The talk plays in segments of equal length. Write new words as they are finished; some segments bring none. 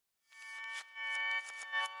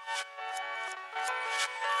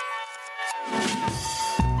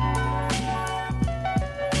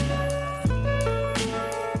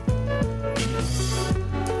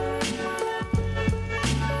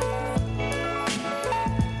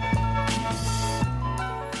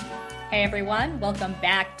Hey everyone, welcome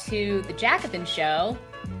back to The Jacobin Show.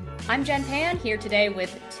 I'm Jen Pan, here today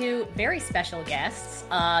with two very special guests,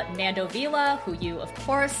 Nando Vila, who you of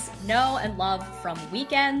course know and love from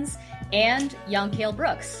Weekends, and young Cale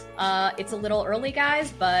Brooks. It's a little early,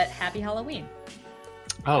 guys, but happy Halloween.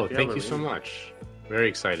 Oh, thank you so much. Very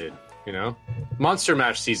excited, you know? Monster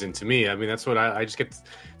Mash season to me. I mean, that's what I just get.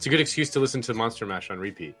 It's a good excuse to listen to Monster Mash on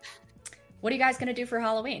repeat. What are you guys going to do for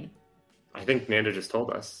Halloween? I think Nando just told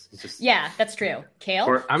us. Yeah, that's true.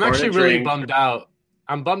 Cale? I'm actually really bummed out.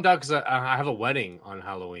 I'm bummed out because I have a wedding on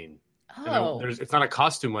Halloween. Oh. It's not a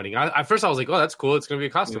costume wedding. At first I was like, oh, that's cool. It's going to be a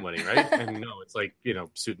costume wedding, right? And no, it's like,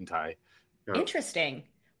 suit and tie. Interesting.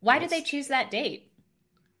 Why did they choose that date?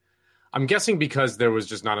 I'm guessing because there was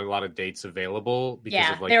just not a lot of dates available because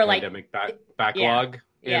of pandemic backlog,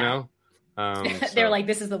 you know? They're like,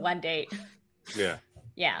 this is the one date. Yeah.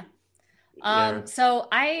 Yeah. So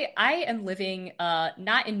I am living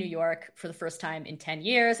not in New York for the first time in 10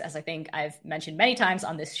 years, as I think I've mentioned many times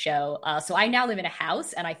on this show. So I now live in a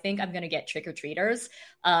house, and I think I'm going to get trick-or-treaters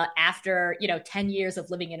after 10 years of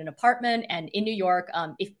living in an apartment. And in New York,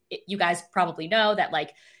 if you guys probably know that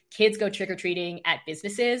like kids go trick-or-treating at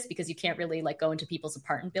businesses because you can't really like go into people's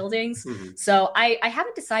apartment buildings. Mm-hmm. So I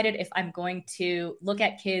haven't decided if I'm going to look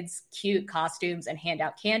at kids' cute costumes and hand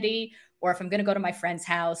out candy, or if I'm going to go to my friend's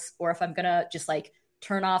house, or if I'm going to just like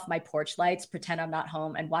turn off my porch lights, pretend I'm not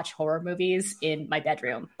home, and watch horror movies in my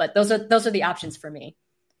bedroom. But those are the options for me.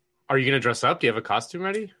 Are you going to dress up? Do you have a costume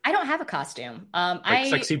ready? I don't have a costume.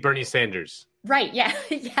 Sexy Bernie Sanders. Right. Yeah.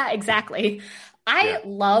 Yeah, exactly. I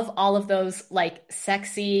love all of those like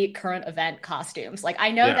sexy current event costumes. Like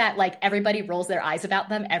I know that like everybody rolls their eyes about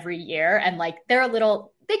them every year, and like they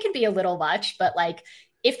can be a little much, but like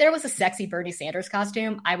if there was a sexy Bernie Sanders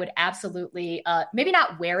costume, I would absolutely maybe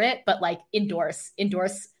not wear it, but like endorse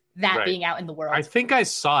that being out in the world. I think I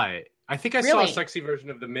saw it. I think I saw a sexy version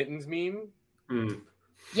of the Mittens meme. Mm.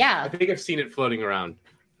 Yeah. I think I've seen it floating around.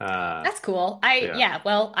 That's cool.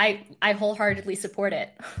 I wholeheartedly support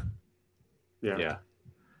it. Yeah.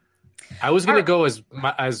 I was going to go as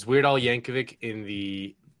Weird Al Yankovic in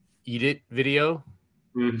the Eat It video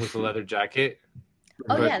with the leather jacket.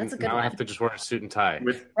 Oh, yeah, that's a good one. Now I have to just wear a suit and tie.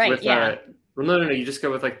 No. You just go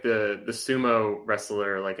with like the sumo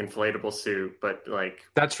wrestler, like inflatable suit, but like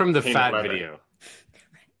that's from the Fat video.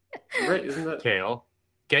 Right? Isn't that Cale?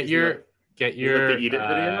 Get your the Eat It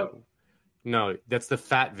video? No, that's the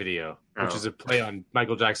Fat video, which is a play on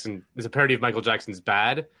Michael Jackson. It's a parody of Michael Jackson's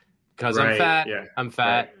Bad. Because I'm fat. Yeah. I'm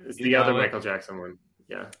fat. Right. It's the other Michael Jackson one.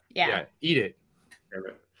 Yeah. Eat it.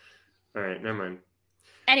 All right. Never mind.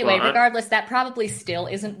 Anyway, regardless, that probably still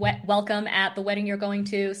isn't welcome at the wedding you're going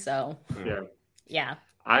to. So yeah.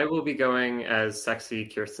 I will be going as sexy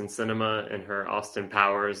Kirsten Sinema in her Austin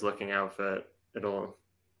Powers looking outfit.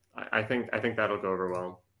 I think that'll go over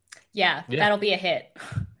well. Yeah. That'll be a hit.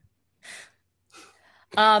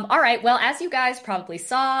 All right. Well, as you guys probably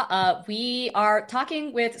saw, we are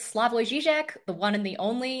talking with Slavoj Žižek, the one and the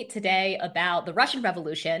only, today about the Russian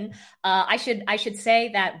Revolution. I should say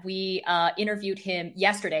that we interviewed him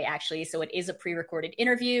yesterday, actually, so it is a pre-recorded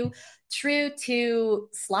interview. True to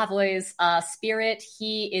Slavoj's spirit,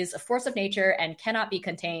 he is a force of nature and cannot be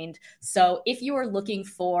contained. So if you are looking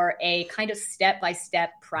for a kind of step-by-step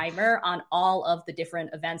primer on all of the different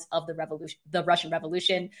events of the Russian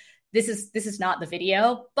Revolution, this is not the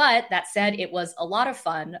video, but that said, it was a lot of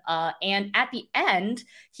fun. And at the end,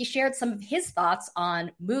 he shared some of his thoughts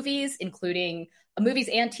on movies, including movies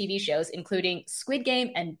and TV shows, including Squid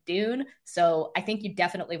Game and Dune. So I think you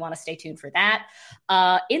definitely want to stay tuned for that.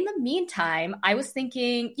 In the meantime, I was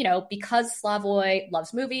thinking, because Slavoj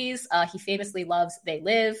loves movies, he famously loves They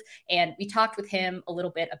Live, and we talked with him a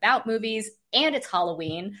little bit about movies, and it's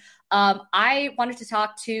Halloween. I wanted to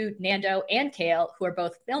talk to Nando and Cale, who are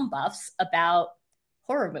both film buffs, about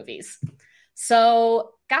horror movies.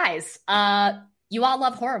 So, guys, you all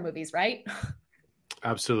love horror movies, right?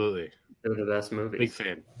 Absolutely. They're the best movies.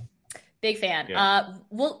 Big fan. Yeah.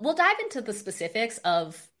 We'll dive into the specifics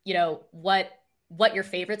of, what your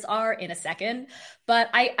favorites are in a second. But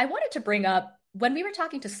I wanted to bring up when we were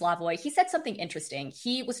talking to Slavoj, he said something interesting.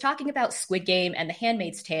 He was talking about Squid Game and The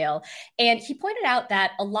Handmaid's Tale, and he pointed out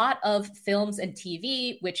that a lot of films and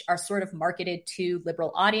TV, which are sort of marketed to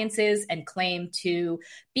liberal audiences and claim to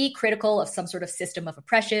be critical of some sort of system of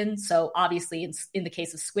oppression. So obviously, in the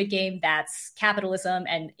case of Squid Game, that's capitalism,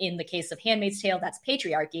 and in the case of Handmaid's Tale, that's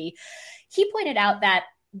patriarchy. He pointed out that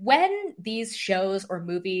when these shows or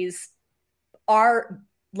movies are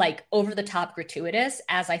like over the top gratuitous,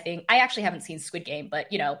 as I actually haven't seen Squid Game, but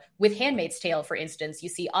with Handmaid's Tale, for instance, you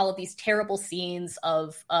see all of these terrible scenes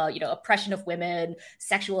of oppression of women,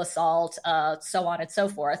 sexual assault, so on and so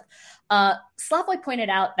forth. Slavoj pointed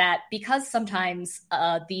out that because sometimes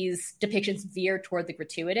these depictions veer toward the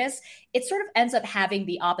gratuitous, it sort of ends up having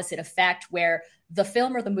the opposite effect, where the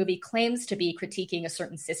film or the movie claims to be critiquing a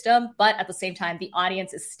certain system, but at the same time, the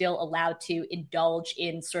audience is still allowed to indulge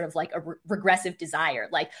in sort of like a regressive desire.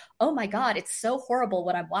 Like, oh my God, it's so horrible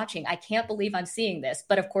what I'm watching. I can't believe I'm seeing this.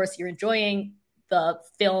 But of course, you're enjoying the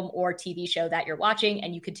film or TV show that you're watching,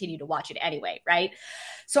 and you continue to watch it anyway, right?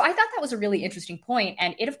 So I thought that was a really interesting point.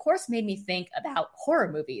 And it, of course, made me think about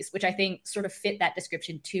horror movies, which I think sort of fit that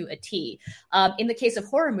description to a T. In the case of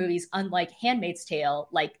horror movies, unlike Handmaid's Tale,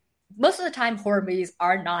 like most of the time, horror movies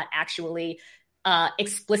are not actually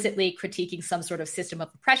explicitly critiquing some sort of system of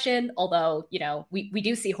oppression, although, we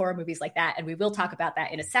do see horror movies like that, and we will talk about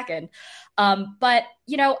that in a second. But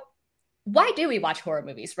why do we watch horror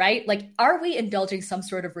movies, right? Like, are we indulging some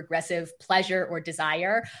sort of regressive pleasure or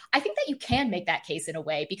desire? I think that you can make that case in a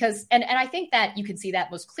way, because, and I think that you can see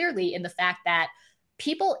that most clearly in the fact that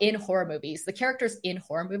people in horror movies, the characters in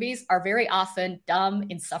horror movies, are very often dumb,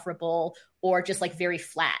 insufferable, or just like very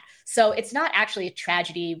flat. So it's not actually a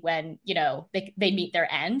tragedy when, they meet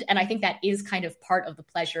their end. And I think that is kind of part of the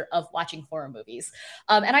pleasure of watching horror movies.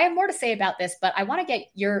 And I have more to say about this, but I want to get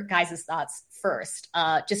your guys' thoughts first,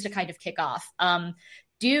 just to kind of kick off.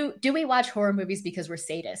 Do we watch horror movies because we're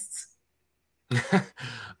sadists?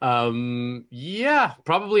 Yeah,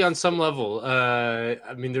 probably on some level.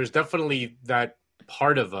 I mean, there's definitely that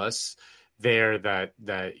part of us there that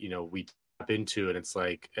we tap into, and it's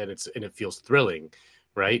like, and it feels thrilling,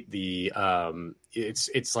 right?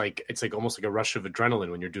 It's like almost like a rush of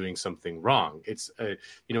adrenaline when you're doing something wrong. It's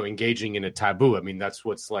engaging in a taboo. I mean, that's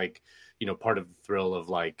what's like, part of the thrill of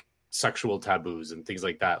like sexual taboos and things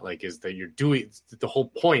like that. Like, is that the whole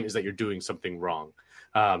point is that you're doing something wrong,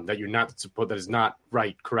 that you're not supposed, that is not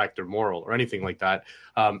right, correct, or moral, or anything like that,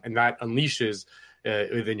 and that unleashes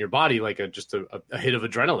within your body like a hit of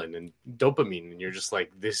adrenaline and dopamine, and you're just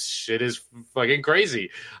like, this shit is fucking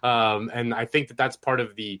crazy. And I think that's part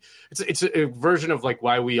of it's a version of like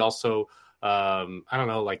why we also I don't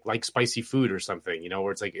know, like spicy food or something,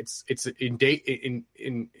 where it's like it's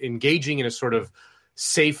engaging in a sort of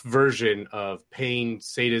safe version of pain,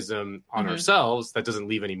 sadism on ourselves that doesn't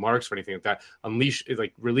leave any marks or anything like that. It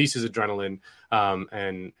like releases adrenaline,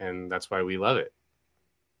 and that's why we love it.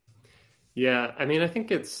 Yeah, I mean, I think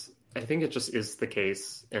it just is the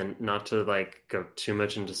case, and not to like go too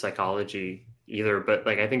much into psychology either, but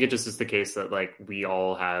like I think it just is the case that like we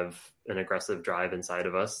all have an aggressive drive inside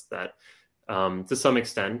of us that to some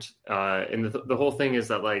extent, and the whole thing is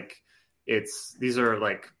that like these are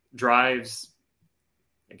like drives.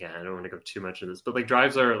 Again, I don't want to go too much into this, but like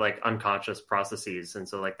drives are like unconscious processes, and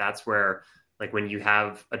so like that's where like when you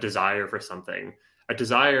have a desire for something, a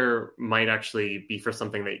desire might actually be for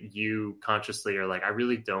something that you consciously are like, I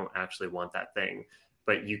really don't actually want that thing,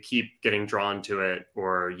 but you keep getting drawn to it,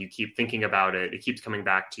 or you keep thinking about it. It keeps coming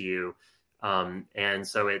back to you. And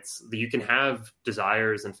so you can have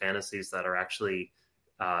desires and fantasies that are actually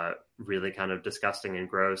really kind of disgusting and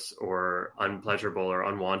gross or unpleasurable or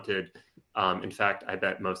unwanted. In fact, I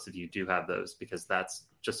bet most of you do have those, because that's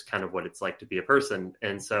just kind of what it's like to be a person.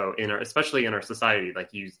 And so especially in our society,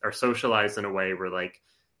 like you are socialized in a way where like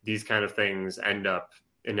these kind of things end up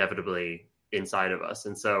inevitably inside of us.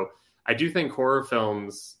 And so I do think horror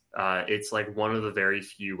films, it's like one of the very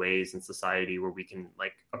few ways in society where we can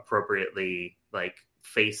like appropriately like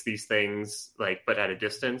face these things, like, but at a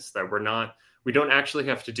distance, that we don't actually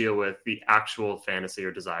have to deal with the actual fantasy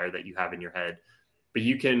or desire that you have in your head. But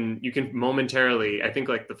you can momentarily, I think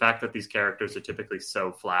like the fact that these characters are typically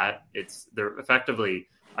so flat, they're effectively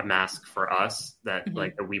a mask for us that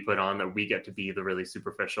like that we put on, that we get to be the really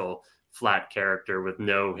superficial, flat character with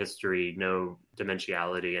no history, no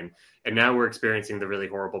dimensionality. And now we're experiencing the really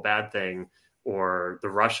horrible bad thing, or the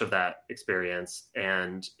rush of that experience.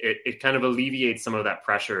 And it kind of alleviates some of that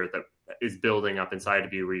pressure that is building up inside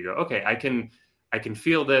of you, where you go, okay, I can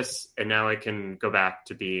feel this, and now I can go back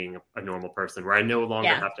to being a normal person, where I no longer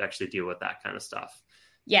have to actually deal with that kind of stuff.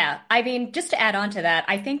 Yeah, I mean, just to add on to that,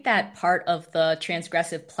 I think that part of the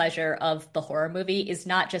transgressive pleasure of the horror movie is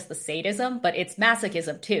not just the sadism, but it's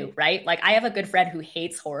masochism too, right? Like, I have a good friend who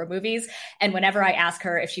hates horror movies, and whenever I ask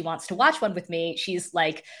her if she wants to watch one with me, she's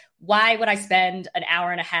like, why would I spend an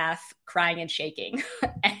hour and a half crying and shaking?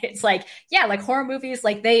 And it's like, yeah, like horror movies,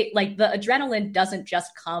 like the adrenaline doesn't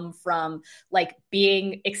just come from like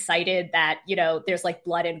being excited that, there's like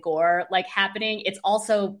blood and gore like happening. It's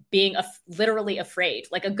also being literally afraid.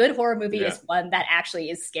 Like a good horror movie is one that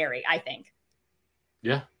actually is scary, I think.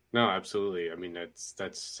 Yeah, no, absolutely. I mean,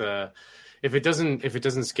 that's if it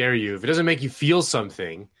doesn't scare you, if it doesn't make you feel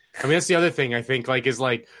something, I mean, that's the other thing I think, like, is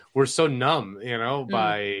like we're so numb,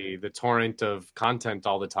 by the torrent of content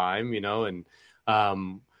all the time, and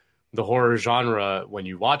the horror genre, when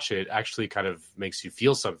you watch it, actually kind of makes you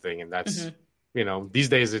feel something. And that's, these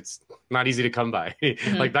days it's not easy to come by.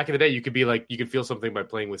 Like back in the day, you could feel something by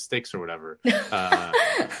playing with sticks or whatever. Back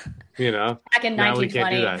in 1920. Now we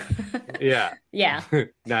can't do that. Yeah. Yeah.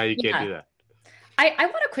 Now you can't do that. I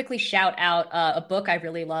want to quickly shout out a book I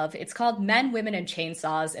really love. It's called Men, Women, and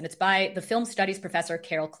Chainsaws, and it's by the film studies professor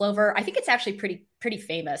Carol Clover. I think it's actually pretty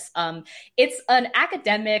famous. It's an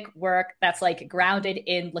academic work that's like grounded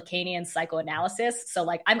in Lacanian psychoanalysis. So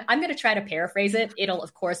like I'm going to try to paraphrase it. It'll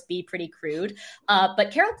of course be pretty crude.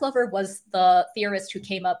 But Carol Clover was the theorist who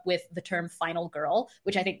came up with the term final girl,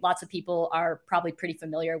 which I think lots of people are probably pretty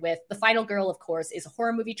familiar with. The final girl, of course, is a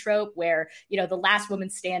horror movie trope where, the last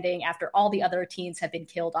woman standing after all the other teens have been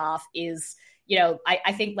killed off is,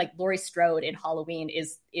 I think like Laurie Strode in Halloween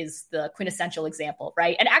is the quintessential example,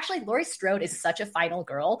 right? And actually, Laurie Strode is such a final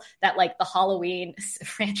girl that like the Halloween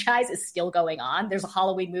franchise is still going on. There's a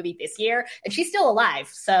Halloween movie this year, and she's still alive.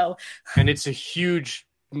 So, and it's a huge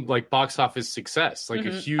like box office success, like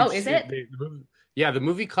a huge. Oh, is it? The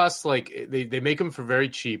movie costs like they make them for very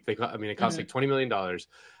cheap. It costs like $20 million,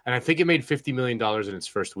 and I think it made $50 million in its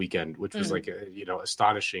first weekend, which was like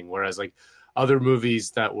astonishing. Whereas like other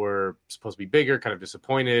movies that were supposed to be bigger kind of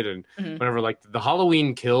disappointed, and whenever like the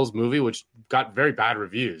Halloween Kills movie, which got very bad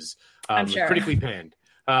reviews, I'm sure. critically panned,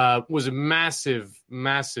 was a massive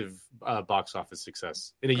box office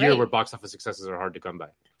success in a year where box office successes are hard to come by.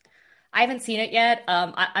 I haven't seen it yet.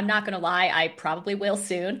 I'm not going to lie. I probably will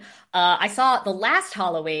soon. I saw the last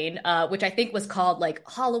Halloween, which I think was called like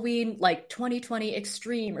Halloween, like 2020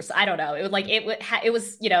 Extreme, or I don't know. It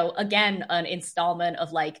was again, an installment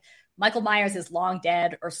of like Michael Myers is long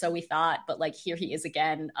dead, or so we thought, but like here he is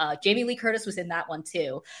again. Jamie Lee Curtis was in that one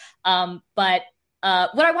too. But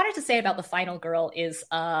what I wanted to say about The Final Girl is,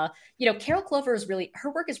 Carol Clover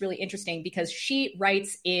her work is really interesting because she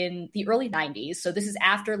writes in the early 90s. So this is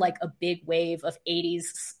after like a big wave of 80s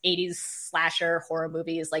slasher horror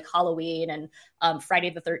movies like Halloween and Friday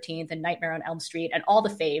the 13th and Nightmare on Elm Street and all the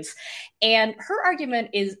faves. And her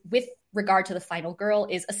argument is with regard to The Final Girl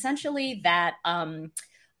is essentially that,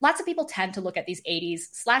 lots of people tend to look at these 80s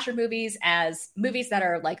slasher movies as movies that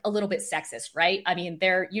are like a little bit sexist, right? I mean,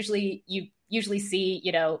 you usually see,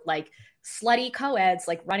 like slutty co-eds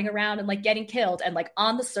like running around and like getting killed. And like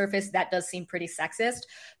on the surface, that does seem pretty sexist.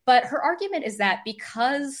 But her argument is that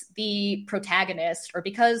because the protagonist or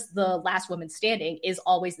because the last woman standing is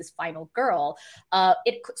always this final girl,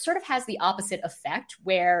 it sort of has the opposite effect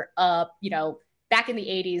where, back in the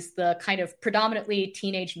 80s, the kind of predominantly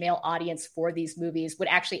teenage male audience for these movies would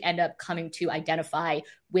actually end up coming to identify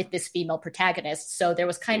with this female protagonist. So there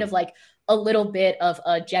was kind of like a little bit of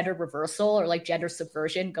a gender reversal or like gender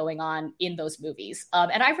subversion going on in those movies.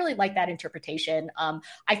 And I really like that interpretation.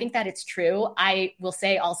 I think that it's true. I will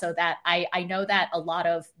say also that I know that a lot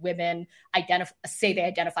of women say they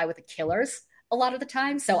identify with the killers a lot of the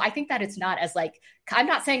time. So I think that it's not as like, I'm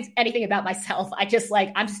not saying anything about myself. I'm just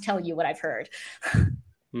telling you what I've heard.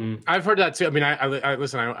 I've heard that too. I mean, I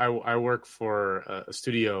listen, I work for a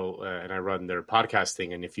studio and I run their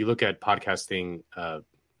podcasting. And if you look at podcasting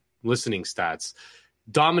listening stats,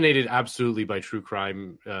 dominated absolutely by true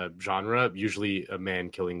crime genre, usually a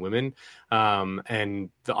man killing women. And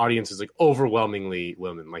the audience is like overwhelmingly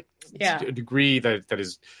women, like to a degree that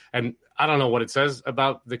is, and I don't know what it says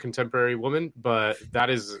about the contemporary woman, but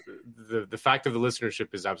that is the fact of the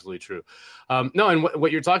listenership is absolutely true. No, and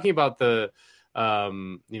what you're talking about, the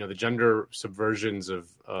gender subversions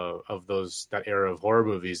of that era of horror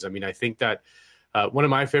movies. I mean, I think that one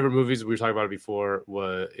of my favorite movies, we were talking about it before,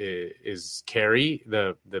 is Carrie,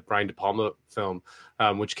 the Brian De Palma film,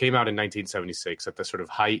 which came out in 1976 at the sort of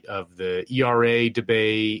height of the ERA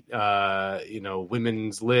debate,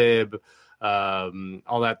 women's lib, all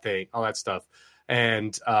that stuff.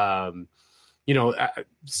 And,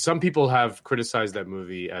 some people have criticized that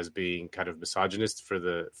movie as being kind of misogynist for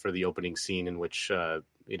the opening scene in which,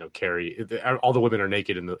 Carrie, all the women are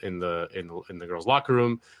naked in the girls' locker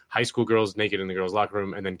room. High school girls naked in the girls' locker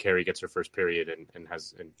room, and then Carrie gets her first period and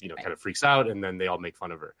kind of freaks out, and then they all make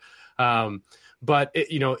fun of her. But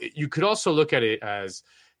you could also look at it as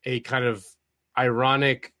a kind of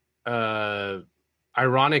ironic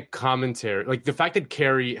commentary, like the fact that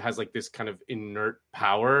Carrie has like this kind of inert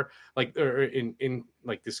power, like or in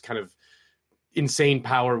like this kind of insane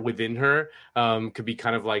power within her, could be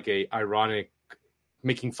kind of like a ironic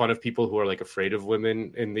making fun of people who are like afraid of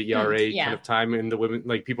women in the ERA kind of time, and the women,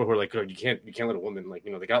 like people who are like, oh, you can't let a woman, like,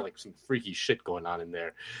 they got like some freaky shit going on in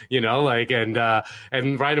there, like, and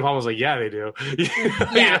Brian De Palma was like, yeah, they do.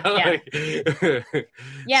 I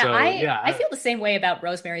feel the same way about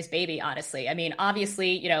Rosemary's Baby, honestly. I mean,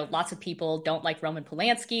 obviously, lots of people don't like Roman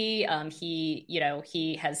Polanski.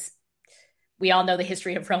 He has, we all know the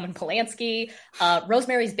history of Roman Polanski.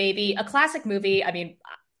 Rosemary's Baby, a classic movie. I mean,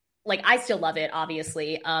 like, I still love it,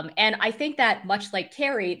 obviously. And I think that much like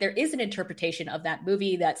Carrie, there is an interpretation of that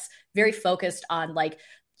movie that's very focused on like,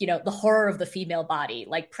 the horror of the female body,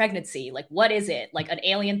 like pregnancy, like what is it? Like an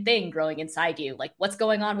alien thing growing inside you, like what's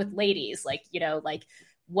going on with ladies? Like, like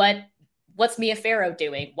what's Mia Farrow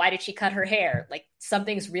doing? Why did she cut her hair? Like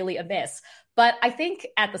something's really amiss. But I think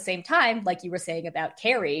at the same time, like you were saying about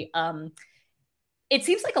Carrie, it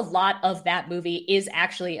seems like a lot of that movie is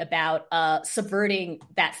actually about subverting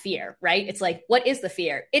that fear, right? It's like, what is the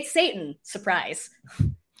fear? It's Satan. Surprise.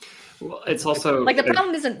 Well, it's also like the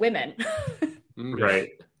problem isn't women. Right.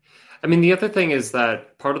 I mean, the other thing is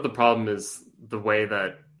that part of the problem is the way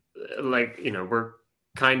that, like, we're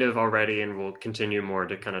kind of already, and we'll continue more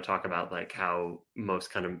to kind of talk about like how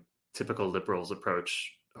most kind of typical liberals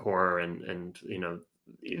approach horror and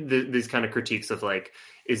these kind of critiques of like,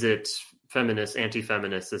 is it feminist,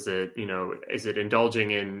 anti-feminist? Is it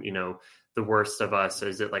indulging in, the worst of us?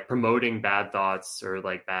 Is it like promoting bad thoughts or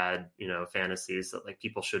like bad, fantasies that like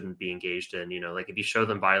people shouldn't be engaged in? Like if you show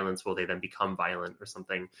them violence, will they then become violent or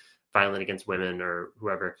something, violent against women or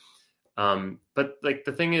whoever? But like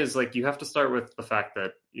the thing is, like, you have to start with the fact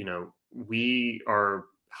that, we are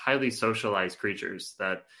highly socialized creatures,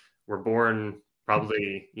 that we're born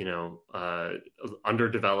probably,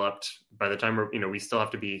 underdeveloped. By the time we still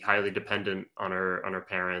have to be highly dependent on our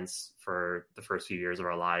parents for the first few years of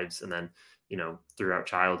our lives, and then, throughout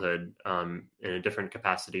childhood, in a different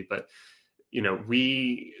capacity. But,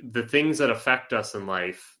 the things that affect us in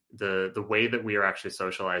life, the way that we are actually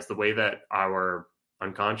socialized, the way that our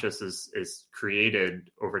unconscious is created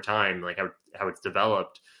over time, like how it's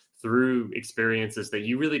developed through experiences that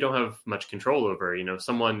you really don't have much control over.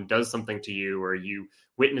 Someone does something to you, or you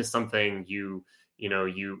witness something, you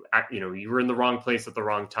were in the wrong place at the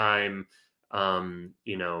wrong time.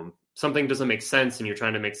 Something doesn't make sense and you're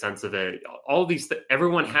trying to make sense of it. All these,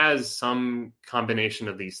 everyone has some combination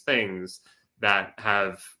of these things that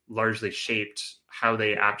have largely shaped how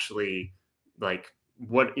they actually, like,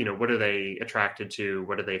 what are they attracted to?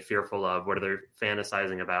 What are they fearful of? What are they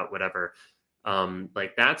fantasizing about? Whatever.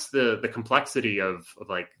 Like that's the complexity of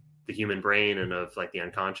like the human brain and of like the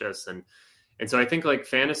unconscious. And so I think like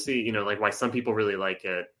fantasy, like why some people really like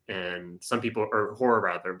it and some people, or horror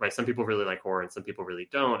rather, why some people really like horror and some people really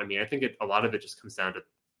don't. I mean, I think a lot of it just comes down to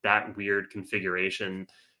that weird configuration.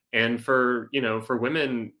 And for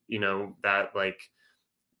women, that like,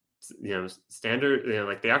 standard,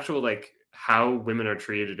 like the actual, like how women are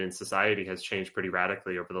treated in society has changed pretty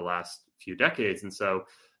radically over the last few decades. And so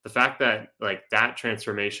the fact that like that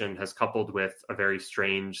transformation has coupled with a very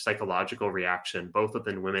strange psychological reaction, both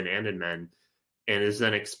within women and in men, and is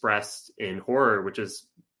then expressed in horror, which is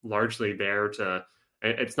largely there to,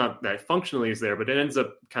 it's not that functionally is there, but it ends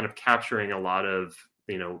up kind of capturing a lot of,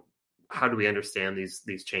 how do we understand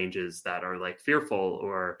these changes that are like fearful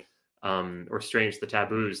or strange, the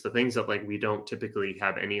taboos, the things that like we don't typically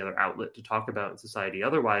have any other outlet to talk about in society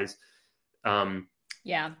otherwise.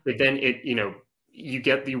 But then you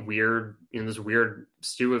get the weird, this weird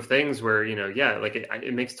stew of things where, like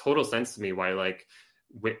it makes total sense to me why, like,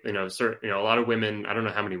 a lot of women, I don't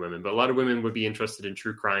know how many women, but a lot of women would be interested in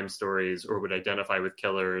true crime stories or would identify with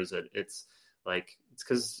killers. It's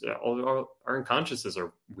because all our unconsciouses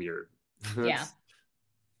are weird. Yeah.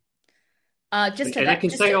 I can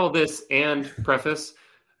say all this and preface,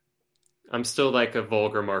 I'm still like a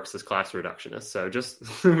vulgar Marxist class reductionist. So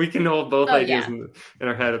just, we can hold both ideas in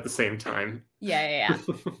our head at the same time. Yeah.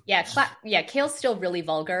 Kale's still really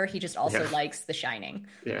vulgar. He just also likes The Shining.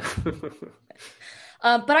 Yeah.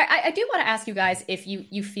 But I do want to ask you guys if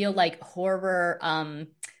you feel like horror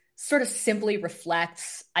sort of simply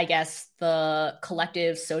reflects, I guess, the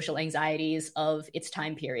collective social anxieties of its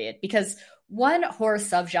time period. Because one horror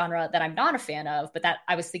subgenre that I'm not a fan of, but that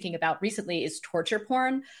I was thinking about recently is torture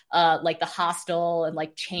porn, like the Hostel and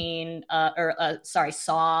like Saw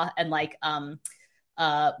and like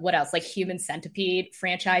what else? Like Human Centipede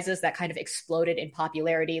franchises that kind of exploded in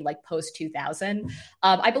popularity like post 2000.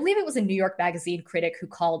 I believe it was a New York Magazine critic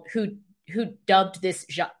who dubbed this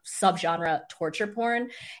subgenre torture porn.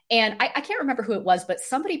 And I can't remember who it was, but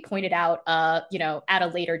somebody pointed out, at a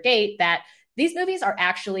later date that these movies are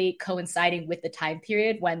actually coinciding with the time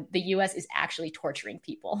period when the US is actually torturing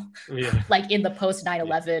people. Yeah. Like in the post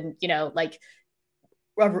 9/11, like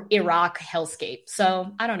Iraq hellscape.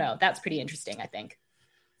 So I don't know. That's pretty interesting, I think.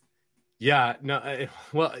 Yeah, no, I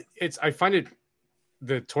find it,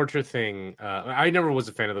 the torture thing, I never was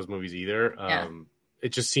a fan of those movies either. It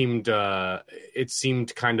just seemed,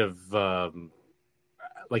 kind of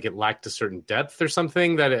like it lacked a certain depth or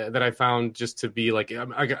something that I found just to be like,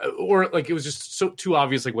 or like it was just so too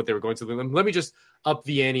obvious, like what they were going to. Let me just up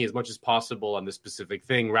the ante as much as possible on this specific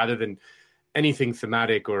thing rather than anything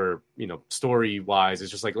thematic or, story wise.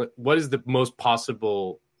 It's just like, what is the most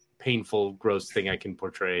possible painful, gross thing I can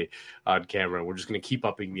portray on camera? We're just going to keep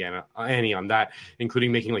upping the ante on that,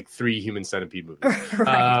 including making like 3 Human Centipede movies.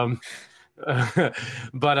 Right.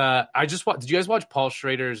 But I just did you guys watch Paul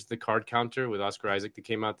Schrader's The Card Counter with Oscar Isaac that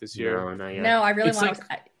came out this year? No, not yet. No, I really want to.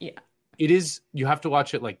 Yeah. It is. You have to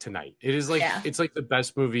watch it like tonight. It is like It's like the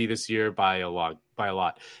best movie this year by a lot.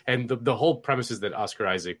 And the whole premise is that Oscar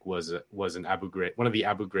Isaac was an Abu Ghraib, one of the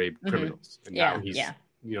Abu Ghraib criminals, and now he's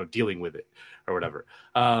dealing with it or whatever.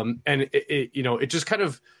 And it just kind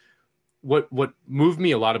of what moved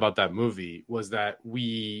me a lot about that movie was that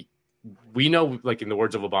we know, like in the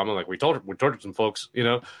words of Obama, like we tortured some folks,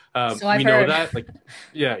 so we know that, like,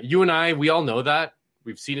 you and I, we all know that.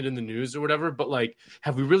 We've seen it in the news or whatever, but like,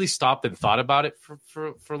 have we really stopped and thought about it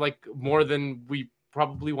for like more than we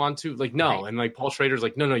probably want to? Like, no. Right. And like Paul Schrader's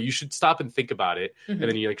like, no, you should stop and think about it. Mm-hmm. And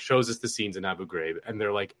then he like shows us the scenes in Abu Ghraib, and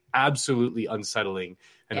they're like absolutely unsettling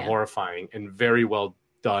and horrifying and very well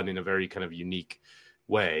done in a very kind of unique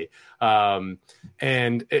way. I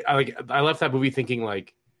left that movie thinking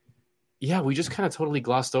like, yeah, we just kind of totally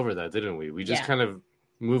glossed over that, didn't we? We just kind of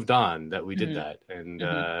moved on that we did that, and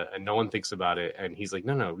no one thinks about it. And he's like,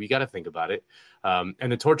 no, we got to think about it.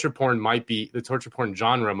 And the torture porn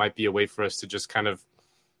genre might be a way for us to just kind of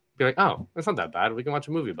be like, oh, it's not that bad. We can watch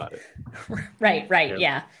a movie about it. Right.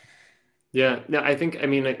 Yeah. No, I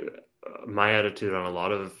mean, my attitude on a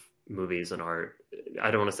lot of movies and art,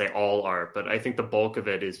 I don't want to say all art, but I think the bulk of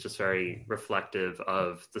it is just very reflective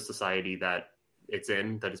of the society that it's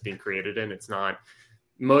in, that it's being created in. It's not,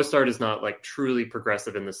 most art is not like truly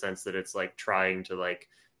progressive in the sense that it's like trying to like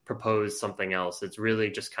propose something else. It's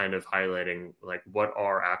really just kind of highlighting like what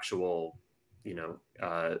are actual,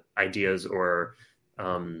 ideas or,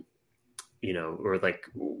 or like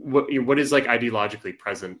what is like ideologically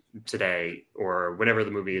present today or whenever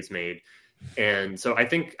the movie is made. And so I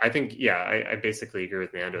think, I basically agree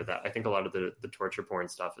with Nando that I think a lot of the torture porn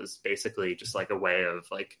stuff is basically just like a way of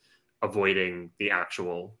like avoiding the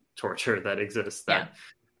actual torture that exists. That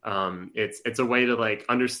it's a way to like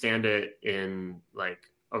understand it in like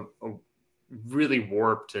a really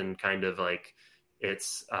warped and kind of like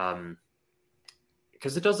it's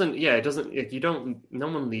because no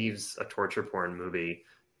one leaves a torture porn movie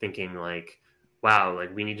thinking like, wow,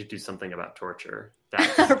 like we need to do something about torture.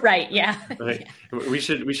 Right. Yeah. Like, we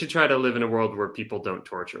should try to live in a world where people don't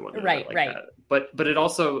torture one another. Right. Like right. That. But it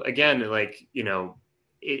also, again, like,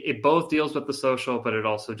 it both deals with the social, but it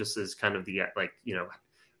also just is kind of the, like,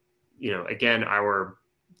 again, our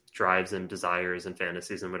drives and desires and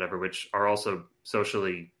fantasies and whatever, which are also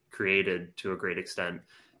socially created to a great extent.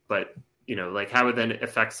 But, like how it then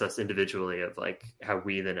affects us individually of like how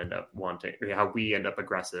we then end up wanting, or how we end up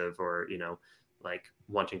aggressive or, like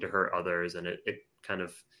wanting to hurt others. And it kind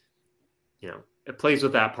of, it plays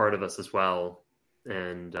with that part of us as well.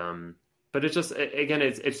 And, but it's just, again,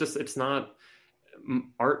 it's not,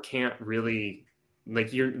 art can't really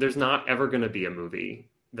like there's not ever going to be a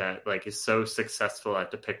movie that like is so successful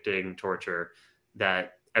at depicting torture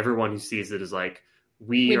that everyone who sees it is like,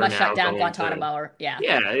 we must shut down Guantanamo or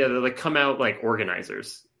they're like come out like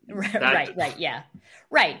organizers. Right. Yeah.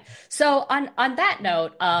 Right. So on that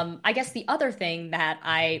note, I guess the other thing that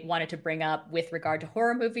I wanted to bring up with regard to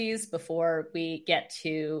horror movies before we get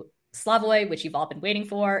to Slavoj, which you've all been waiting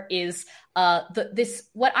for, is this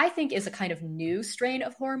what I think is a kind of new strain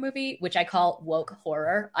of horror movie, which I call woke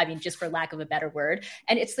horror. I mean, just for lack of a better word.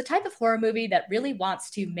 And it's the type of horror movie that really wants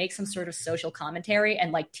to make some sort of social commentary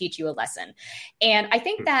and like teach you a lesson. And I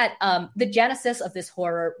think that the genesis of this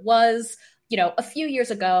horror was a few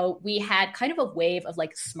years ago, we had kind of a wave of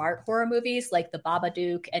like smart horror movies like The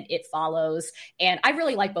Babadook and It Follows. And I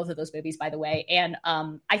really like both of those movies, by the way. And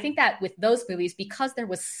I think that with those movies, because there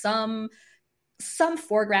was some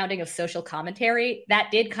foregrounding of social commentary, that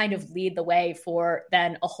did kind of lead the way for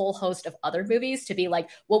then a whole host of other movies to be like,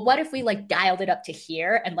 well, what if we like dialed it up to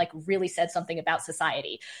here and like really said something about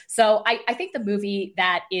society? So I think the movie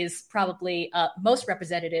that is probably most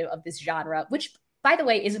representative of this genre, which by the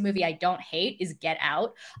way is a movie I don't hate, is Get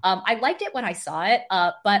Out. I liked it when I saw it,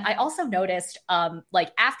 but I also noticed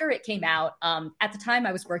like after it came out, at the time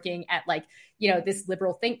I was working at like, this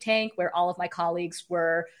liberal think tank where all of my colleagues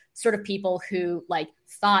were sort of people who like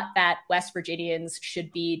thought that West Virginians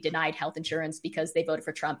should be denied health insurance because they voted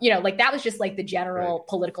for Trump. Like that was just like the general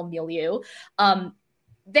political milieu.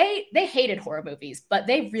 They hated horror movies, but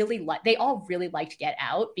they all really liked Get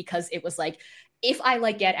Out because it was like, if I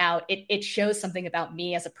like Get Out, it shows something about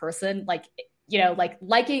me as a person, like, like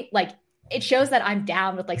liking, like it shows that I'm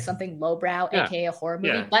down with like something lowbrow, aka a horror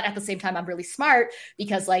movie, but at the same time, I'm really smart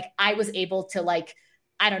because like I was able to like,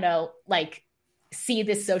 I don't know, like see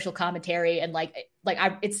this social commentary and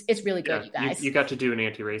it's really good, you guys. You got to do an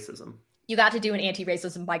anti-racism. You got to do an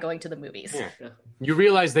anti-racism by going to the movies. Yeah. You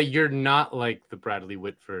realize that you're not like the Bradley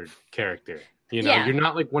Whitford character. You're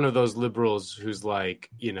not like one of those liberals who's like,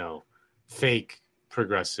 fake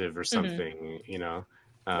progressive or something,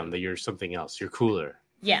 that you're something else. You're cooler.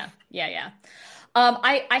 Yeah.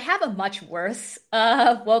 I have a much worse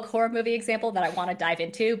woke horror movie example that I want to dive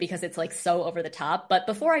into because it's like so over the top. But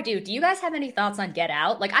before I do you guys have any thoughts on Get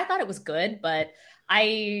Out? Like I thought it was good, but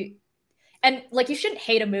and like you shouldn't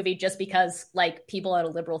hate a movie just because like people at a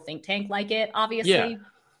liberal think tank like it, obviously.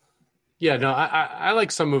 Yeah, no, I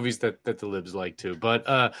like some movies that the libs like too,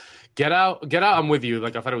 but Get Out, I'm with you.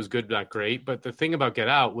 Like I thought it was good, not great. But the thing about Get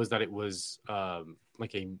Out was that it was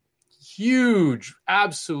like a huge,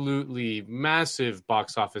 absolutely massive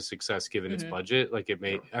box office success given its budget. Like I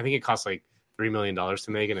think it cost like $3 million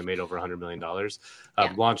to make, and it made over $100 million.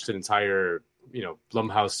 Launched an entire,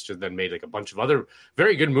 Blumhouse just then made like a bunch of other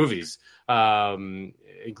very good movies,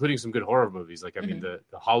 including some good horror movies. Like, I mean, the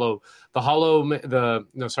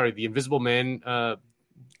Invisible Man.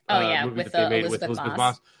 Movie with that they made Elizabeth with Elizabeth Moss.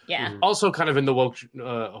 Moss. Yeah. Also kind of in the woke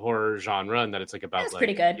horror genre, and that it's like about That's like,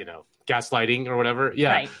 pretty good. gaslighting or whatever.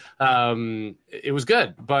 Yeah. Right. It was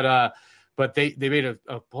good, but they made a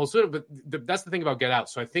whole sort of, but that's the thing about Get Out.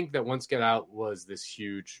 So I think that once Get Out was this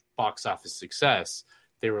huge box office success,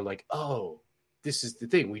 they were like, oh, this is the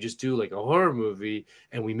thing. We just do like a horror movie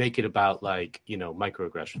and we make it about like,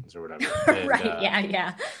 microaggressions or whatever. And, right.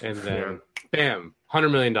 Yeah. And then bam,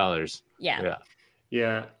 $100 million. Yeah.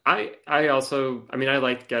 Yeah. I also, I mean, I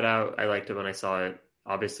liked Get Out. I liked it when I saw it.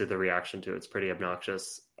 Obviously the reaction to it's pretty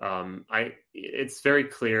obnoxious. It's very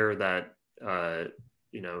clear that,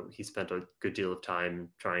 he spent a good deal of time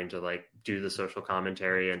trying to like do the social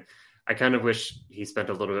commentary. And I kind of wish he spent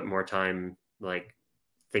a little bit more time like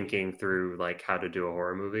thinking through like how to do a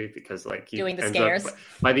horror movie, because like he doing the ends scares.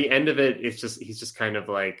 By the end of it, he's just kind of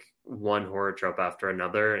like one horror trope after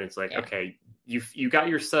another. And it's like, okay, you got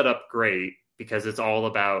your setup great, because it's all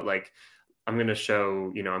about like, I'm going to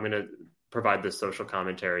show, I'm going to provide this social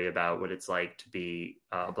commentary about what it's like to be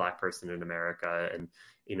a Black person in America. And,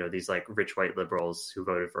 these like rich white liberals who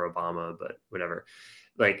voted for Obama, but whatever.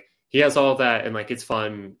 Like he has all of that, and like, it's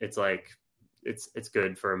fun. It's like, it's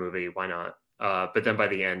good for a movie. Why not? But then by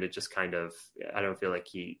the end, it just kind of, I don't feel like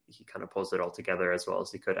he kind of pulls it all together as well as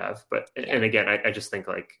he could have. But, and again, I just think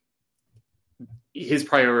like his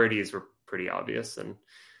priorities were pretty obvious, and,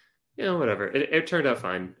 whatever. It turned out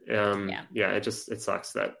fine. It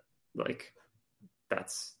sucks that like,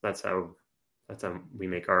 that's how we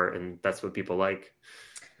make art, and that's what people like.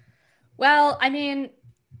 Well, I mean,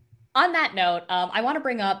 on that note, I want to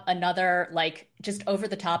bring up another, like, just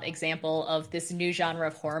over-the-top example of this new genre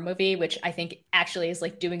of horror movie, which I think actually is,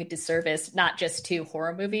 like, doing a disservice not just to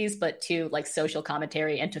horror movies, but to, like, social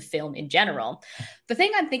commentary and to film in general. The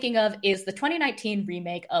thing I'm thinking of is the 2019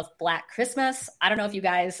 remake of Black Christmas. I don't know if you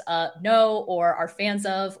guys know or are fans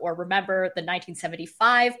of or remember the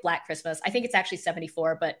 1975 Black Christmas. I think it's actually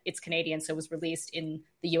 74, but it's Canadian, so it was released in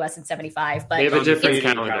the US in 75. But they have a different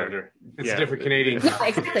calendar. It's a different Canadian.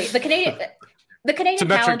 Exactly. The Canadian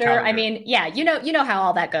calendar, I mean, you know how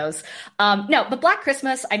all that goes. No, but Black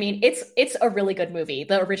Christmas, I mean, it's a really good movie.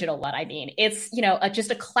 The original one, I mean, it's,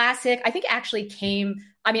 just a classic. I think it actually came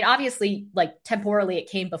I mean, obviously, like temporally, it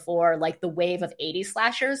came before like the wave of 80s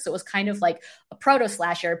slashers. So it was kind of like a proto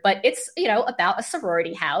slasher, but it's, you know, about a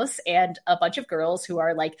sorority house and a bunch of girls who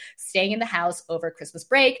are like staying in the house over Christmas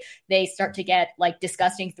break. They start to get like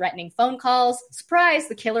disgusting, threatening phone calls. Surprise,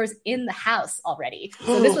 the killer's in the house already.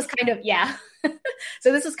 So this was kind of, yeah.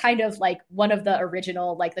 So this is kind of like one of the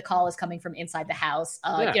original, like the call is coming from inside the house.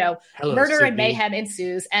 You know, Hello, murder Sydney. and mayhem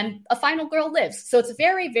ensues, and a final girl lives. So it's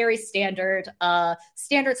very, very standard,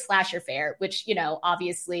 standard slasher fare, which, you know,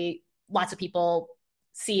 obviously lots of people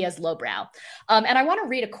see as lowbrow. And I want to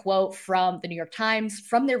read a quote from the New York Times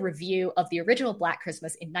from their review of the original Black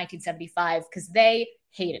Christmas in 1975, because they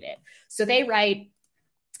hated it. So they write,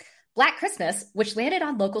 Black Christmas, which landed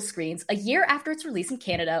on local screens a year after its release in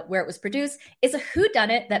Canada, where it was produced, is a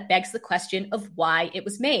whodunit that begs the question of why it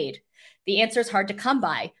was made. The answer is hard to come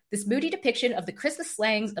by. This moody depiction of the Christmas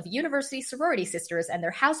slangs of university sorority sisters and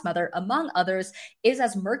their house mother, among others, is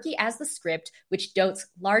as murky as the script, which dotes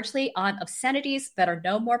largely on obscenities that are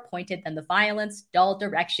no more pointed than the violence, dull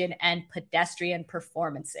direction, and pedestrian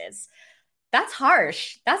performances. That's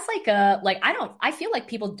harsh. That's like I feel like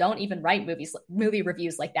people don't even write movie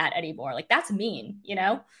reviews like that anymore. Like that's mean, you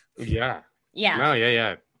know? Yeah. Yeah. No,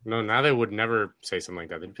 yeah. No, now they would never say something like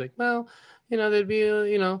that. They'd be like, well, you know, they'd be,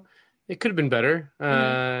 you know, it could have been better.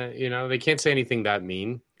 You know, they can't say anything that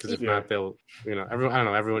mean because if not, they'll, you know, everyone, I don't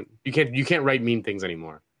know, everyone, you can't write mean things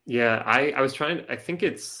anymore. Yeah. I was trying, I think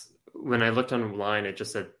it's, when I looked online, it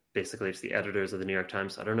just said, basically it's the editors of the New York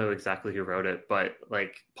Times. I don't know exactly who wrote it, but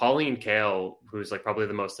like Pauline Kael, who's like probably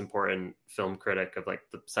the most important film critic of like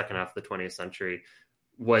the second half of the 20th century,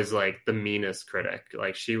 was like the meanest critic.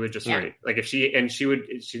 Like she would just write, like if she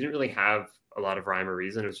didn't really have a lot of rhyme or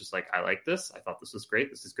reason. It was just like, I like this. I thought this was great.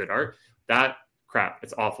 This is good art. That crap,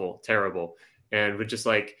 it's awful, terrible. And would just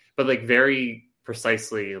like, but like very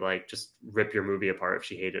precisely like just rip your movie apart if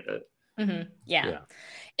she hated it. Mm-hmm. Yeah.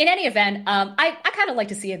 In any event, I kind of like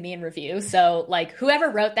to see a mean review. So like whoever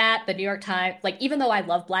wrote that, the New York Times, like even though I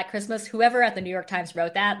love Black Christmas, whoever at the New York Times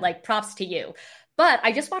wrote that, like props to you. But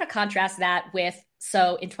I just want to contrast that with,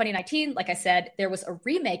 so in 2019, like I said, there was a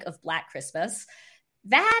remake of Black Christmas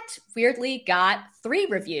that weirdly got 3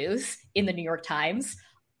 reviews in the New York Times.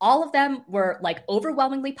 All of them were like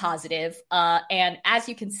overwhelmingly positive. And as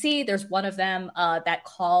you can see, there's one of them that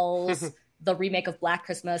calls the remake of Black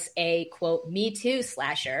Christmas a, quote, Me Too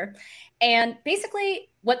slasher. And basically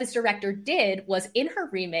what this director did was in her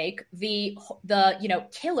remake, the you know,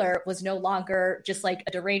 killer was no longer just like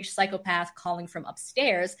a deranged psychopath calling from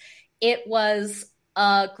upstairs. It was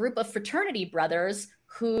a group of fraternity brothers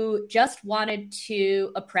who just wanted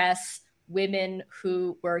to oppress women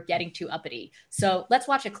who were getting too uppity. So let's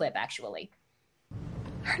watch a clip, actually.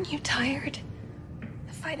 Aren't you tired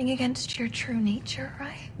of fighting against your true nature,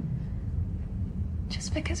 right?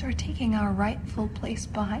 Just because we're taking our rightful place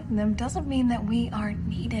behind them doesn't mean that we aren't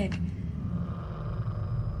needed.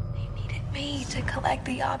 They needed me to collect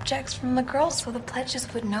the objects from the girls so the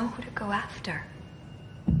pledges would know who to go after.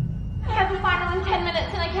 I have a final in 10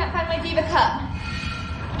 minutes and I can't find my Diva cup.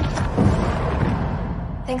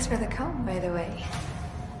 Thanks for the comb, by the way.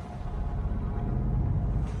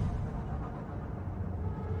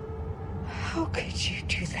 How could you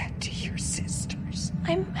do that to your sisters?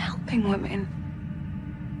 I'm helping women.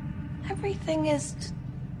 Everything is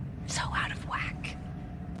so out of whack.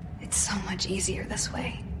 It's so much easier this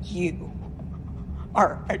way. You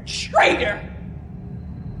are a traitor!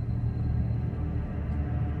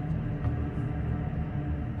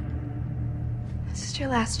 This is your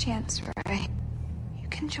last chance, right? You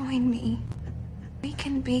can join me. We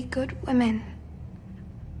can be good women.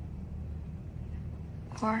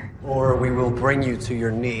 Or we will bring you to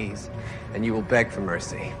your knees, and you will beg for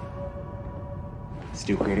mercy.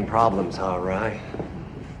 Still creating problems, huh, Rye?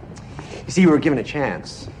 You see, you were given a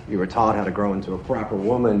chance. You were taught how to grow into a proper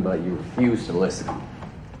woman, but you refused to listen.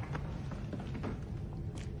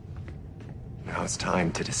 Now it's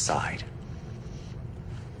time to decide.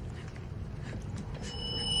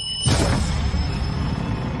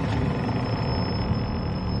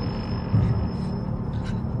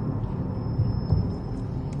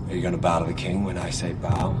 Are you gonna bow to the king when I say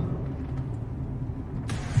bow?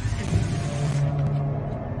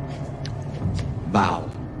 Bow.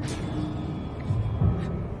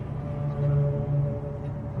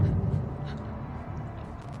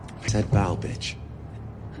 I said bow, bitch.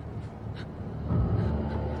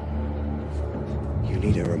 You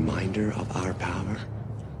need a reminder of our power?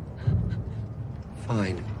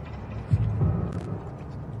 Fine.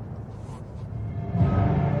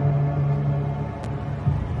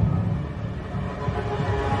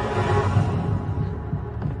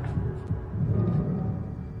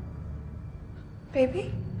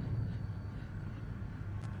 Baby?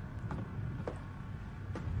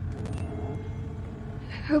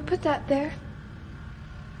 Who put that there?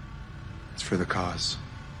 It's for the cause.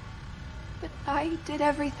 But I did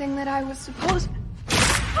everything that I was supposed.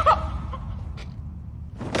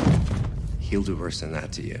 He'll do worse than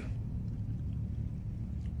that to you.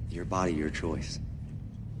 Your body, your choice.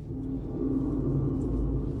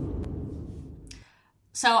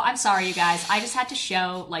 So I'm sorry, you guys. I just had to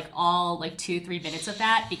show like all like 2-3 minutes of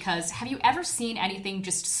that because have you ever seen anything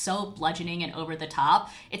just so bludgeoning and over the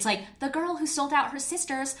top? It's like the girl who sold out her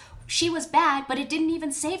sisters, she was bad, but it didn't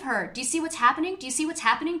even save her. Do you see what's happening? Do you see what's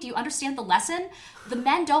happening? Do you understand the lesson? The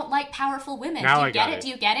men don't like powerful women. Now Do you I get got it? it. Do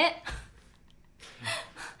you get it?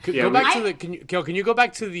 Go back to the. Can you go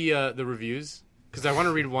back to the reviews? Because I want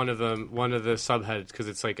to read one of the subheads because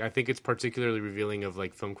it's like I think it's particularly revealing of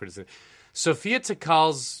like film criticism. Sofia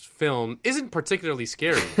Takal's film isn't particularly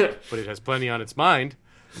scary, but it has plenty on its mind.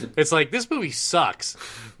 It's like this movie sucks,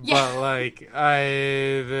 but like I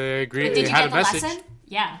agree. Did you had get a the message. lesson?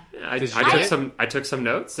 Yeah. I took some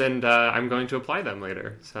notes and I'm going to apply them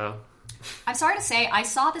later. So I'm sorry to say, I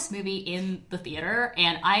saw this movie in the theater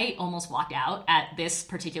and I almost walked out at this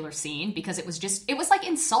particular scene because it was like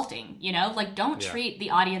insulting, you know? Like, don't treat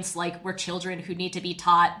the audience like we're children who need to be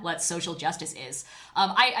taught what social justice is.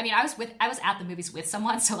 I mean, I was at the movies with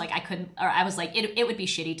someone, so like I was like, it would be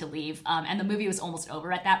shitty to leave. And the movie was almost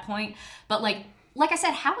over at that point. But like I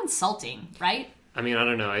said, how insulting, right? I mean, I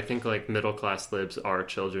don't know. I think like middle class libs are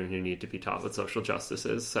children who need to be taught what social justice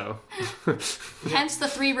is. So, hence the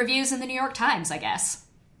 3 reviews in the New York Times, I guess.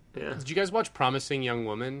 Yeah. Did you guys watch Promising Young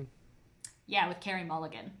Woman? Yeah, with Carey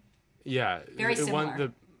Mulligan. Yeah, Very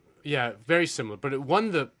similar. Very similar. But it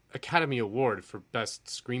won the Academy Award for Best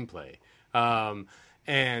Screenplay.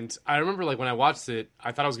 And I remember like when I watched it,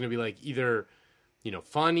 I thought I was going to be like either, you know,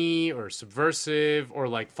 funny or subversive or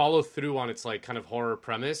like follow through on its like kind of horror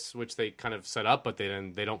premise, which they kind of set up, but they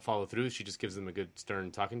don't follow through. She just gives them a good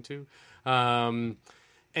stern talking to.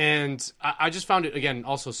 And I just found it, again,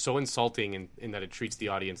 also so insulting in that it treats the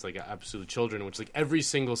audience like absolute children, which like every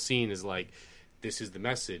single scene is like, this is the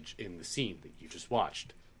message in the scene that you just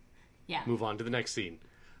watched. Yeah. Move on to the next scene.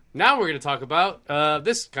 Now we're going to talk about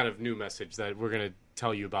this kind of new message that we're going to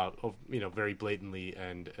tell you about, you know, very blatantly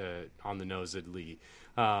and on the nosedly.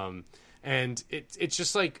 And it's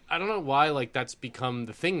just like, I don't know why like that's become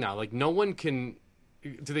the thing now. Like no one can,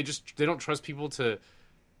 they don't trust people to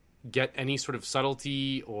get any sort of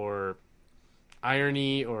subtlety or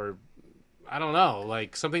irony or I don't know,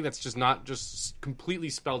 like something that's just not just completely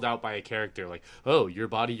spelled out by a character. Like, oh, your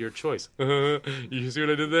body, your choice. You see what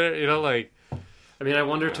I did there? You know, like. I mean, I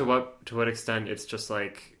wonder to what extent it's just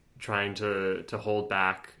like trying to hold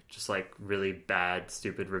back just like really bad,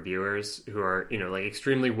 stupid reviewers who are, you know, like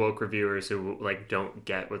extremely woke reviewers who like don't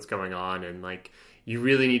get what's going on and like you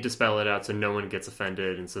really need to spell it out so no one gets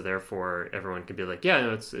offended and so therefore everyone can be like, yeah,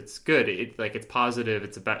 no, it's good. It's positive.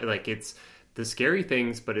 It's about like it's the scary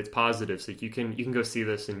things, but it's positive. So you can go see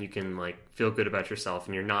this and you can like feel good about yourself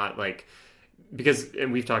and you're not like. Because,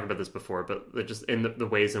 and we've talked about this before, but just in the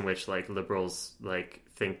ways in which like liberals like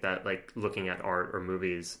think that like looking at art or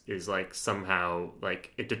movies is like somehow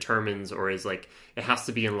like it determines or is like it has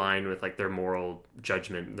to be in line with like their moral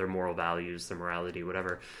judgment, their moral values, their morality,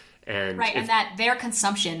 whatever. And right, and that their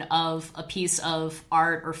consumption of a piece of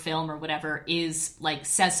art or film or whatever is like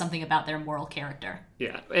says something about their moral character.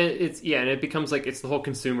 Yeah, and it becomes like it's the whole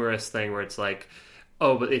consumerist thing where it's like.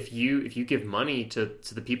 Oh, but if you give money to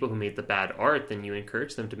the people who made the bad art, then you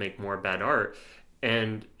encourage them to make more bad art.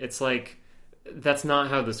 And it's like, that's not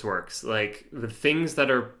how this works. Like, the things that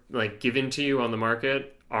are, like, given to you on the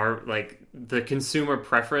market are, like, the consumer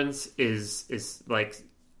preference is like,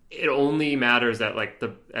 it only matters at, like,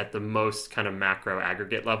 at the most kind of macro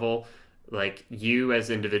aggregate level. Like, you as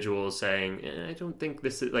individuals saying, I don't think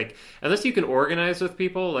this is, like, unless you can organize with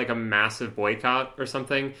people, like, a massive boycott or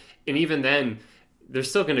something, and even then, they're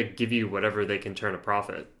still going to give you whatever they can turn a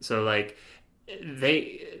profit. So like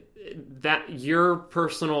that your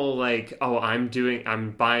personal like, oh, I'm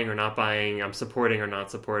buying or not buying, I'm supporting or not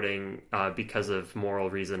supporting because of moral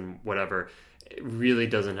reason, whatever, it really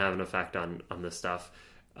doesn't have an effect on this stuff.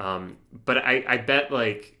 But I bet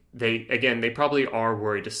like they probably are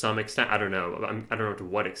worried to some extent. I don't know to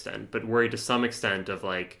what extent, but worried to some extent of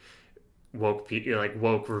like, woke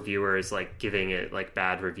reviewers like giving it like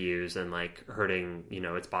bad reviews and like hurting, you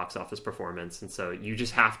know, its box office performance. And so you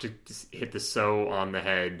just have to just hit this so on the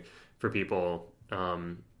head for people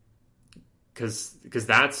because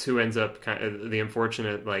that's who ends up kind of the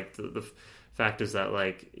unfortunate like the fact is that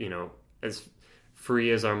like, you know, as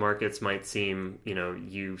free as our markets might seem, you know,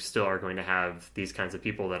 you still are going to have these kinds of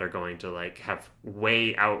people that are going to like have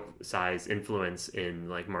way outsized influence in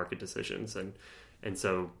like market decisions. And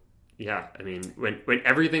so, yeah, I mean, when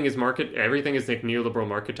everything is like neoliberal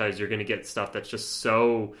marketized, you're going to get stuff that's just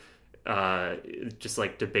so just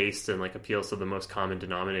like debased and like appeals to the most common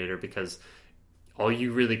denominator, because all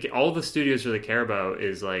the studios really care about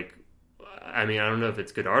is like, I mean, I don't know if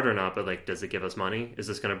it's good art or not, but like, does it give us money? Is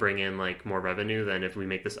this going to bring in like more revenue than if we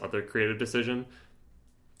make this other creative decision?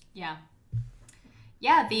 Yeah.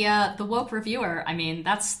 The woke reviewer. I mean,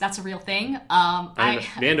 that's a real thing.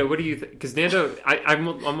 Nando, what do you think? Because Nando,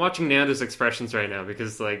 I'm watching Nando's expressions right now,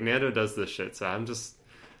 because like Nando does this shit, so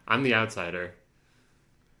I'm the outsider.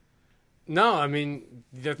 No, I mean,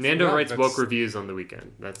 Nando writes woke reviews on the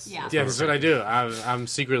weekend. That's what I do. I'm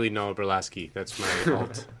secretly Noah Berlasky. That's my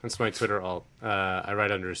alt. That's my Twitter alt. I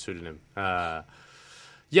write under a pseudonym. I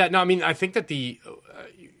mean, I think that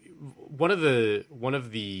one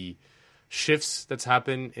of the shifts that's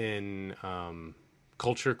happened in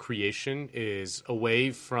culture creation is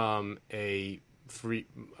away from a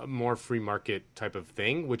more free market type of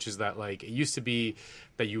thing, which is that like it used to be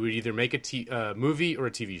that you would either make a movie or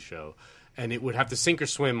a TV show, and it would have to sink or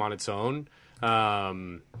swim on its own,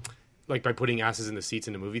 like by putting asses in the seats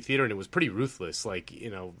in the movie theater, and it was pretty ruthless. Like, you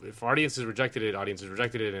know, if audiences rejected it,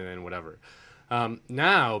 and then whatever.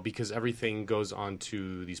 Now, because everything goes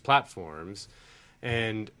onto these platforms,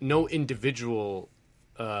 and no individual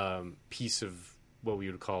piece of what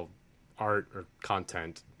we would call art or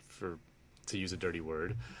content, to use a dirty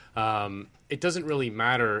word, it doesn't really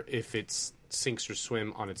matter if it sinks or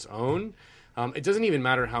swim on its own. It doesn't even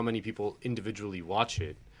matter how many people individually watch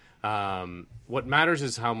it. What matters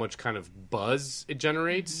is how much kind of buzz it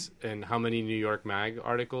generates, and how many New York Mag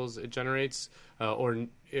articles it generates, or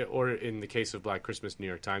in the case of Black Christmas, New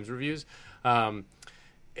York Times reviews, in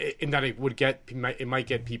that it might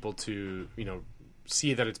get people to, you know,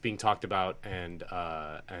 see that it's being talked about, and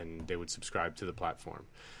they would subscribe to the platform.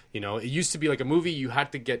 You know, it used to be like a movie, you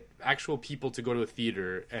had to get actual people to go to a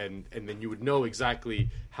theater, and then you would know exactly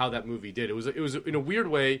how that movie did. It was in a weird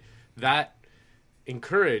way that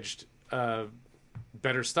encouraged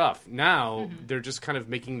better stuff. Now they're just kind of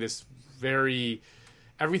making this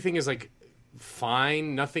everything is like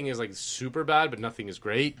fine, nothing is like super bad, but nothing is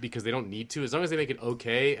great, because they don't need to, as long as they make it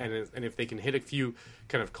okay, and if they can hit a few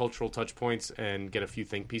kind of cultural touch points and get a few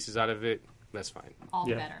think pieces out of it, that's fine. All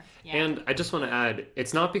the better. Yeah. And I just want to add,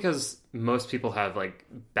 it's not because most people have like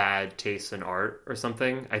bad taste in art or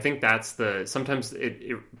something. I think that's sometimes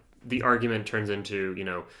the argument turns into, you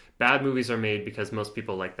know, bad movies are made because most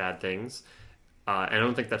people like bad things. And I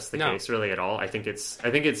don't think that's the case really at all. I think it's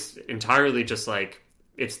entirely just like,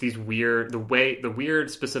 it's these weird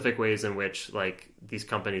specific ways in which like these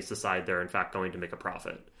companies decide they're in fact going to make a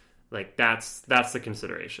profit. Like that's the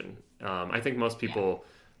consideration. I think most people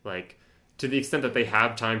like, to the extent that they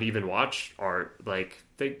have time to even watch art, like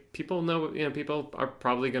people know, you know, people are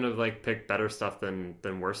probably going to like pick better stuff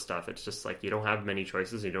than worse stuff. It's just like, you don't have many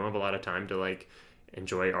choices. You don't have a lot of time to like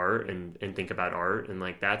enjoy art and think about art. And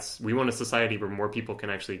like, we want a society where more people can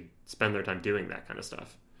actually spend their time doing that kind of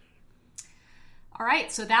stuff. All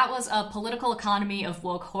right, so that was a political economy of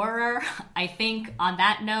woke horror. I think on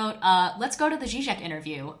that note, let's go to the Zizek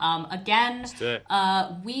interview. Again,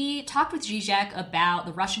 we talked with Zizek about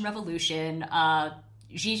the Russian Revolution.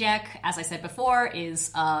 Zizek, as I said before,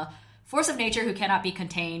 is a force of nature who cannot be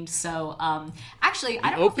contained. So, actually,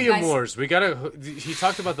 I don't know if Opium Wars. He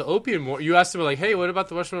talked about the Opium War. You asked him, like, hey, what about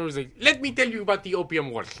the Russian Revolution? He's like, let me tell you about the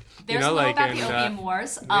Opium Wars. There's a little about the Opium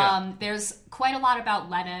Wars. Yeah. There's quite a lot about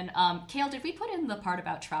Lenin. Kale, did we put in the part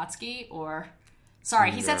about Trotsky? Or,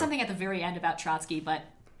 sorry, he said something at the very end about Trotsky, but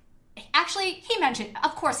actually, he mentions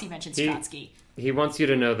Trotsky. He wants you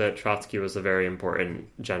to know that Trotsky was a very important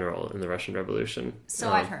general in the Russian Revolution. So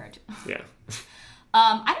I've heard. Yeah.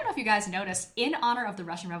 I don't know if you guys noticed, in honor of the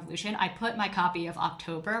Russian Revolution, I put my copy of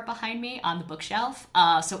October behind me on the bookshelf.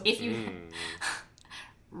 So if you...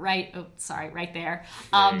 right there.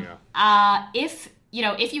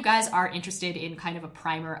 If you guys are interested in kind of a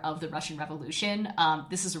primer of the Russian Revolution,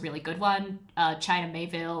 this is a really good one. China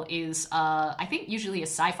Miéville is, I think, usually a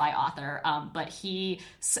sci-fi author, but the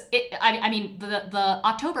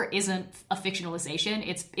October isn't a fictionalization.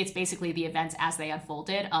 It's basically the events as they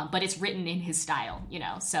unfolded, but it's written in his style,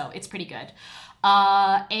 so it's pretty good.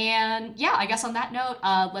 I guess on that note,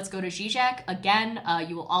 let's go to Zizek. Again,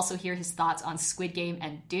 you will also hear his thoughts on Squid Game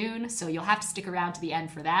and Dune, so you'll have to stick around to the end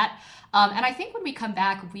for that. And I think when we come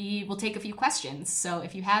back, we will take a few questions. So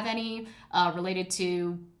if you have any related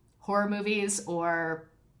to horror movies or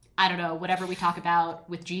I don't know, whatever we talk about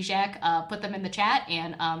with Zizek, put them in the chat,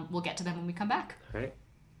 and we'll get to them when we come back.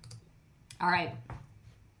 All right.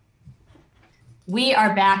 We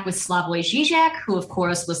are back with Slavoj Žižek, who, of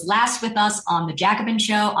course, was last with us on the Jacobin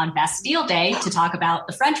Show on Bastille Day to talk about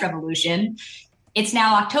the French Revolution. It's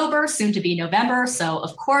now October, soon to be November, so,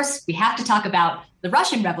 of course, we have to talk about the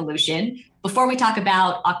Russian Revolution. Before we talk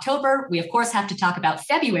about October, we, of course, have to talk about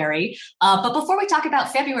February. But before we talk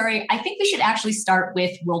about February, I think we should actually start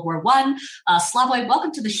with World War I. Slavoj,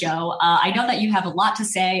 welcome to the show. I know that you have a lot to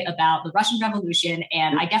say about the Russian Revolution,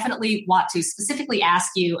 and I definitely want to specifically ask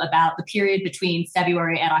you about the period between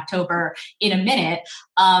February and October in a minute.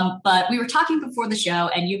 But we were talking before the show,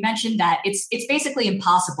 and you mentioned that it's basically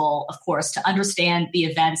impossible, of course, to understand the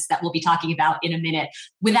events that we'll be talking about in a minute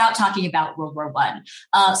without talking about World War I.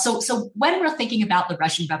 So when we're thinking about the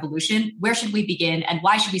Russian Revolution, where should we begin, and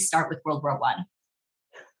why should we start with World War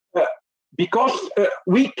I? Because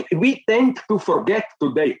we tend to forget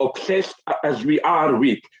today, obsessed as we are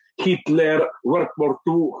with Hitler, World War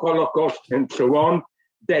II, Holocaust, and so on,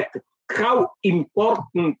 that how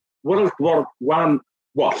important World War I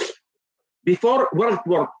was. Before World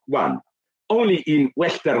War I, only in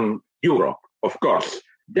Western Europe, of course,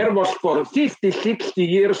 there was for 50, 60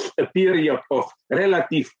 years a period of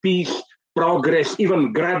relative peace, progress,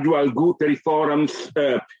 even gradual good reforms.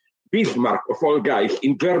 Bismarck, of all guys,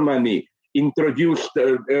 in Germany, introduced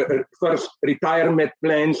first retirement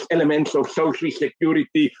plans, elements of social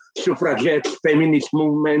security, suffragettes, feminist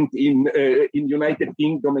movement in United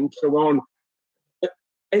Kingdom, and so on.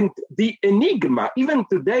 And the enigma, even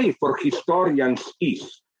today for historians,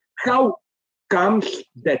 is how comes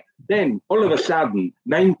that then, all of a sudden,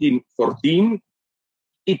 1914,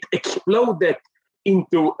 it exploded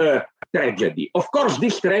into a tragedy. Of course,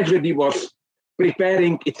 this tragedy was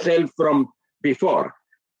preparing itself from before.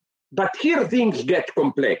 But here things get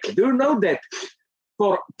complex. Do you know that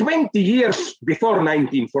for 20 years before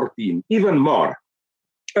 1914, even more,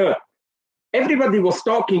 everybody was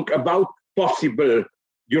talking about possible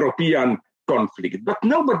European conflict, but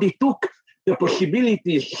nobody took the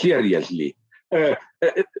possibilities seriously.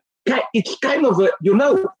 It's kind of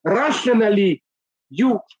rationally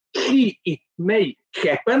you see it may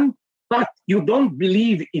happen, but you don't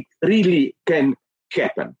believe it really can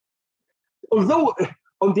happen. Although,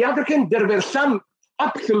 on the other hand, there were some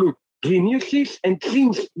absolute geniuses, and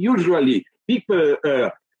since usually people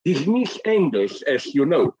dismiss Engels as,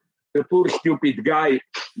 the poor stupid guy,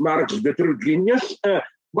 Marx, the true genius,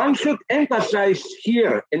 one should emphasize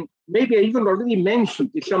here, and maybe I even already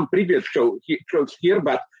mentioned in some previous shows here,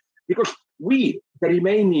 but because we, the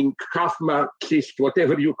remaining half Marxist,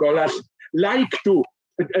 whatever you call us, like to,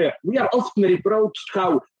 we are often reproached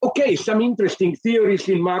how, okay, some interesting theories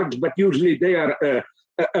in Marx, but usually they are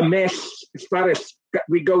a mess as far as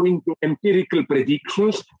we go into empirical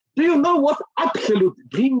predictions. Do you know what absolute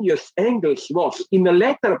genius Engels was? In a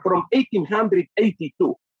letter from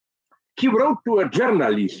 1882, he wrote to a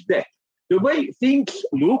journalist that the way things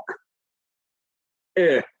look,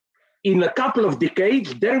 in a couple of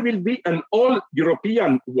decades, there will be an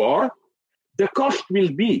all-European war. The cost will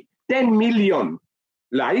be 10 million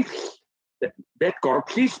lives, dead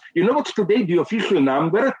corpses. You know what's today the official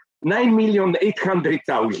number?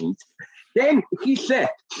 9,800,000. Then he said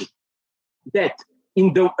that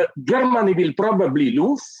Germany will probably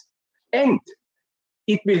lose, and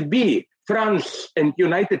it will be France and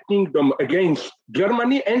United Kingdom against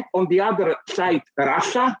Germany, and on the other side,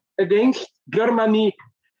 Russia against Germany.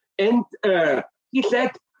 And he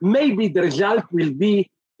said maybe the result will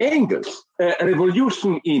be Engels, a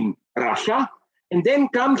revolution in Russia, and then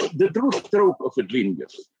comes the true stroke of a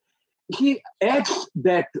genius. He adds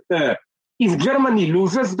that if Germany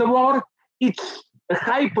loses the war, it's a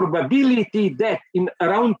high probability that in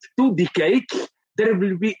around 2 decades, there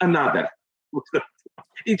will be another.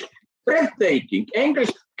 It's breathtaking.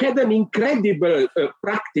 Engels had an incredible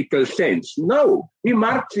practical sense. No, we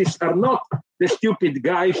Marxists are not the stupid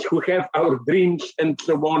guys who have our dreams and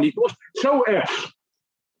so on. It was so...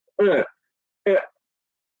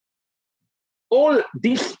 all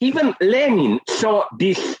this, even Lenin saw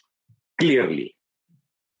this clearly,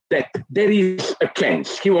 that there is a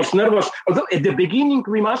chance. He was nervous. Although at the beginning,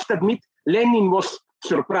 we must admit, Lenin was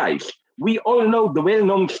surprised. We all know the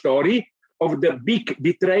well-known story of the big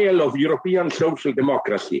betrayal of European social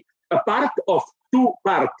democracy. A part of 2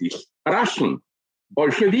 parties, Russian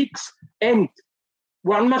Bolsheviks, and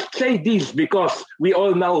one must say this because we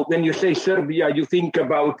all know when you say Serbia, you think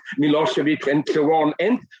about Milosevic and so on,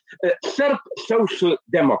 and Serb social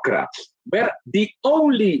democrats were the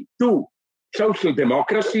only 2 social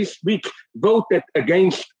democracies which voted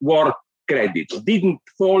against war credits, didn't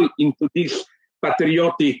fall into this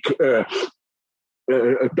patriotic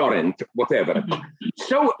torrent, whatever.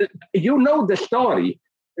 So you know the story.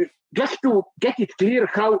 Just to get it clear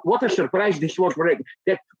what a surprise this was for him,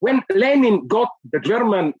 that when Lenin got the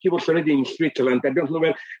German, he was already in Switzerland, I don't know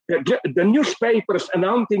where, the newspapers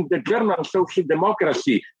announcing the German social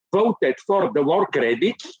democracy voted for the war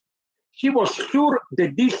credits, he was sure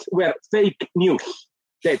that these were fake news,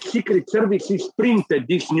 that secret services printed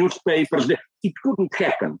these newspapers, that it couldn't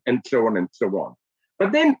happen, and so on and so on.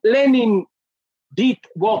 But then Lenin did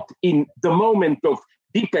what in the moment of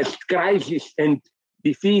deepest crisis and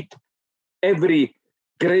defeat every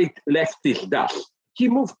great leftist does. He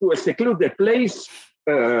moved to a secluded place,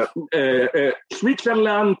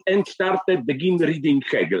 Switzerland, and began reading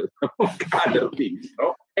Hegel, among other things.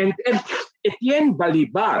 No? And Etienne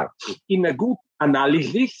Balibar, in a good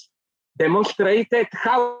analysis, demonstrated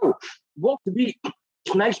how it's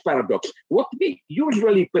a nice paradox, what we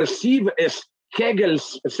usually perceive as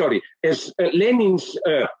Lenin's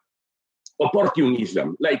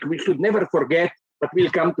opportunism, like we should never forget, but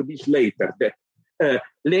we'll come to this later, that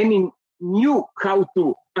Lenin knew how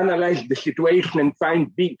to analyze the situation and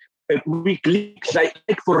find weak links. Like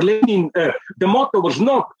for Lenin, the motto was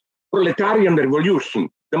not proletarian revolution.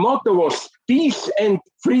 The motto was peace and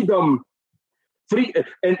freedom,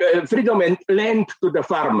 freedom and land to the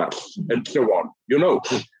farmers, and so on. You know,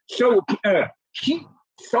 so he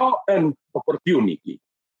saw an opportunity,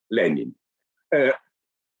 Lenin.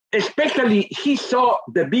 Especially, he saw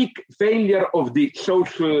the big failure of the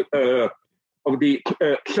social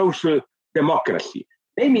democracy.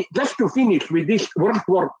 Maybe just to finish with this World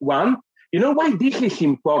War I, you know why this is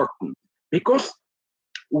important? Because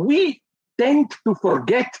we tend to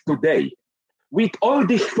forget today, with all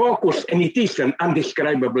this focus, and it is an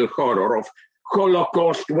undescribable horror of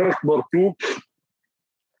Holocaust, World War II,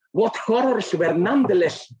 what horrors were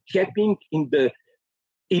nonetheless happening in the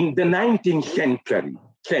 19th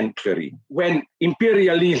century, when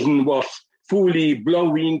imperialism was fully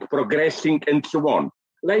blowing, progressing, and so on.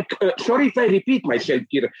 Like, sorry if I repeat myself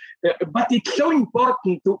here, but it's so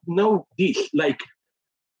important to know this. Like,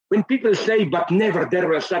 when people say, but never there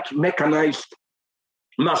were such mechanized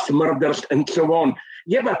mass murders and so on.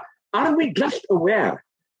 Yeah, but are we just aware,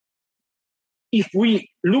 if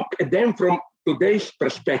we look at them from today's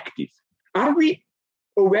perspective, are we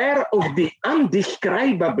aware of the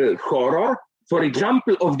undescribable horror, for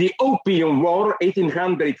example, of the Opium War,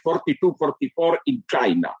 1842-44 in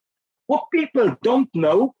China? What people don't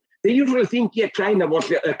know, they usually think, yeah, China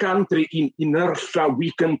was a country in inertia,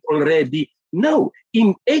 weakened already. No,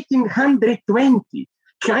 in 1820,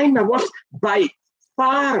 China was by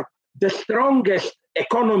far the strongest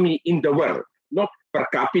economy in the world. Not per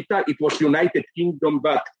capita, it was United Kingdom,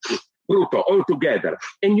 but brutto altogether.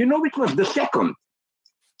 And you know which was the second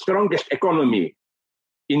strongest economy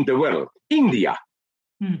in the world? India,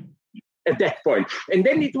 at that point. And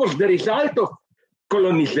then it was the result of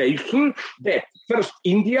colonization that first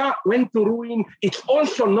India went to ruin. It's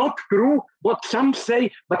also not true what some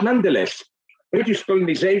say, but nonetheless, British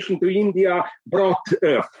colonization to India brought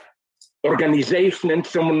organization and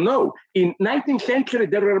so on. No, in 19th century,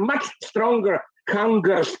 there were much stronger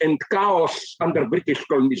hungers and chaos under British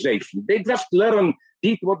colonization. They just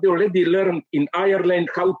did what they already learned in Ireland,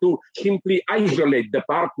 how to simply isolate the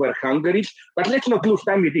part where Hungary is. But let's not lose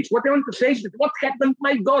time with this. What I want to say is that what happened,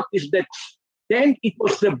 my God, is that then it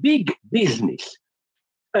was a big business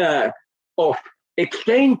of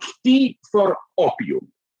exchange tea for opium.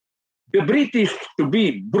 The British, to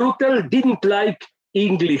be brutal, didn't like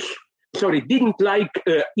Indian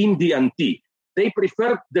tea. They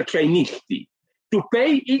preferred the Chinese tea. To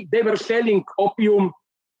pay it, they were selling opium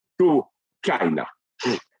to China.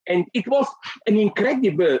 And it was an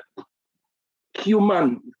incredible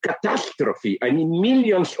human catastrophe. I mean,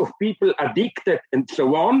 millions of people addicted and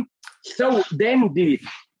so on. So then the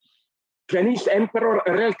Chinese emperor,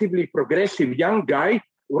 a relatively progressive young guy,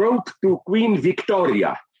 wrote to Queen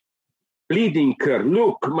Victoria, pleading her,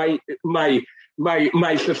 look,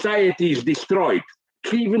 my society is destroyed.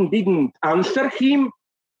 She even didn't answer him.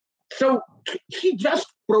 So he just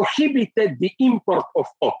prohibited the import of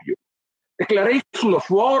opium. Declaration of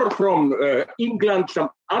war from England, some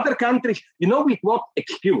other countries. You know with what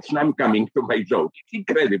excuse? And I'm coming to my joke. It's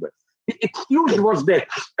incredible. The excuse was that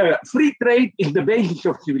free trade is the basis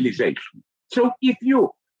of civilization. So if you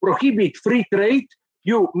prohibit free trade,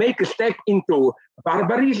 you make a step into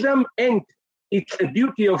barbarism, and it's a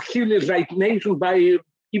duty of civilized nation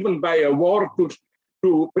even by a war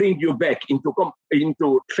to bring you back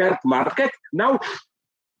into shared market. Now,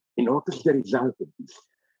 you notice the result of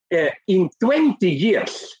this. In 20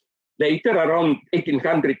 years, later, around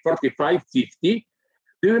 1845-50,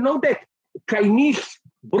 do you know that Chinese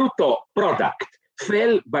brutto product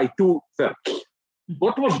fell by 2/3?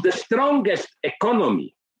 What was the strongest economy?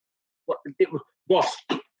 It was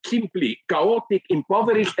simply chaotic,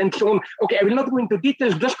 impoverished, and so on. Okay, I will not go into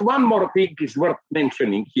details. Just one more thing is worth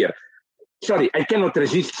mentioning here. Sorry, I cannot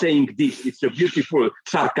resist saying this. It's a beautiful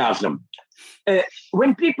sarcasm.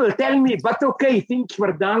 When people tell me, but okay, things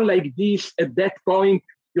were done like this at that point,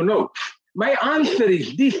 my answer is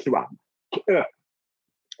this one.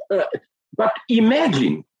 But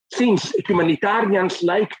imagine, since humanitarians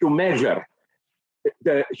like to measure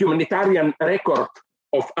the humanitarian record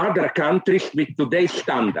of other countries with today's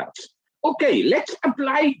standards. Okay, let's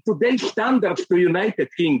apply today's standards to United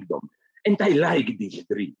Kingdom. And I like this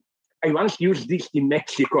dream. I once used this in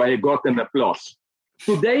Mexico. I got an applause.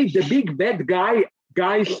 Today, the big bad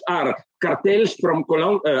guys are cartels from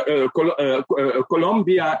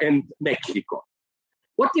Colombia and Mexico.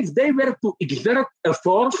 What if they were to exert a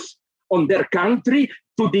force on their country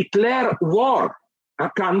to declare war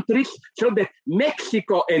countries so that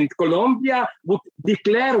Mexico and Colombia would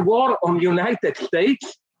declare war on United States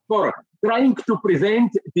for trying to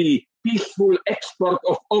prevent the peaceful export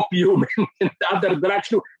of opium and other drugs?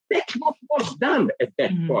 That's what was done at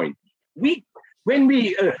that point. When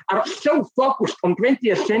we are so focused on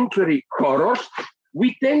 20th century horrors,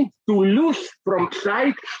 we tend to lose from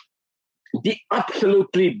sight the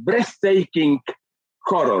absolutely breathtaking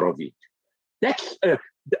horror of it. That's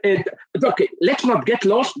okay. Let's not get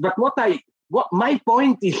lost. But what my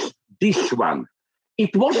point is this one: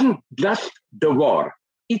 it wasn't just the war;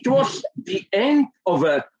 it was the end of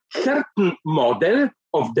a certain model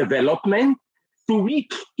of development to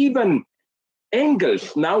which even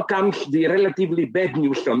Engels, now comes the relatively bad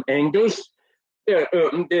news from Engels, a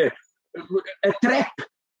trap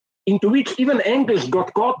into which even Engels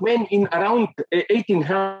got caught when in around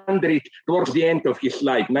 1800, towards the end of his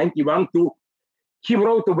life, 91 to, he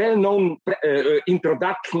wrote a well-known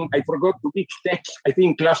introduction, I forgot to which text, I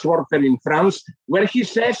think Class Warfare in France, where he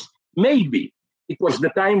says, maybe, it was the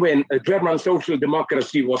time when German social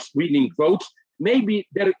democracy was winning votes, maybe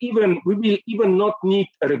we will even not need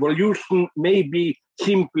a revolution, maybe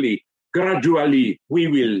simply, gradually, we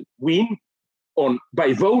will win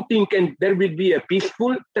by voting, and there will be a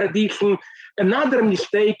peaceful tradition. Another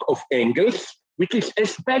mistake of Engels, which is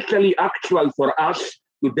especially actual for us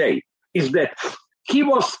today, is that he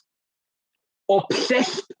was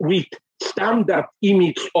obsessed with standard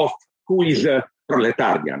image of who is a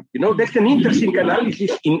proletarian. That's an interesting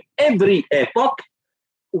analysis. In every epoch,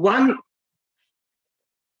 one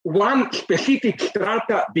specific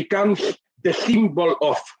strata becomes the symbol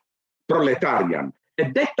of proletarian.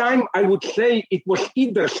 At that time, I would say it was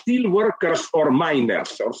either steel workers or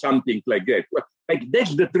miners or something like that. Like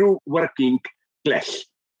that's the true working class.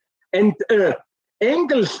 And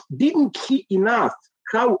Engels didn't see enough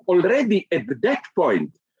how already at that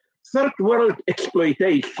point, third world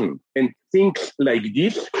exploitation and things like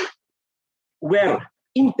this were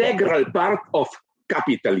integral part of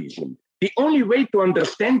capitalism. The only way to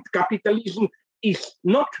understand capitalism is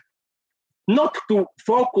not to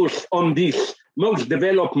focus on this most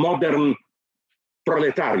developed modern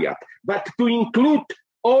proletariat, but to include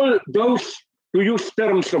all those, to use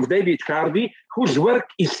terms of David Harvey, whose work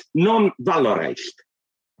is non-valorized.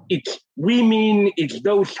 It's women, it's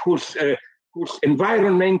those whose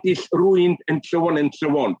environment is ruined, and so on and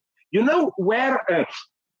so on. Where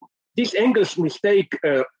this Engels mistake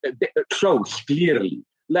shows clearly?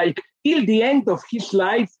 Like, till the end of his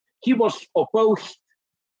life, he was opposed.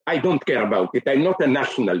 I don't care about it. I'm not a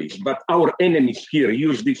nationalist, but our enemies here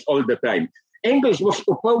use this all the time. Engels was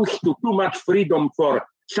opposed to too much freedom for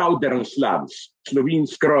Southern Slavs,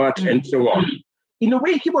 Slovenes, Croats, and so on. In a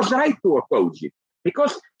way, he was right to oppose it,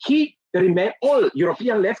 because all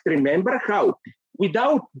European left remember how,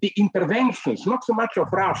 without the interventions, not so much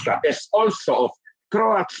of Russia, as also of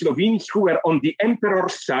Croats, Slovenes, who were on the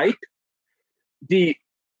emperor's side, the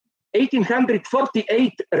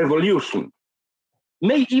 1848 revolution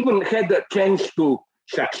may even had a chance to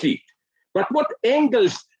succeed. But what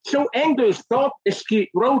Engels thought, as he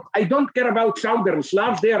wrote, I don't care about Southern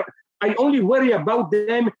Slavs, I only worry about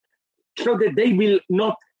them so that they will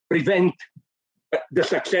not prevent the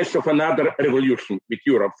success of another revolution with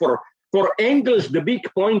Europe. For Engels, the big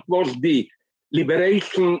point was the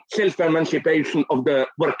liberation, self-emancipation of the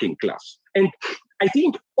working class. And I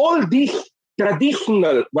think all this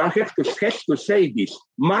traditional, one has to say this,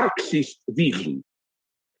 Marxist vision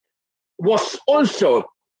was also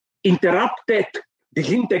interrupted,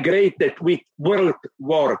 disintegrated with World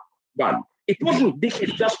War I. it wasn't, this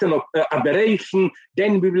is just an aberration,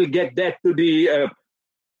 then we will get that to the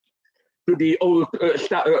old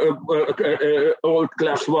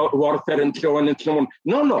class warfare and so on and so on.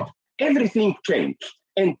 No, everything changed.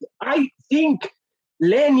 And I think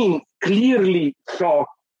Lenin clearly saw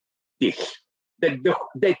this,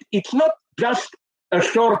 that it's not just a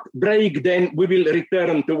short break, then we will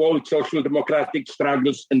return to old social democratic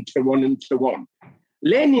struggles and so on and so on.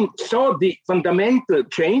 Lenin saw the fundamental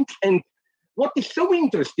change, and what is so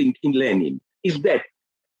interesting in Lenin is that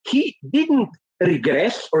he didn't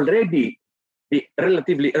regress already, the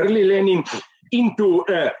relatively early Lenin, into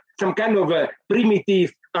some kind of a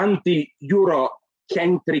primitive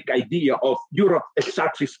anti-Eurocentric idea of Europe as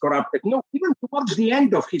such is corrupted. No, even towards the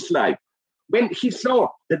end of his life, when he saw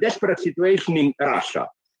the desperate situation in Russia,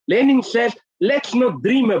 Lenin says, let's not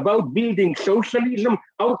dream about building socialism.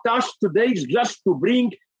 Our task today is just to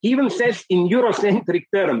bring, he even says in Eurocentric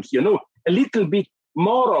terms, a little bit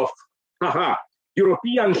more of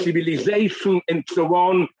European civilization and so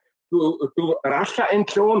on to Russia and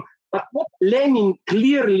so on. But what Lenin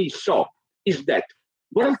clearly saw is that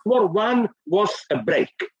World War I was a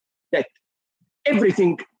break, that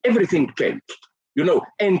everything changed.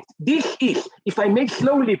 And this is, if I may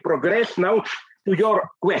slowly progress now to your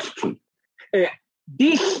question,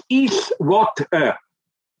 this is what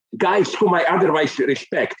guys whom I otherwise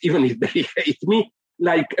respect, even if they hate me,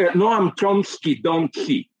 like Noam Chomsky, don't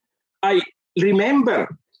see. I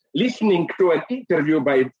remember listening to an interview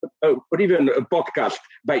or even a podcast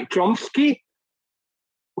by Chomsky,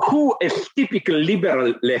 who, as typical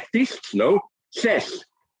liberal leftists, says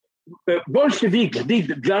Bolsheviks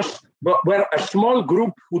were a small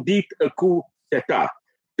group who did a coup d'etat.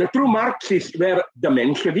 The true Marxists were the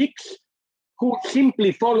Mensheviks, who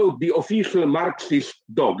simply followed the official Marxist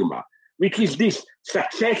dogma, which is this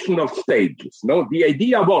succession of stages. The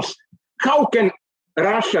idea was, how can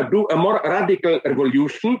Russia do a more radical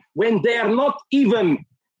revolution when they are not even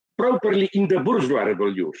properly in the bourgeois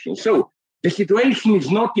revolution? So the situation is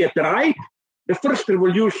not yet right. The first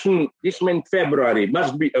revolution, this meant February,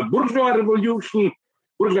 must be a bourgeois revolution,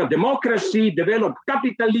 bourgeois democracy, develop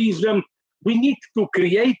capitalism. We need to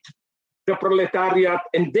create the proletariat,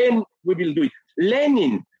 and then we will do it.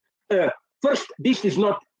 Lenin, first, this is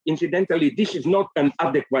not an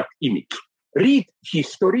adequate image. Read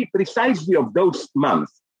history precisely of those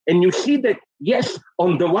months, and you see that, yes,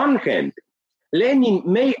 on the one hand, Lenin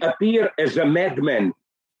may appear as a madman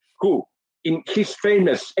who, in his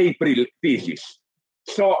famous April thesis,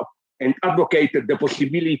 saw and advocated the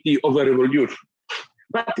possibility of a revolution.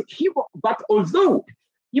 But although,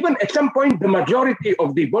 even at some point, the majority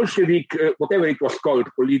of the Bolshevik, whatever it was called,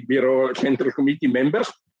 Politburo, Central Committee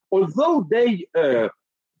members, although they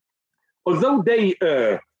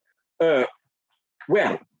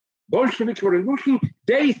were Bolsheviks for revolution,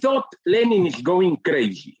 they thought Lenin is going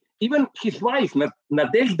crazy. Even his wife,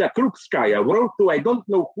 Nadezhda Krupskaya, wrote to I don't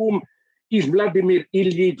know whom, is Vladimir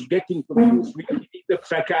Ilyich getting confused with the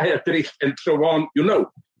psychiatrist and so on,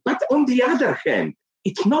 But on the other hand,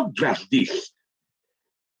 it's not just this.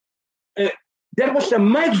 There was a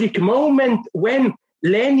magic moment when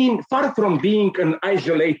Lenin, far from being an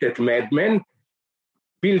isolated madman,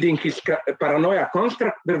 building his paranoia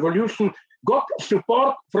construct revolution, got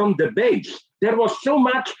support from the base. There was so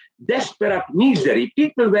much desperate misery.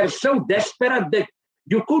 People were so desperate that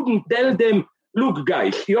you couldn't tell them, look,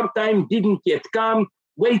 guys, your time didn't yet come.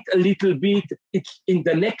 Wait a little bit. It's in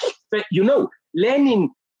the next... Lenin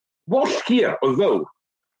was here, although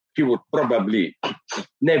he would probably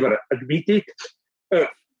never admit it.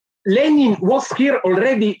 Lenin was here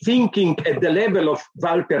already thinking at the level of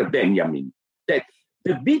Walter Benjamin, that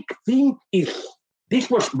the big thing is, this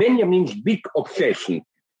was Benjamin's big obsession,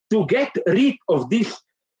 to get rid of these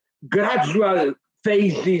gradual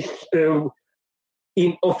phases of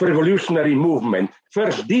revolutionary movement.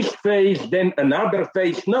 First this phase, then another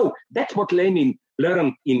phase. No, that's what Lenin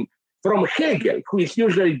learned from Hegel, who is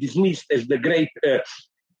usually dismissed as the great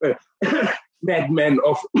madman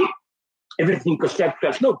of everything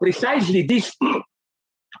conceptual. No, precisely this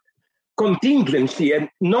contingency and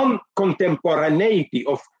non-contemporaneity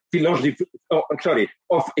of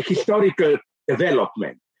of historical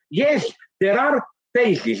development. Yes, there are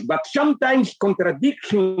phases, but sometimes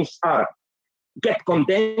contradictions get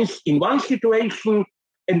condensed in one situation,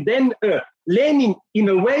 and then Lenin, in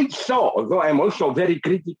a way, saw, although I'm also very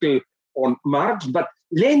critical on Marx, but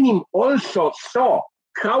Lenin also saw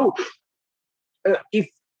how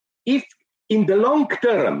if in the long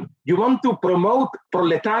term you want to promote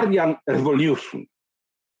proletarian revolution,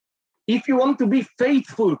 if you want to be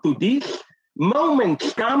faithful to this,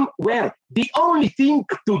 moments come where the only thing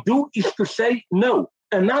to do is to say no.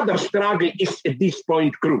 Another struggle is at this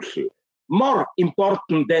point crucial, more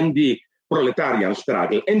important than the proletarian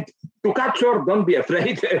struggle. And to cut short, don't be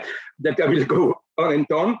afraid that I will go on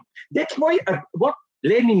and on. That's why what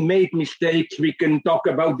Lenin made mistakes, we can talk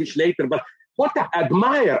about this later, but what I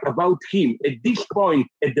admire about him at this point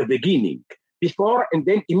at the beginning, before and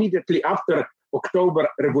then immediately after October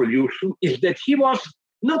Revolution, is that he was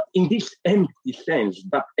not in this empty sense,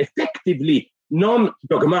 but effectively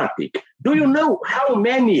non-dogmatic. Do you know how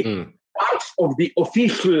many parts of the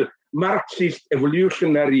official Marxist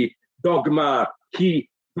evolutionary dogma he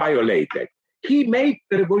violated? He made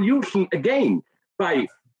the revolution again by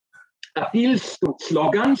appeals to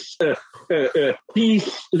slogans,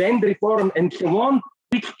 peace, land reform, and so on,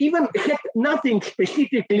 which even had nothing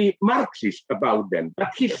specifically Marxist about them.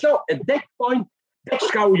 But he saw at that point,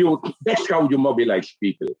 that's how you mobilize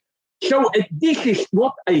people. So this is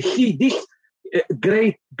what I see, this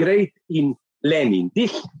great in Lenin.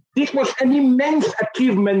 This was an immense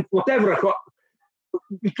achievement, whichever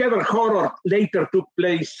horror later took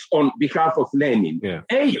place on behalf of Lenin. Yeah.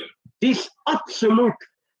 This absolute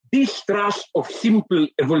distrust of simple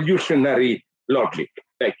evolutionary logic,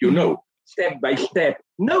 like step by step.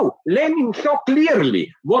 No, Lenin saw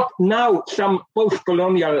clearly what now some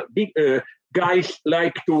post-colonial guys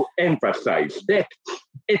like to emphasize, that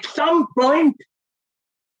at some point,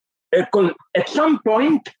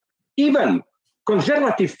 even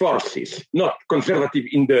conservative forces, not conservative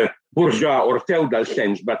in the bourgeois or feudal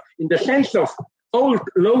sense, but in the sense of old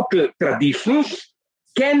local traditions,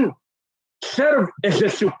 can serve as a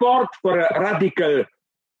support for a radical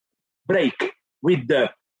break with the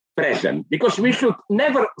present. Because we should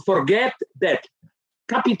never forget that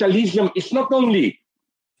capitalism is not only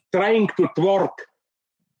trying to thwart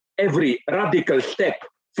every radical step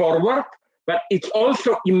forward, but it's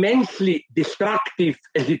also immensely destructive,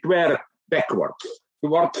 as it were, backwards,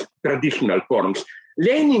 towards traditional forms.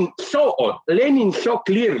 Lenin saw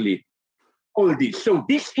clearly all this. So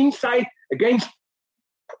this insight against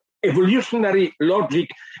evolutionary logic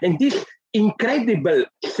and this incredible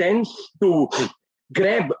sense to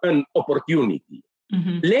grab an opportunity.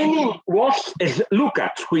 Mm-hmm. Lenin was, as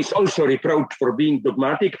Lukács, who is also reproached for being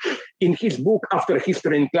dogmatic, in his book After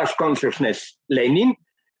History and Class Consciousness, Lenin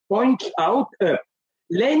points out,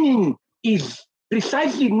 Lenin is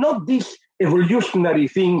precisely not this evolutionary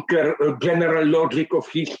thinker, general logic of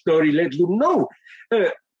history, let's do. No.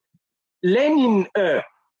 Lenin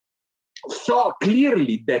saw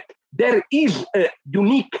clearly that there is a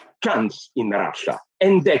unique chance in Russia,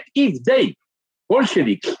 and that if they,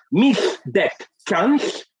 Bolsheviks, miss that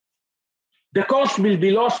chance, the cause will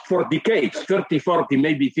be lost for decades, 30, 40,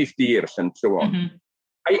 maybe 50 years, and so on.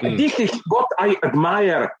 Mm-hmm. This is what I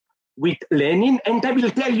admire with Lenin, and I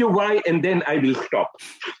will tell you why, and then I will stop.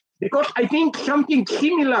 Because I think something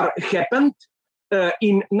similar happened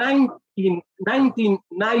in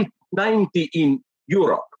 1990 in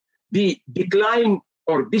Europe. The decline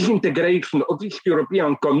or disintegration of these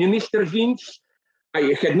European communist regimes,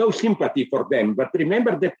 I had no sympathy for them. But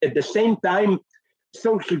remember that at the same time,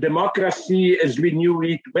 social democracy as we knew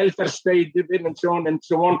it, welfare state, and so on and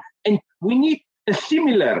so on. And we need a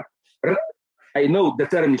similar, I know the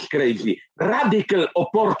term is crazy, radical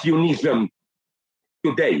opportunism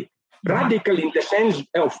today. Radical in the sense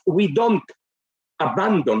of we don't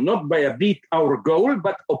abandon, not by a bit, our goal,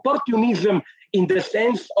 but opportunism in the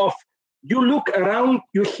sense of you look around,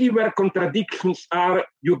 you see where contradictions are,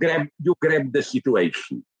 you grab the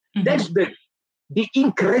situation. Mm-hmm. That's the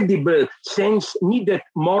incredible sense needed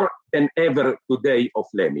more than ever today of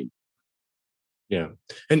Lenin. Yeah,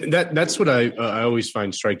 and that's what I always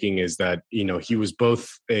find striking is that he was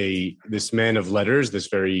both this man of letters, this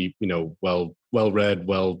very well read,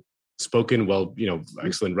 well spoken,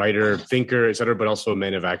 excellent writer, thinker, etc., but also a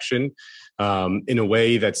man of action in a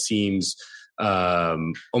way that seems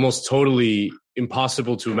almost totally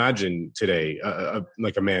impossible to imagine today,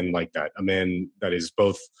 like a man like that, a man that is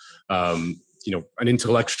both, an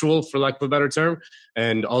intellectual, for lack of a better term,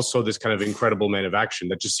 and also this kind of incredible man of action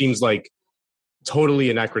that just seems like totally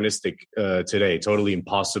anachronistic today, totally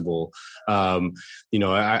impossible. I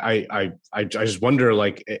just wonder,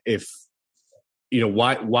 like, if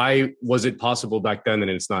why was it possible back then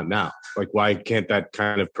and it's not now? Like, why can't that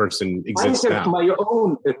kind of person exist now? My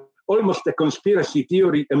own. Almost a conspiracy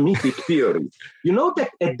theory, a mythic theory. You know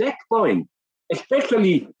that at that point,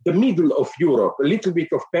 especially the middle of Europe, a little bit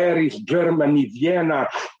of Paris, Germany, Vienna,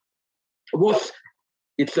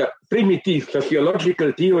 it's a primitive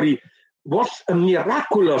sociological theory, was a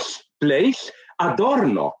miraculous place.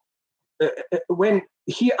 Adorno, when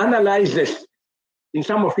he analyzes in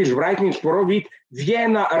some of his writings for it,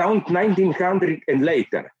 Vienna around 1900 and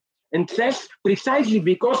later, and says precisely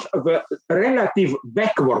because of the relative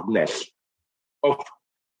backwardness of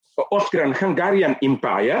Austrian-Hungarian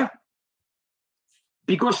Empire,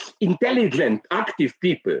 because intelligent, active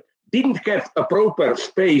people didn't have a proper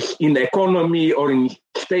space in economy or in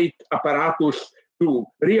state apparatus to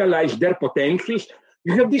realize their potentials,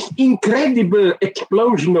 you have this incredible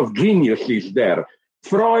explosion of geniuses there.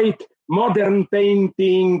 Freud, modern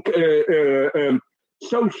painting,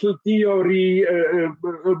 social theory,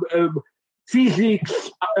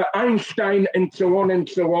 physics, Einstein, and so on and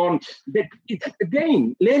so on. That it's,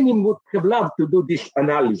 again, Lenin would have loved to do this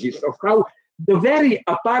analysis of how the very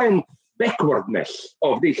apparent backwardness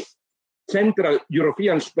of this Central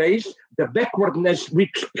European space, the backwardness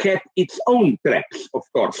which had its own traps, of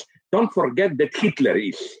course. Don't forget that Hitler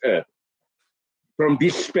is from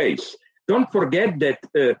this space. Don't forget that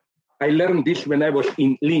I learned this when I was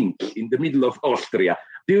in Linz, in the middle of Austria.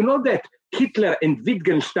 Do you know that Hitler and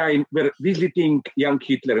Wittgenstein were visiting young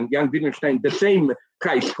Hitler and young Wittgenstein, the same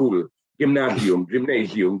high school, gymnasium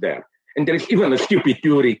there? And there is even a stupid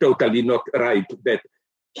theory, totally not right, that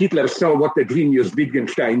Hitler saw what a genius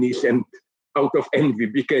Wittgenstein is and out of envy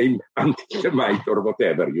became anti-Semite or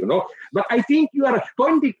whatever, you know. But I think you are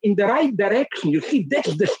pointing in the right direction. You see,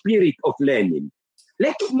 that's the spirit of Lenin.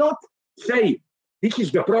 Let's not say this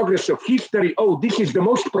is the progress of history. Oh, this is the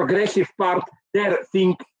most progressive part. There,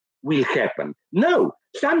 thing will happen. No,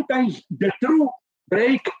 sometimes the true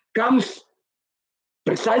break comes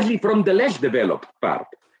precisely from the less developed part.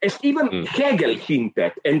 As even Hegel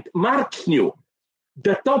hinted and Marx knew,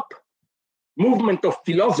 the top movement of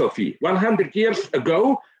philosophy 100 years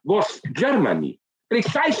ago was Germany,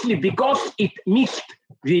 precisely because it missed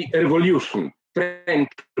the revolution, French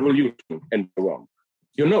Revolution, and so on.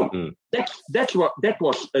 You know, that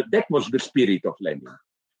was the spirit of Lenin.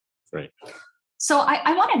 Right. So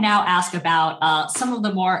I want to now ask about some of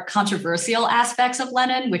the more controversial aspects of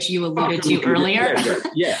Lenin, which you alluded to earlier.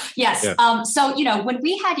 Yes. Yeah. So, when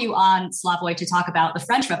we had you on, Slavoj, to talk about the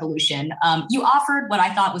French Revolution, you offered what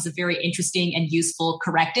I thought was a very interesting and useful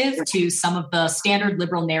corrective to some of the standard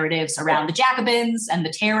liberal narratives around the Jacobins and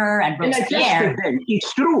the Terror and Robespierre.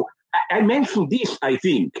 It's true. I mentioned this, I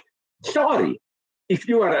think. Sorry. If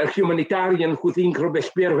you are a humanitarian who think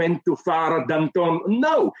Robespierre went too far, Danton,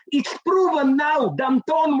 no, it's proven now.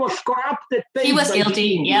 Danton was corrupted. He was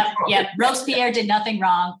guilty. Yep. Robespierre did nothing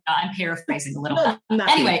wrong. I'm paraphrasing a little bit.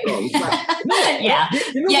 Anyway. Wrong,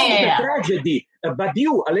 the tragedy,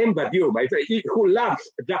 Badiou, Alain Badiou, my friend, who loves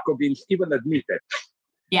Jacobins, even admitted.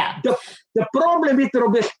 Yeah. The problem with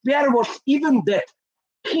Robespierre was even that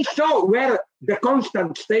he saw where the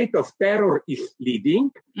constant state of terror is leading,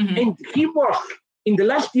 and he was, in the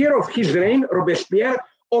last year of his reign, Robespierre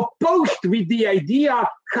opposed with the idea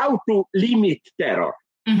how to limit terror.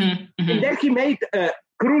 And then he made a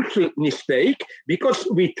crucial mistake, because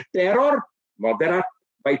with terror, moderate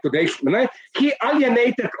by today's standards, he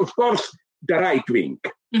alienated, of course, the right wing.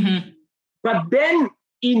 But then,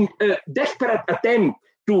 in a desperate attempt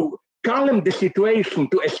to calm the situation,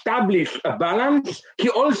 to establish a balance, he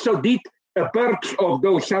also did a purge of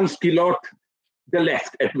those sans-culottes, the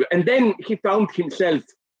left, and then he found himself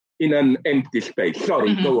in an empty space.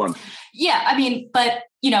 Sorry, go on. Yeah, I mean, but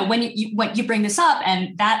when you bring this up,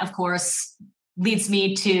 and that, of course, leads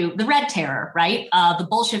me to the Red Terror, right? The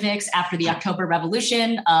Bolsheviks, after the October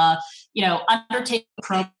Revolution, undertake a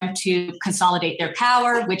program to consolidate their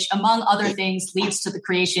power, which, among other things, leads to the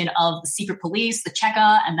creation of the secret police, the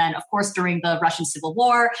Cheka, and then, of course, during the Russian Civil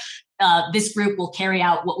War, this group will carry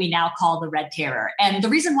out what we now call the Red Terror. And the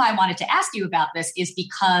reason why I wanted to ask you about this is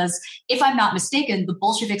because, if I'm not mistaken, the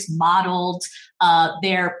Bolsheviks modeled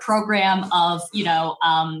their program of,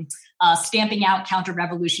 stamping out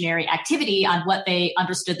counter-revolutionary activity on what they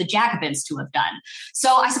understood the Jacobins to have done.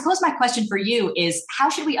 So I suppose my question for you is, how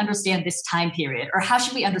should we understand this time period, or how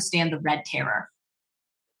should we understand the Red Terror?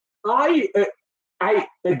 I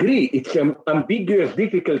agree. It's an ambiguous,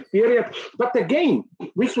 difficult period. But again,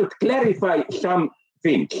 we should clarify some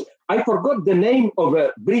things. I forgot the name of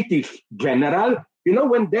a British general.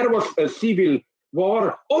 When there was a civil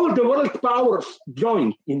war, all the world powers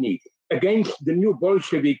joined in it against the new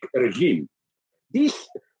Bolshevik regime. This,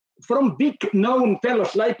 from big known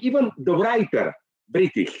fellows like even the writer,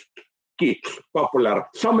 British kid, popular,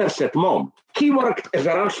 Somerset Maugham. He worked as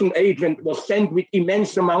a Russian agent, was sent with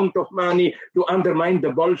immense amount of money to undermine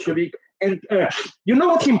the Bolshevik. And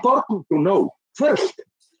what's important to know? First,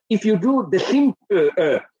 if you do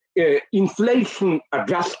the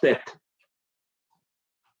inflation-adjusted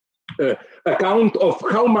account of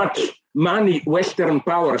how much money Western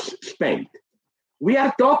powers spent, We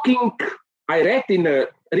are talking, I read in a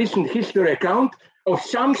recent history account, of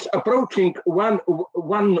sums approaching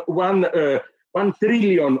 $1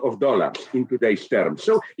 trillion in today's terms.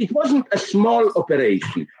 So it wasn't a small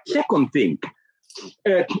operation. Second thing,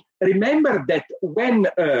 remember that when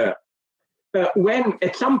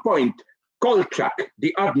at some point Kolchak,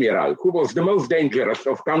 the admiral, who was the most dangerous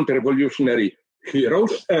of counter-revolutionary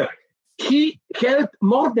heroes, he held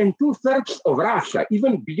more than 2/3 of Russia,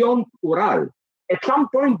 even beyond Ural. At some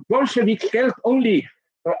point, Bolsheviks held only,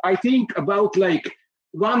 I think, about like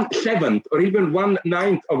 1/7 or even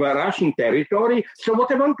 1/9 of a Russian territory. So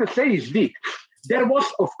what I want to say is this. There was,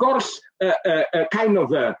 of course, a kind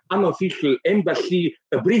of unofficial embassy.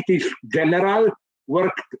 A British general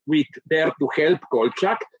worked there to help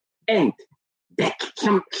Kolchak, and that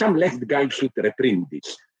some left guys should reprint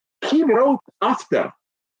this. He wrote after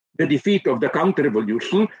the defeat of the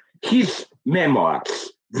counter-revolution his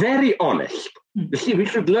memoirs, very honest. You see, we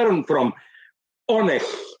should learn from honest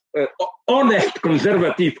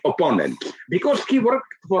conservative opponents, because he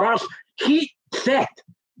worked for us. He said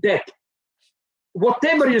that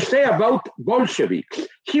whatever you say about Bolsheviks,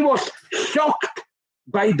 he was shocked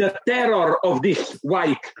by the terror of these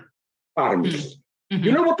white armies. Mm-hmm.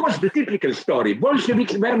 You know what was the typical story?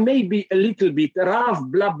 Bolsheviks were maybe a little bit rough,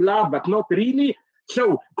 blah, blah, but not really.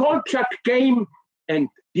 So Kolchak came and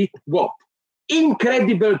did what?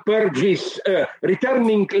 Incredible purges,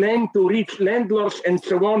 returning land to rich landlords and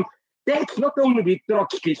so on. That's not only with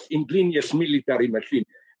Trotsky's ingenious military machine.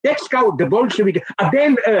 That's how the Bolshevik. And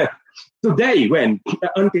then today, when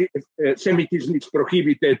anti-Semitism is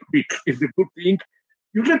prohibited, which is a good thing,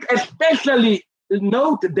 you should especially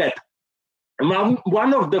note that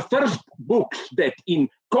one of the first books that in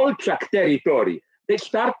Kolchak territory they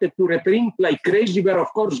started to reprint like crazy were,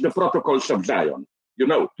 of course, the Protocols of Zion. You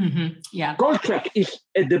know, Yeah. Kolchak is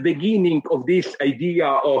at the beginning of this idea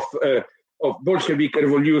of Bolshevik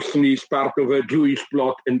revolution is part of a Jewish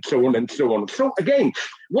plot and so on and so on. So again,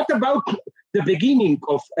 what about the beginning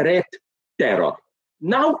of Red Terror?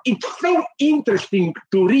 Now it's so interesting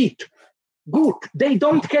to read. Good. They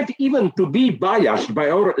don't have even to be biased by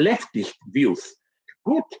our leftist views.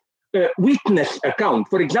 Good witness account.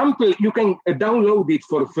 For example, you can download it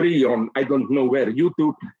for free on, I don't know where,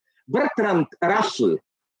 YouTube. Bertrand Russell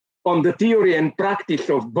on the theory and practice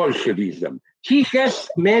of Bolshevism. He has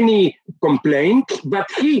many complaints, but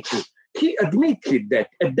he admitted that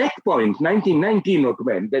at that point, 1919 or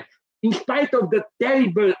when, that in spite of the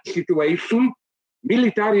terrible situation,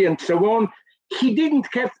 military and so on, he didn't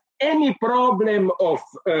have any problem of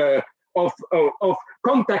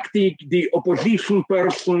contacting the opposition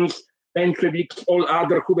persons, Bolsheviks, all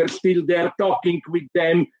other who were still there, talking with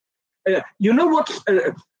them. You know what's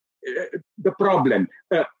the problem?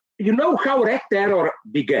 You know how Red Terror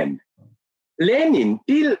began? Lenin,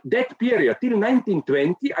 till that period, till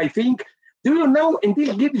 1920, I think, do you know, and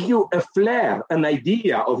this gives you a flair, an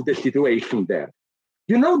idea of the situation there.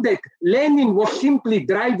 You know that Lenin was simply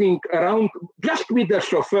driving around just with a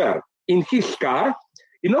chauffeur in his car.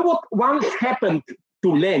 You know what once happened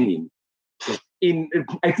to Lenin in,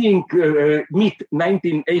 I think,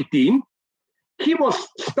 mid-1918? He was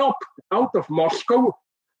stopped out of Moscow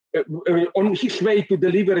on his way to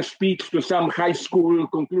deliver a speech to some high school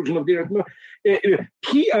conclusion of the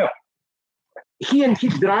he and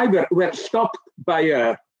his driver were stopped by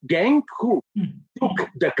a gang who took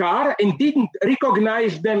the car and didn't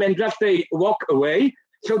recognize them and just they walk away.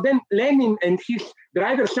 So then Lenin and his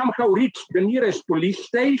driver somehow reached the nearest police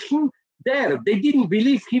station. There, they didn't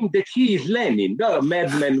believe him that he is Lenin. The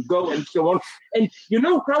madmen go and so on. And you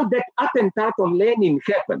know how that attentat on Lenin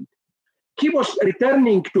happened? He was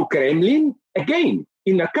returning to Kremlin again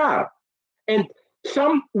in a car. And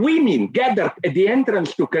some women gathered at the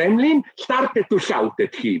entrance to Kremlin started to shout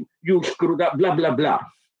at him, "You screwed up, blah, blah, blah."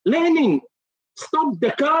 Lenin stopped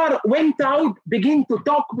the car, went out, began to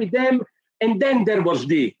talk with them, and then there was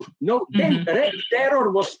then Red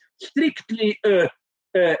Terror was strictly a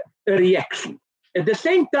reaction. At the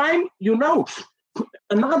same time, you know,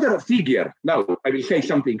 another figure, now I will say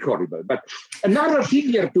something horrible, but another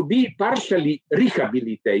figure to be partially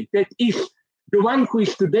rehabilitated is the one who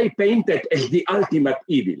is today painted as the ultimate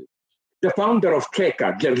evil, the founder of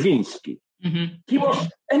Cheka, Dzerzhinsky. He was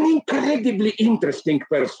an incredibly interesting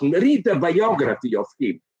person. Read the biography of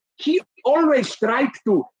him. He always tried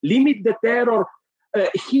to limit the terror.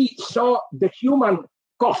 He saw the human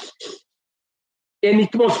costs. And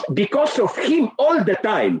it was because of him all the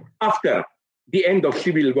time after the end of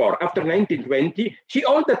Civil War, after 1920, he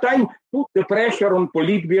all the time put the pressure on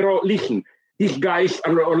Politburo. Listen, these guys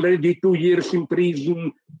are already 2 years in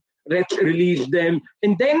prison. Let's release them.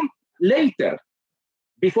 And then later,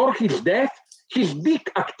 before his death, his big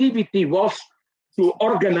activity was to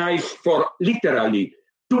organize for literally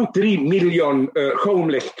 2-3 million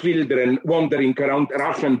homeless children wandering around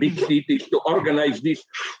Russian big cities to organize this.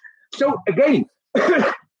 So again,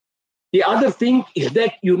 the other thing is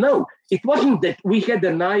that, it wasn't that we had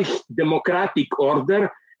a nice democratic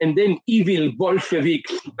order and then evil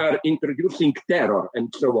Bolsheviks are introducing terror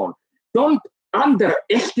and so on. Don't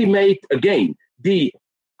underestimate, again, the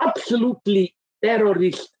absolutely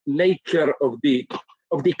terrorist nature of the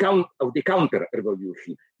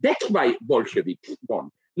counter-revolution. That's why Bolsheviks won.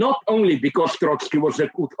 Not only because Trotsky was a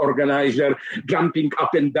good organizer, jumping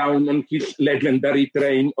up and down on his legendary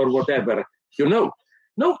train or whatever,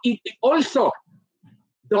 No, it also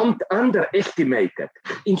don't underestimate it.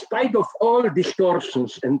 In spite of all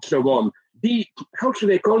distortions and so on, the, how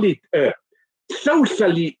should I call it,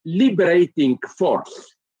 socially liberating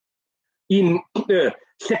force in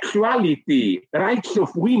sexuality, rights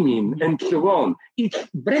of women, and so on. It's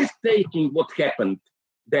breathtaking what happened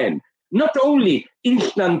then. Not only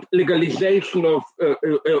instant legalization of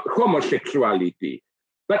homosexuality,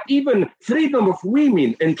 but even freedom of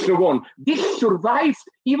women and so on. This survived,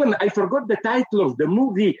 even, I forgot the title of the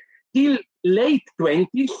movie, till late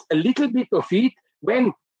 20s, a little bit of it,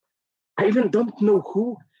 when, I even don't know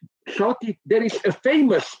who shot it. There is a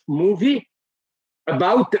famous movie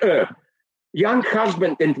about a young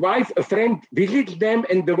husband and wife. A friend visits them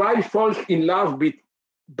and the wife falls in love with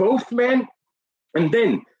both men, and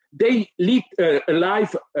then they lead a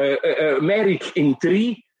marriage in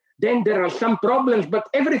tree. Then there are some problems, but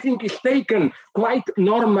everything is taken quite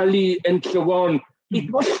normally and so on.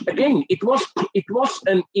 It was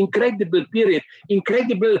an incredible period,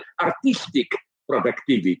 incredible artistic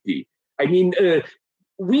productivity. I mean,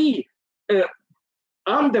 we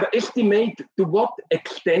underestimate to what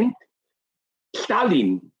extent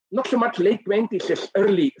Stalin, not so much late 20s as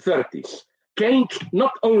early 30s, changed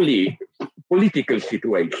not only political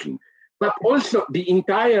situation, but also the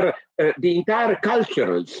entire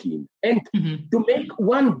cultural scene. And to make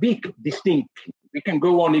one big distinction, we can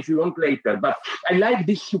go on if you want later, but I like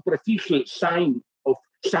this superficial signs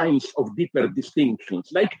of deeper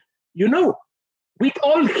distinctions. Like, with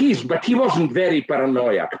all his, but he wasn't very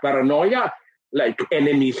paranoiac. Paranoia, like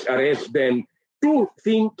enemies arrest them. Two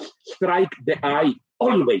things strike the eye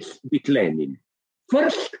always with Lenin.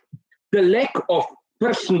 First, the lack of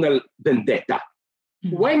personal vendetta.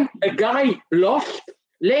 When a guy lost,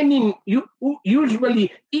 Lenin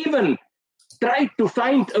usually even tried to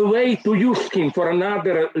find a way to use him for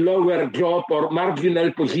another lower job or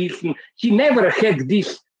marginal position. He never had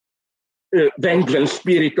this vengeance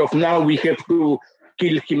spirit of now we have to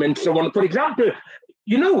kill him and so on. For example,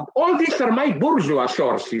 all these are my bourgeois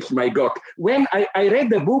sources, my God. When I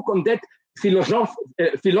read a book on that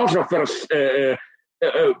philosopher's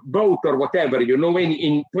boat or whatever, when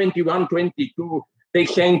in 21, 22, they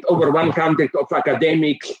sent over 100 of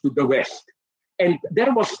academics to the West. And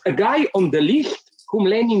there was a guy on the list whom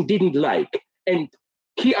Lenin didn't like. And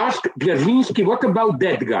he asked Dzerzhinsky, what about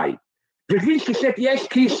that guy? Dzerzhinsky said, yes,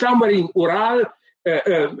 he's somewhere in Ural,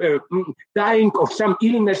 dying of some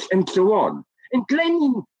illness and so on. And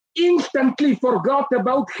Lenin instantly forgot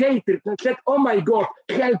about hatred and said, oh my God,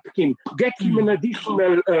 help him, get him an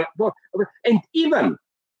additional... and even,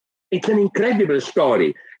 it's an incredible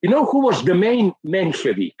story. Who was the main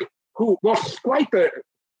Menshevik, who was quite a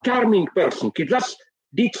charming person? He just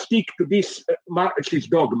did stick to this Marxist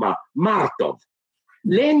dogma, Martov.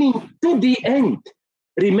 Lenin, to the end,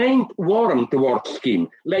 remained warm towards him.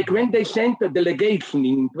 Like when they sent a delegation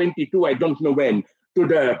in 22, I don't know when, to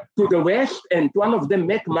the West, and one of them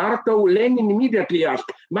met Martov, Lenin immediately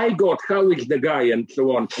asked, my God, how is the guy, and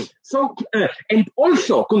so on. So, and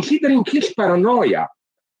also, considering his paranoia,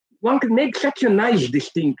 one can make such a nice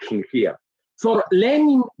distinction here. For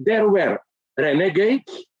Lenin, there were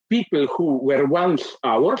renegades, people who were once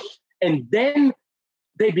ours, and then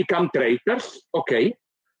they become traitors, okay.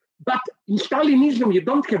 But in Stalinism, you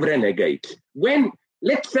don't have renegades. When,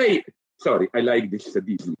 let's say, sorry, I like this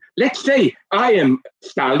sadism. Let's say I am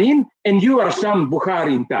Stalin and you are some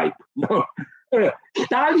Bukharin type. No.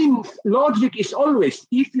 Stalin's logic is always,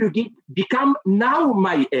 if you become now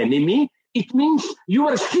my enemy, it means you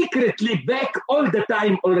are secretly back all the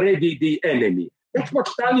time already the enemy. That's what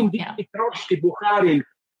Stalin did with Trotsky, Bukharin.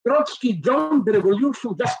 Trotsky joined the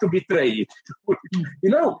revolution just to betray it.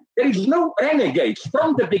 There is no renegades.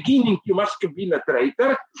 From the beginning, you must have been a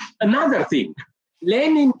traitor. Another thing,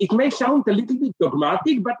 Lenin, it may sound a little bit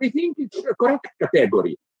dogmatic, but I think it's a correct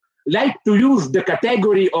category. Like to use the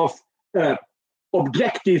category of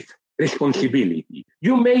objective responsibility.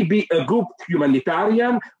 You may be a good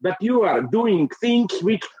humanitarian, but you are doing things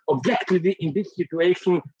which objectively in this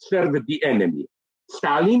situation serve the enemy.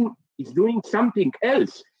 Stalin is doing something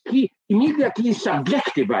else. He immediately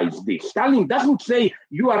subjectivizes this. Stalin doesn't say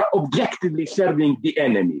you are objectively serving the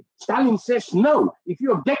enemy. Stalin says, no, if you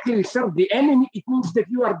objectively serve the enemy, it means that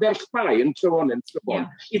you are their spy, and so on and so on.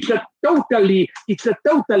 It's a totally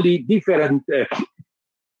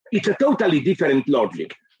different logic.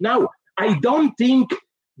 Now, I don't think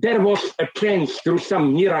there was a chance through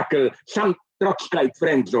some miracle, some Trotskyite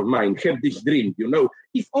friends of mine have this dream,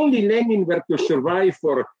 if only Lenin were to survive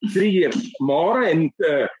for 3 years more and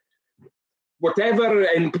whatever,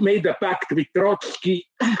 and made a pact with Trotsky,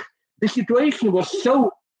 the situation was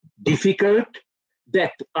so difficult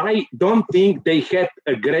that I don't think they had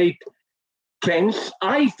a great chance.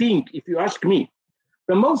 I think, if you ask me,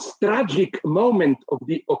 the most tragic moment of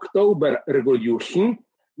the October Revolution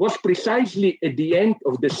was precisely at the end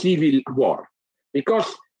of the Civil War, because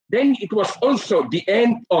then it was also the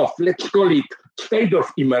end of, let's call it, state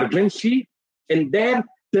of emergency, and there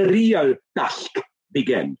the real task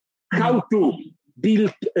began, how to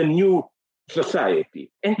build a new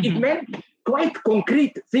society. And it meant quite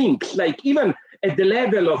concrete things, like even at the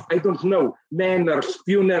level of, I don't know, manners,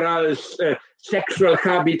 funerals, sexual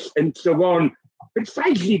habits, and so on,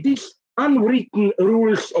 precisely these unwritten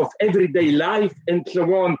rules of everyday life and so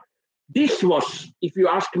on. This was, if you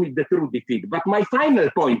ask me, the true defeat. But my final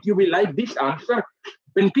point, you will like this answer,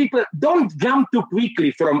 when people don't jump too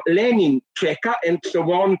quickly from Lenin, Cheka, and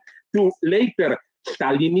so on to later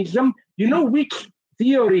Stalinism. You know which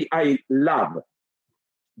theory I love?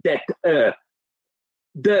 That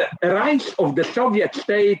the rise of the Soviet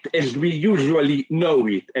state as we usually know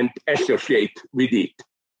it and associate with it,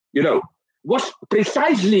 was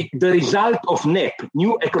precisely the result of NEP,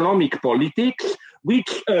 New Economic Politics,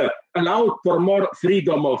 which allowed for more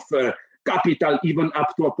freedom of capital even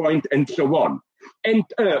up to a point and so on. And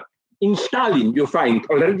in Stalin, you find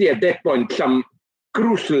already at that point some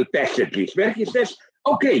crucial passages where he says,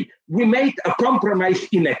 okay, we made a compromise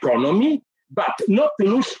in economy, but not to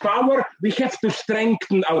lose power, we have to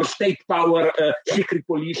strengthen our state power, secret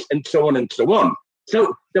police, and so on and so on.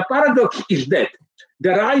 So the paradox is that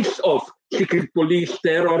the rise of secret police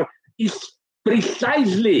terror is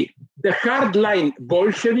precisely the hardline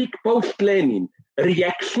Bolshevik post-Lenin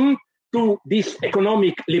reaction to this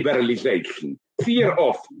economic liberalization. Fear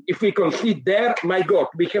of, if we concede there, my God,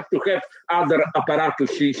 we have to have other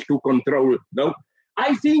apparatuses to control. No,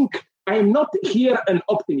 I think I'm not here an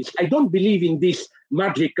optimist. I don't believe in these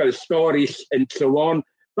magical stories and so on,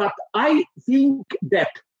 but I think that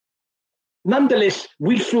nonetheless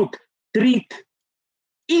we should treat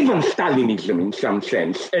even Stalinism in some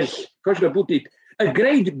sense as, how should I put it, a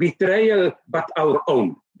great betrayal, but our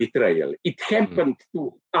own betrayal. It happened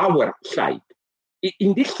to our side.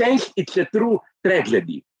 In this sense, it's a true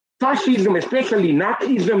tragedy. Fascism, especially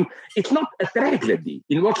Nazism, it's not a tragedy.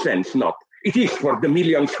 In what sense not? It is for the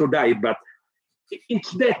millions who died, but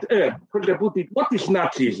it's that, how should I put it, what is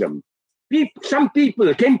Nazism? Some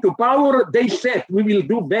people came to power, they said, we will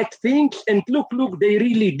do bad things, and look, they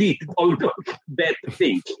really did all those bad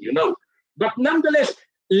things, But nonetheless,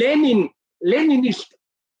 Leninist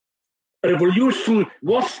revolution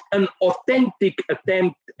was an authentic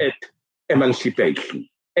attempt at emancipation.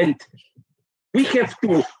 And we have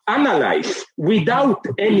to analyze without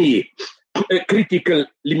any critical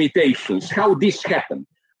limitations how this happened.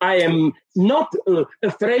 I am not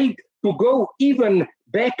afraid to go even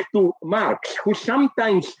back to Marx, who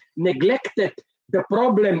sometimes neglected the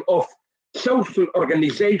problem of social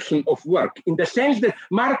organization of work, in the sense that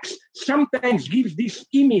Marx sometimes gives this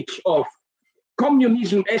image of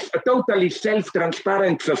communism as a totally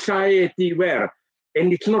self-transparent society where,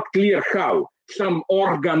 and it's not clear how, some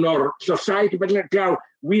organ or society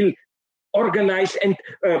will organize and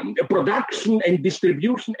production and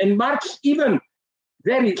distribution. And Marx even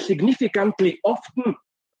very significantly often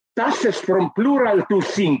passes from plural to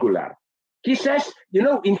singular. He says,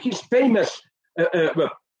 in his famous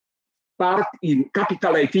part in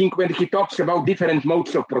Capital, I think, when he talks about different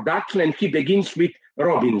modes of production, and he begins with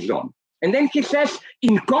Robinson. And then he says,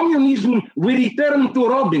 in communism, we return to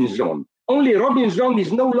Robinson. Only Robinson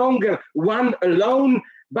is no longer one alone,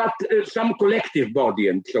 but some collective body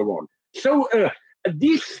and so on. So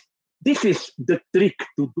this is the trick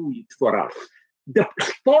to do it for us. The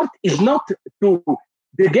sport is not to,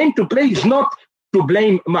 the game to play is not to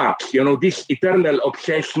blame Marx, this eternal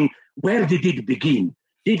obsession. Where did it begin?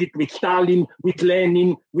 Did it with Stalin, with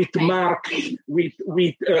Lenin, with Marx, with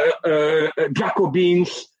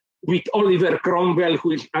Jacobins, with Oliver Cromwell,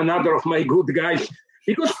 who is another of my good guys?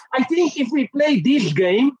 Because I think if we play this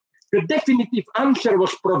game, the definitive answer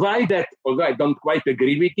was provided, although I don't quite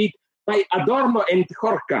agree with it, by Adorno and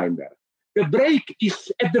Horkheimer. The break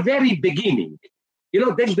is at the very beginning.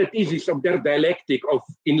 That's the thesis of their dialectic of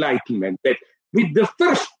enlightenment, that with the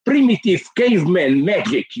first primitive caveman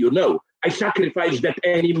magic, I sacrifice that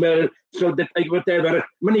animal so that whatever,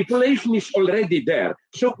 manipulation is already there.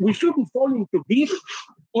 So we shouldn't fall into this.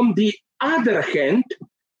 On the other hand,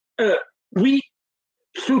 we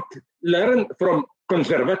should learn from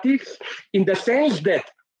conservatives in the sense that,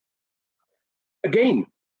 again,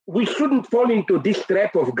 we shouldn't fall into this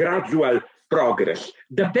trap of gradual progress.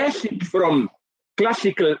 The passage from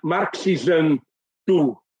classical Marxism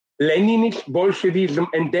to Leninist Bolshevism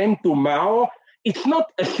and then to Mao, it's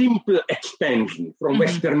not a simple expansion from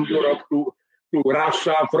Western Europe to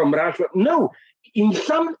Russia, from Russia. No, in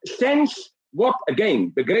some sense, what,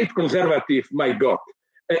 again, the great conservative, my God,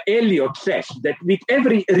 Eliot says that with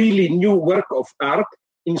every really new work of art,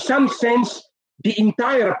 in some sense, the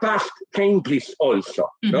entire past changes also.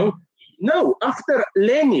 No, after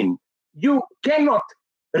Lenin, you cannot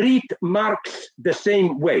read Marx the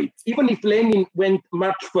same way, even if Lenin went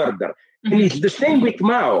much further. And it's the same with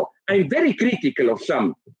Mao. I'm very critical of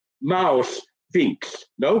some Mao's things,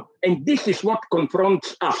 and this is what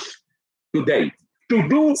confronts us today. To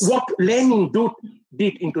do what Lenin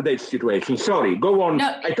did in today's situation. Sorry, go on.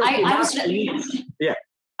 No,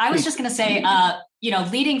 I was just going to say,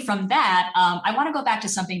 leading from that, I want to go back to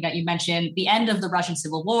something that you mentioned, the end of the Russian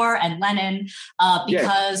Civil War and Lenin,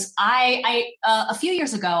 because I a few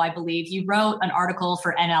years ago, I believe, you wrote an article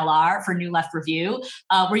for NLR, for New Left Review,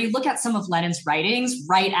 where you look at some of Lenin's writings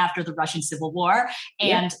right after the Russian Civil War.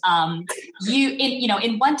 And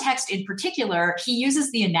in one text in particular, he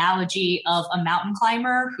uses the analogy of a mountain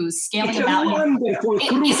climber who's scaling a mountain.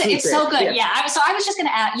 It's so good. Yeah. So I was just going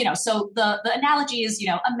to add, so the analogy is,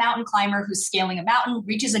 a mountain climber who's scaling a mountain,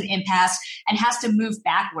 reaches an impasse, and has to move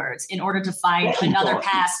backwards in order to find another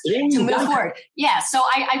path to move forward. Yeah, so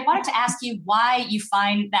I wanted to ask you why you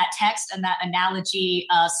find that text and that analogy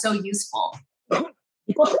so useful.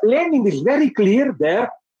 Because Lenin is very clear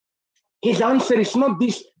there. His answer is not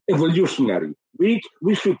this evolutionary. We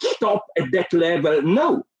should stop at that level.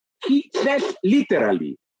 No, he says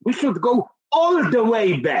literally, we should go all the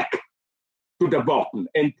way back to the bottom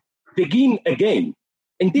and begin again.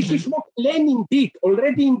 And this is what Lenin did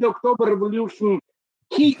already in the October Revolution.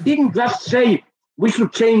 He didn't just say we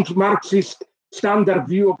should change Marxist standard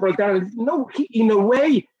view of proletariat. No, he, in a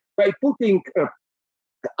way, by putting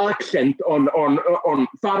accent on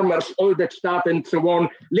farmers, all that stuff and so on,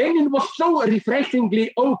 Lenin was so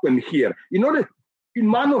refreshingly open here. That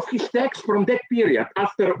in one of his texts from that period,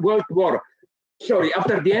 after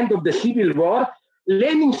the end of the Civil War,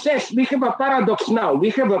 Lenin says, we have a paradox now.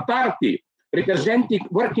 We have a party representing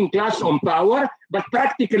working class on power, but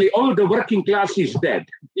practically all the working class is dead.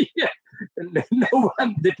 No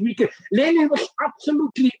one that we can. Lenin was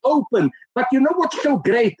absolutely open. But you know what's so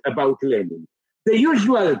great about Lenin? The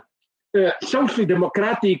usual social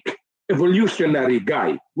democratic evolutionary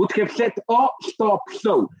guy would have said, oh, stop.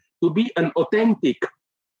 So to be an authentic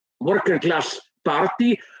working class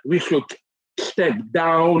party, we should step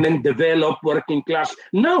down and develop working class.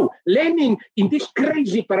 No, Lenin, in this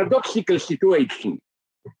crazy paradoxical situation,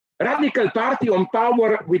 radical party on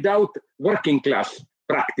power without working class,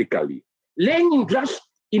 practically. Lenin just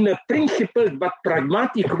in a principled but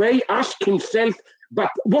pragmatic way asked himself,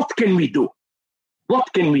 but what can we do?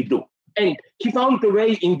 What can we do? And he found a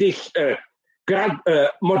way in this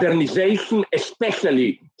modernization,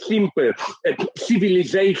 especially simple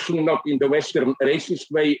civilization, not in the Western racist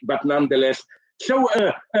way, but nonetheless. So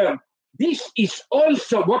this is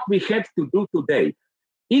also what we have to do today.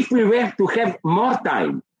 If we were to have more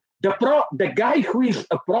time, the guy who is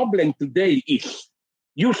a problem today is,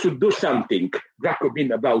 you should do something,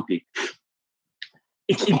 Jacobin, about it.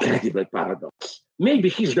 It's incredible paradox. Maybe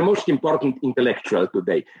he's the most important intellectual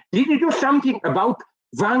today. Did he do something about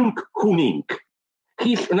Wang Huning?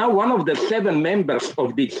 He's now one of the 7 members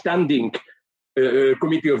of the standing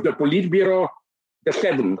committee of the Politburo, the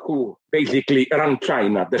 7 who basically run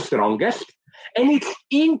China the strongest. And it's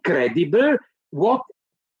incredible what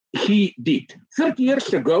he did. 30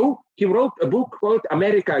 years ago, he wrote a book called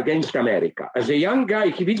America Against America. As a young guy,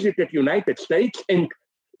 he visited the United States and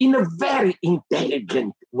in a very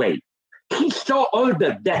intelligent way, he saw all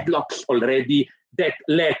the deadlocks already that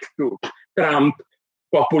led to Trump,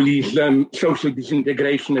 populism, social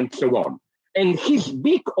disintegration, and so on. And his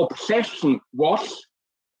big obsession was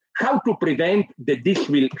how to prevent that this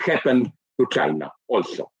will happen to China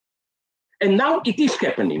also. And now it is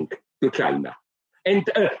happening to China. And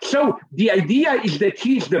so the idea is that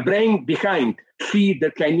he's the brain behind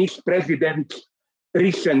the Chinese president's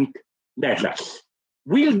recent measures.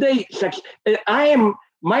 Will they succeed?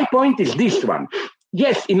 My point is this one.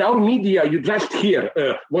 Yes, in our media, you just hear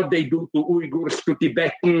what they do to Uyghurs, to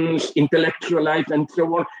Tibetans, intellectualize, and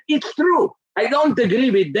so on. It's true. I don't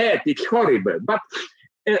agree with that. It's horrible. But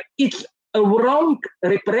it's a wrong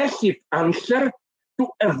repressive answer to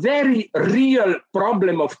a very real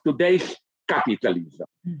problem of today's capitalism.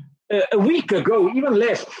 A week ago, even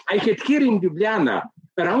less, I had here in Ljubljana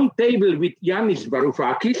a round table with Yanis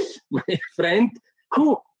Varoufakis, my friend,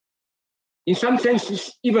 who in some sense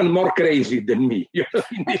is even more crazy than me, in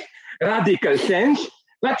this radical sense.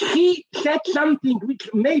 But he said something which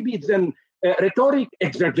maybe it's a rhetoric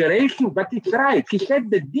exaggeration, but it's right. He said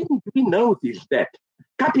that didn't we notice that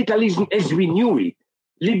capitalism as we knew it,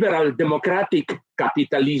 liberal democratic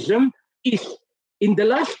capitalism, is in the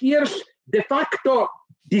last years de facto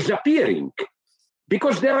disappearing?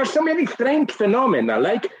 Because there are so many strange phenomena.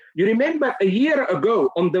 Like, you remember a year ago,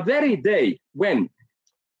 on the very day when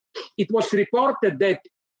it was reported that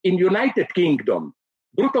in United Kingdom,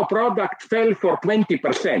 brutto product fell for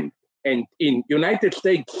 20%, and in United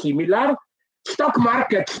States similar, stock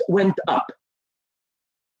markets went up.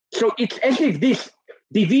 So it's as if this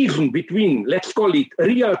division between, let's call it,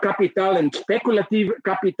 real capital and speculative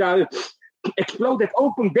capital exploded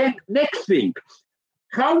open. Then next thing,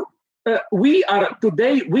 how we are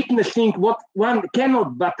today witnessing what one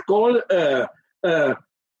cannot but call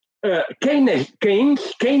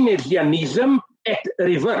Keynesianism at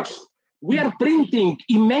reverse. We are printing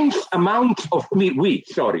immense amounts of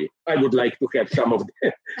I would like to have some of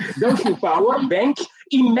those in power, banks,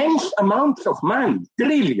 immense amounts of money,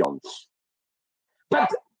 trillions.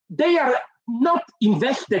 But they are not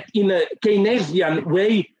invested in a Keynesian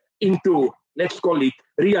way into, let's call it,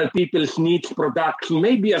 real people's needs, production,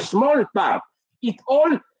 maybe a small part. It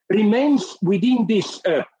all remains within this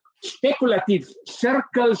speculative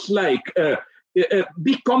circles, like a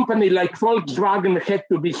big company like Volkswagen had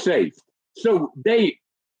to be saved. So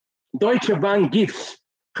Deutsche Bank gives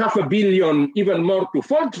 $500 million, even more, to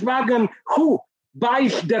Volkswagen, who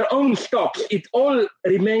buys their own stocks. It all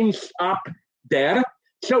remains up there.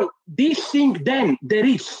 So this thing then, there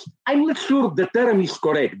is, I'm not sure the term is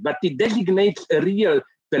correct, but it designates a real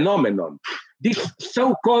phenomenon. This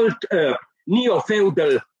so-called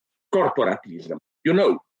neo-feudal corporatism. You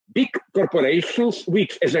know, big corporations,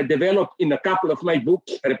 which, as I developed in a couple of my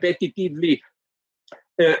books repetitively,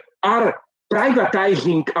 are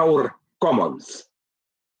privatizing our commons.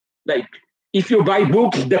 Like, if you buy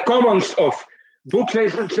books, the commons of books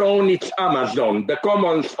and so on, it's Amazon. The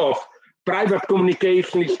commons of private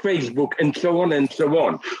communication is Facebook, and so on and so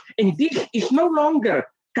on. And this is no longer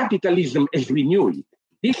capitalism as we knew it.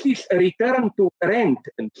 This is a return to rent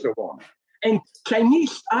and so on. And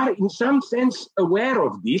Chinese are in some sense aware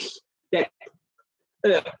of this, that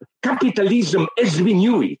capitalism as we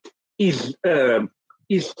knew it is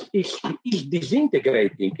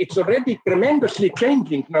disintegrating. It's already tremendously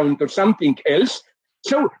changing now into something else.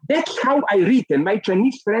 So that's how I read, and my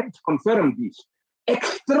Chinese friends confirm this.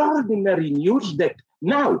 Extraordinary news that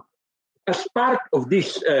now, as part of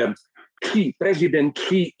this President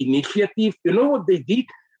Xi initiative, you know what they did?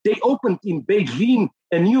 They opened in Beijing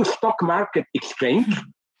a new stock market exchange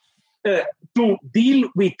to deal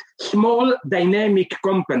with small dynamic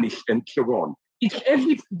companies and so on. It's as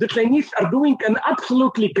if the Chinese are doing an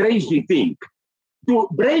absolutely crazy thing to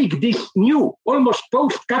break this new, almost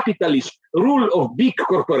post-capitalist rule of big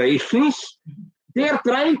corporations. They're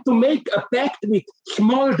trying to make a pact with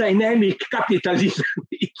small dynamic capitalism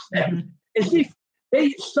itself, as if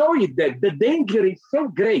they saw it that the danger is so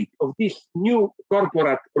great of this new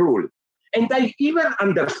corporate rule. And I even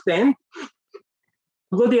understand,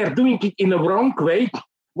 though they are doing it in a wrong way,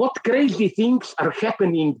 what crazy things are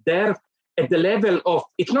happening there at the level of,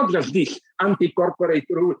 it's not just this anti-corporate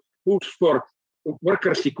rule, push for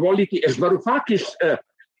workers' equality. As Varoufakis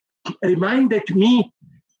reminded me,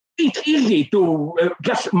 it's easy to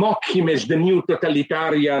just mock him as the new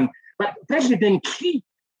totalitarian, but President Xi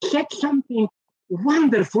said something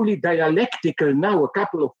wonderfully dialectical now a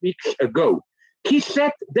couple of weeks ago. He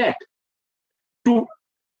said that to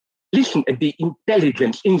listen at the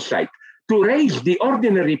intelligence insight, to raise the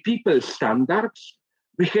ordinary people's standards,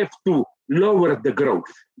 we have to lower the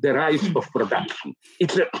growth, the rise of production.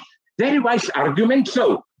 It's a very wise argument.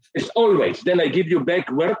 So, as always, then I give you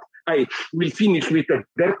back word. I will finish with a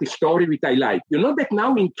dirty story which I like. You know that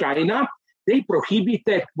now in China, they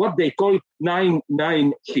prohibited what they call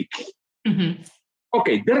 996. Mm-hmm.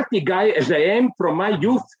 Okay, dirty guy as I am, from my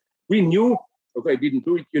youth, we knew, if I didn't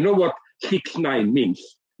do it, you know what 6-9 means,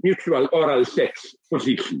 mutual oral sex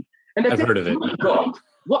position. And I've heard of it. My God,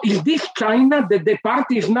 what is this China that the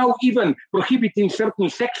party is now even prohibiting certain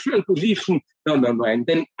sexual position? No. And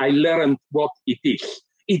then I learned what it is.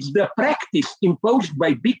 It's the practice imposed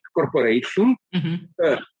by big corporations.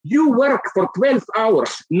 You work for 12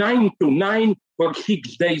 hours, 9 to 9 for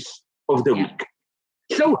 6 days of the week.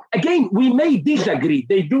 So again, we may disagree.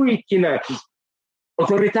 They do it in an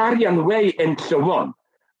authoritarian way and so on.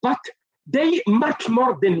 But they, much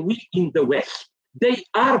more than we in the West, they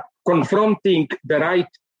are confronting the right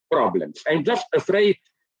problems. I'm just afraid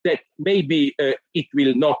that maybe it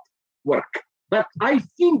will not work. But I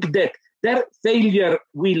think that their failure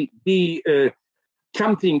will be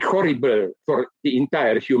something horrible for the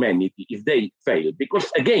entire humanity if they fail.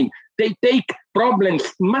 Because again, they take problems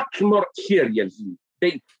much more seriously.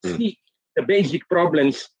 They see the basic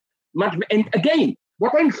problems much. And again,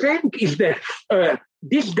 what I'm saying is that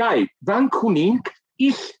this guy, Wang Huning,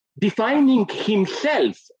 is defining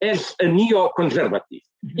himself as a neoconservative.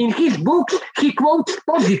 In his books, he quotes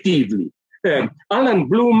positively Alan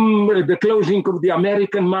Bloom, The Closing of the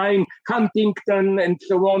American Mind, Huntington, and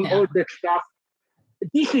so on, all that stuff.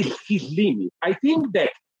 This is his limit. I think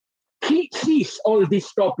that he sees all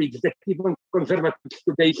these topics that even conservatives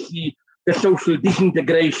today see, the social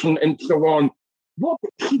disintegration and so on. What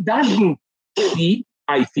he doesn't see,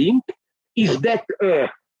 I think, is that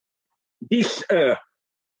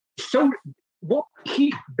what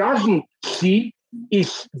he doesn't see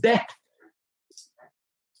is that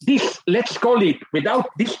this, let's call it, without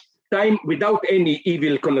any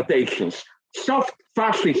evil connotations, soft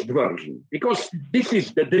fascist version, because this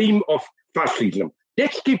is the dream of fascism.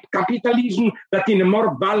 Let's keep capitalism, but in a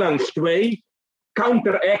more balanced way,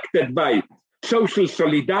 counteracted by social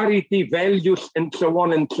solidarity, values, and so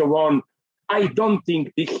on and so on. I don't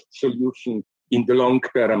think this solution in the long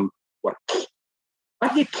term works.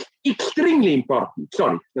 But it's extremely important.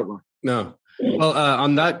 Sorry. No. Well,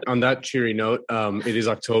 on that cheery note, it is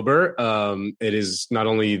October. It is not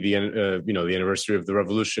only the anniversary of the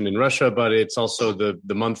revolution in Russia, but it's also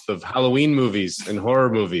the month of Halloween movies and horror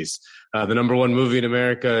movies. The number one movie in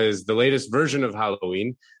America is the latest version of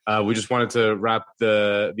Halloween. We just wanted to wrap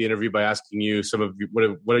the interview by asking you what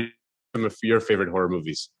are some of your favorite horror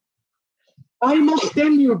movies? I must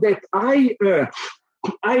tell you that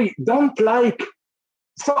I don't like.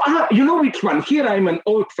 So you know which one? Here I'm an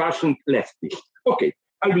old-fashioned leftist. Okay,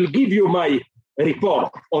 I will give you my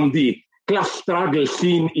report on the class struggle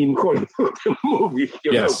scene in Hollywood movies.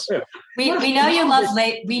 Yes, we know you love.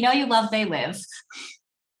 We know you love They Live.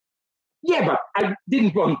 Yeah, but I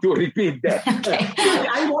didn't want to repeat that. Okay.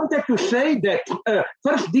 I wanted to say that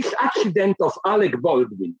first, this accident of Alec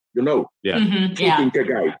Baldwin, shooting a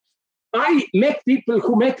guy. I met people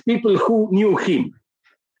who knew him.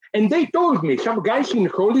 And they told me, some guys in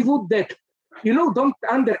Hollywood, that, don't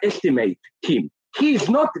underestimate him. He is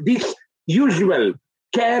not this usual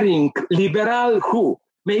caring liberal who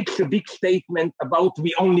makes a big statement about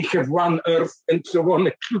we only have one earth and so on,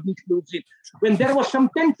 and shouldn't lose it. When there was some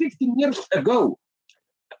 10, 15 years ago,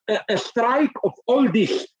 a strike of all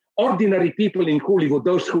these ordinary people in Hollywood,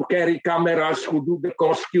 those who carry cameras, who do the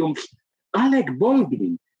costumes, Alec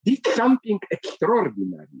Baldwin did something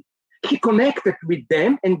extraordinary. He connected with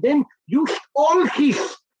them and then used all his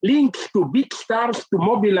links to big stars to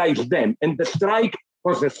mobilize them. And the strike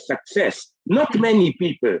was a success. Not many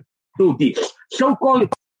people do this.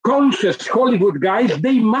 So-called conscious Hollywood guys,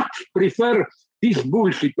 they much prefer this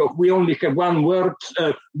bullshit of we only have one word,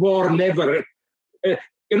 war never.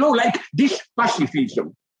 Like this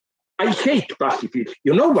pacifism. I hate pacifism.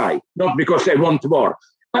 You know why? Not because I want war.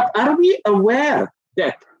 But are we aware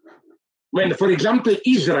that when, for example,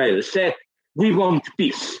 Israel said, we want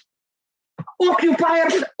peace,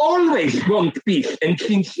 occupiers always want peace, and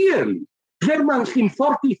sincerely. Germans in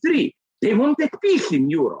 1943, they wanted peace in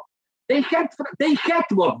Europe. They had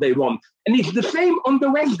what they want. And it's the same on the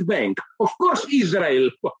West Bank. Of course, Israel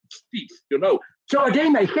wants peace, So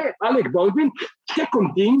again, I had Alec Baldwin.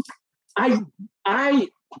 Second thing, I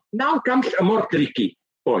now comes a more tricky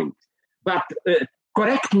point. But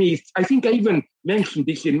correct me, I think I even mentioned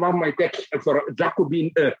this in one of my texts for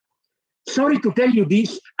Jacobin. Sorry to tell you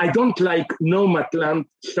this, I don't like Nomadland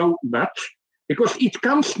so much because it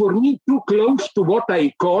comes for me too close to what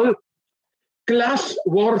I call class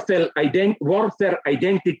warfare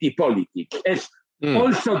identity politics, as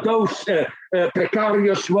also those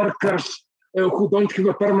precarious workers who don't have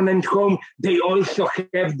a permanent home, they also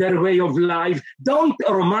have their way of life. Don't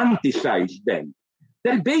romanticize them.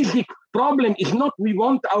 Their basic problem is not we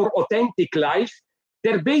want our authentic life.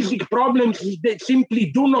 their basic problems is they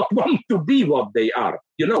simply do not want to be what they are.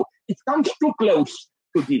 It comes too close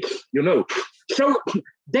to this, So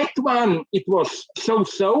that one, it was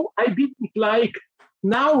so-so. I didn't like.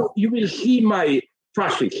 Now you will see my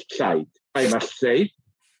fascist side, I must say.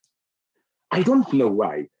 I don't know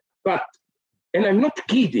why, but, and I'm not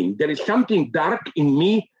kidding, there is something dark in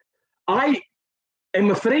me. I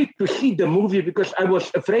am afraid to see the movie because I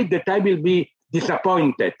was afraid that I will be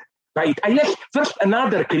disappointed by it. First,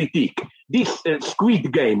 another critique, this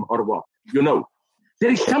Squid Game or what,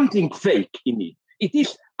 there is something fake in it. It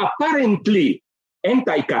is apparently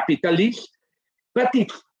anti-capitalist, but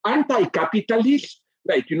it's anti-capitalist,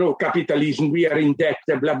 like, capitalism, we are in debt,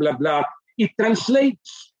 blah, blah, blah. It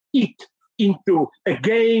translates it into a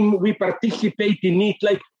game, we participate in it,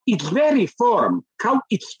 like its very form, how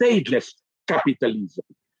it stages capitalism,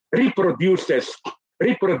 reproduces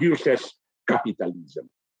capitalism.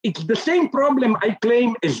 It's the same problem I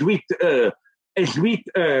claim as with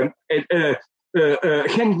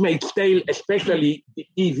Handmaid's Tale, especially the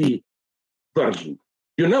TV version.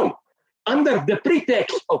 Under the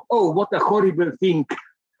pretext of, what a horrible thing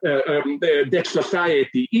that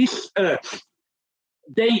society is,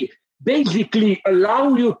 they basically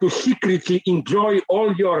allow you to secretly enjoy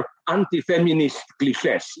all your anti-feminist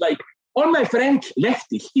cliches. Like, all my friends,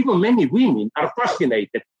 leftists, even many women, are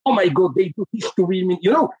fascinated. Oh my God, they do this to women.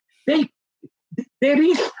 There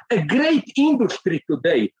is a great industry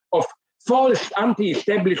today of false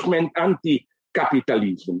anti-establishment,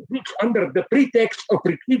 anti-capitalism, which under the pretext of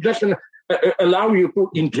it doesn't allow you to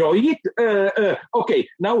enjoy it. Okay,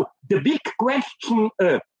 now the big question,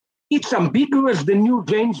 it's ambiguous, the new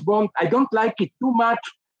James Bond. I don't like it too much,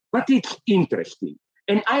 but it's interesting.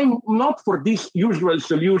 And I'm not for this usual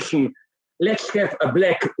solution, let's have a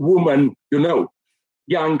black woman,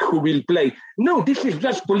 young, who will play. No, this is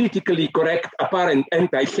just politically correct, apparent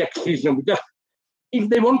anti-sexism. Just, if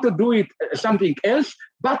they want to do it, something else.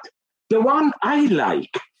 But the one I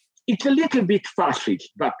like, it's a little bit fascist,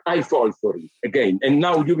 but I fall for it again. And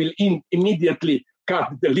now you will immediately cut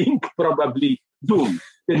the link, probably Dune,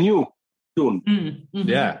 the new Dune. Mm-hmm.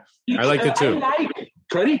 Yeah, I like it too.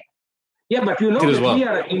 Sorry? Yeah, but that we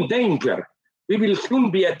are in danger. We will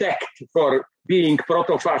soon be attacked for being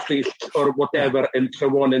proto-fascists or whatever, and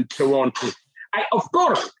so on and so on. Of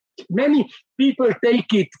course, many people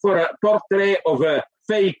take it for a portrait of a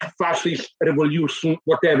fake fascist revolution,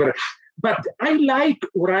 whatever. But I like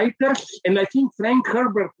writers, and I think Frank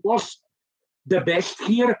Herbert was the best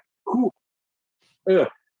here, who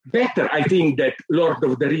better, I think, that Lord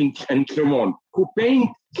of the Rings and so on, who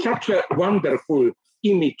paint such a wonderful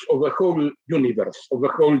image of a whole universe, of a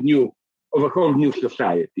whole new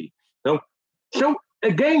society. So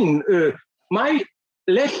again, my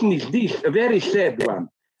lesson is this, a very sad one.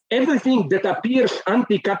 Everything that appears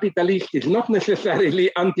anti-capitalist is not necessarily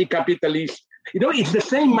anti-capitalist. It's the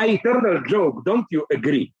same my eternal joke, don't you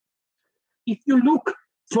agree? If you look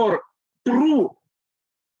for true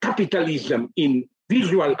capitalism in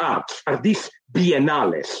visual arts, are these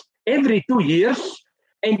biennales every 2 years,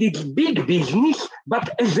 and it's big business, but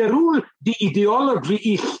as a rule, the ideology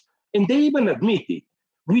is, and they even admit it,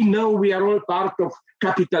 we know we are all part of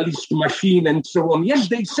capitalist machine and so on. Yes,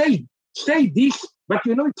 they say this, but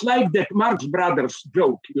it's like that Marx Brothers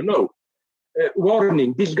joke,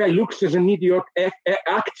 warning, this guy looks as an idiot,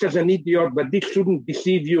 acts as an idiot, but this shouldn't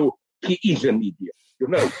deceive you, he is an idiot,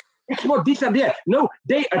 It's what this are there. No,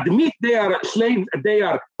 they admit they are slaves, they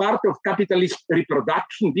are part of capitalist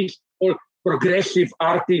reproduction, these all progressive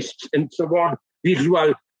artists and so on,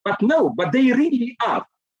 visual, but they really are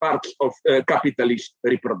parts of capitalist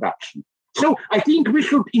reproduction. So I think we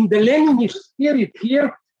should, in the Leninist spirit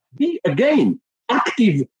here, be again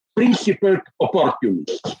active, principled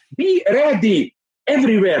opportunists. Be ready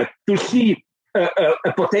everywhere to see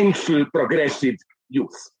a potential progressive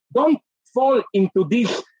youth. Don't fall into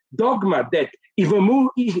this dogma that if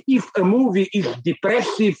a movie is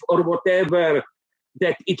depressive or whatever,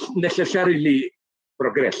 that it's necessarily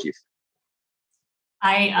progressive.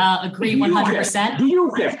 I agree 100%. Do you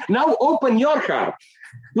have, now open your heart.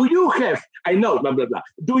 Do you have, I know, blah, blah, blah.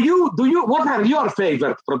 Do you, what are your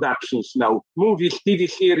favorite productions now? Movies, TV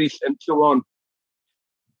series, and so on?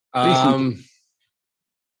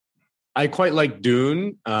 I quite like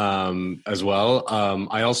Dune as well.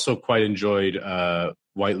 I also quite enjoyed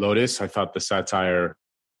White Lotus. I thought the satire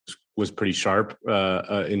was pretty sharp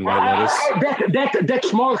in White Lotus. That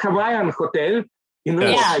small Hawaiian hotel.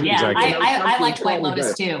 Yeah. Exactly. I liked White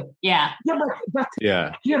Lotus too. Yeah. But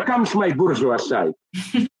here comes my bourgeois side.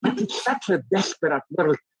 But it's such a desperate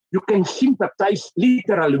world. You can sympathize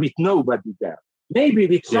literally with nobody there. Maybe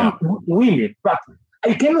with some women, but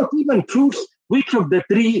I cannot even choose which of the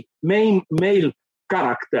three main male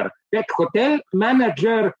character, that hotel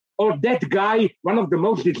manager or that guy. One of the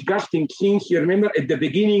most disgusting scenes, you remember at the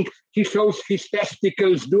beginning, he shows his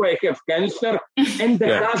testicles, do I have cancer? And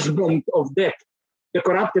the husband of that, the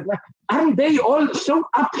corrupted one. Aren't they all so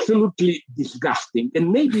absolutely disgusting?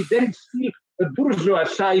 And maybe there is still a bourgeois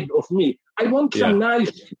side of me. I want some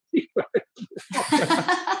nice...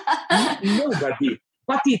 Nobody.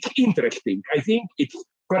 But it's interesting. I think it's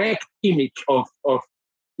correct image of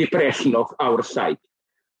depression of our side,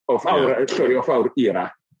 of our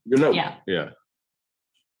era. You know. Yeah.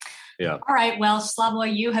 All right. Well,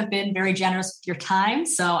 Slavoj, you have been very generous with your time.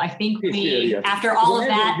 So I think after all of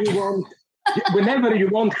that, whenever you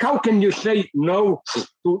want, how can you say no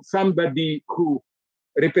to somebody who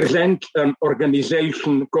represents an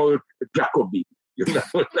organization called Jacobin? You know,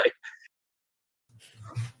 like.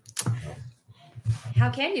 How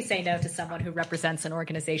can you say no to someone who represents an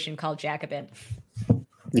organization called Jacobin?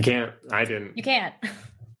 You can't. I didn't. You can't.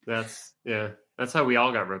 That's how we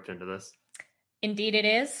all got roped into this. Indeed it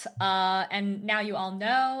is. And now you all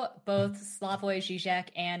know both Slavoj Žižek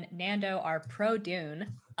and Nando are pro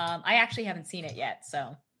Dune. I actually haven't seen it yet,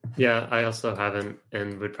 so. Yeah, I also haven't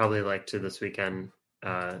and would probably like to this weekend.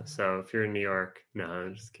 So if you're in New York, no,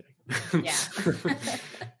 I'm just kidding. Yeah.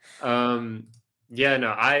 I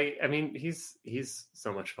mean, he's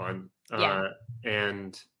so much fun.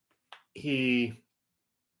 And he,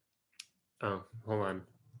 hold on.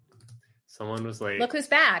 Someone was late. Look who's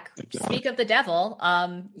back. Speak of the devil.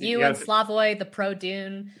 You and Slavoj, the pro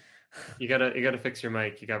Dune. You gotta fix your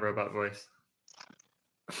mic. You got robot voice.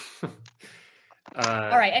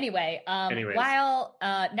 All right. Anyway, while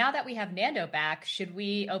now that we have Nando back, should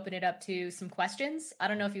we open it up to some questions? I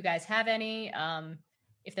don't know if you guys have any.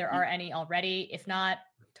 If there are any already. If not,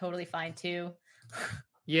 totally fine too.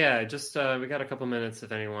 Yeah, just we got a couple minutes.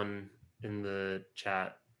 If anyone in the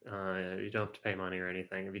chat, you don't have to pay money or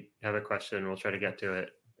anything. If you have a question, we'll try to get to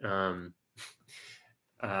it.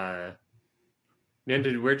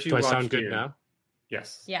 Nando, where'd you watch? Do I sound good Dune? now?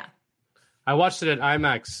 Yes. Yeah. I watched it at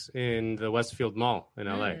IMAX in the Westfield Mall in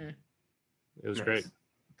LA. It was great.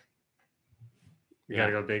 You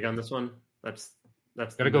gotta go big on this one. That's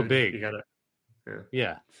gotta go big. You gotta.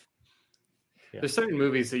 Yeah. There's certain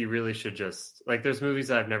movies that you really should just like. There's movies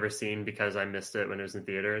that I've never seen because I missed it when it was in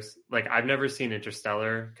theaters. Like I've never seen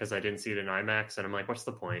Interstellar because I didn't see it in IMAX, and I'm like, what's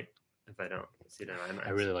the point if I don't see it in IMAX? I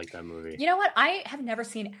really like that movie. You know what? I have never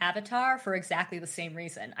seen Avatar for exactly the same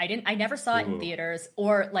reason. I never saw it in theaters,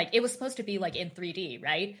 or like it was supposed to be like in 3D,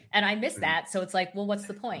 right? And I missed that, so it's like, well, what's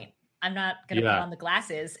the point? I'm not going to put on the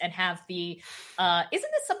glasses and have the. Isn't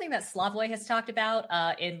this something that Slavoj has talked about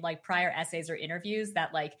in like prior essays or interviews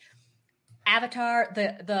that like Avatar,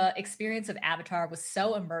 the experience of Avatar was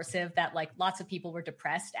so immersive that like lots of people were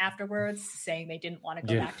depressed afterwards, saying they didn't want to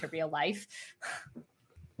go back to real life.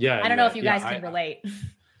 Yeah, I don't know if you guys can relate.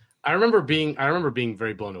 I remember being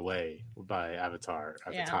very blown away by Avatar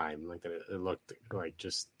at the time. Like that, it looked like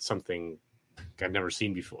just something I'd never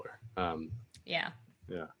seen before.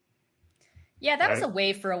 Yeah, that was a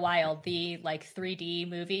wave for a while. The like 3D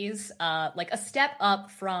movies, like a step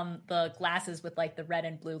up from the glasses with like the red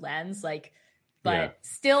and blue lens, like, but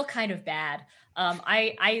still kind of bad.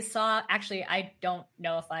 I saw, actually, I don't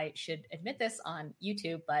know if I should admit this on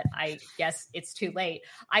YouTube, but I guess it's too late.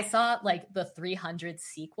 I saw like the 300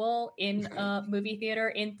 sequel in a movie theater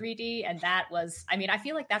in 3D, and that was, I mean, I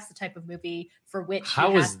feel like that's the type of movie for which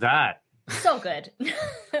how was that? So good,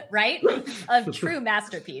 right? A true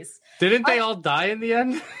masterpiece. Didn't they all die in the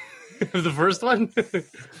end? The first one?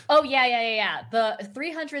 Oh, yeah. The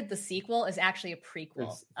 300, the sequel, is actually a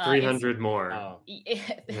prequel. It's 300 more. Oh.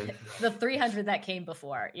 The 300 that came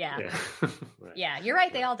before. Yeah. Right. Yeah, you're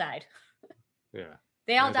right. They all died. Yeah.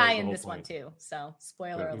 They all die in this one, too. So,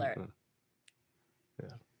 spoiler alert.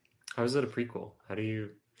 Yeah. How is it a prequel? How do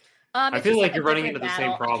you... I feel like you're running into the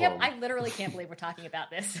same problem. I literally can't believe we're talking about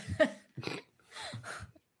this.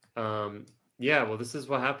 Yeah, well, this is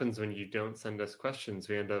what happens when you don't send us questions.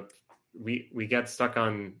 We end up we get stuck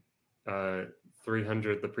on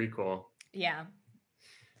 300 the prequel. Yeah.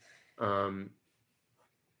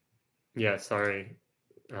 Yeah, sorry.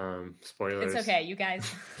 Spoilers. It's okay, you guys.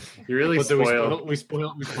 You really spoiled. We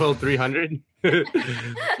spoiled 300.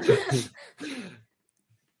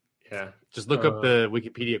 Yeah. Just look up the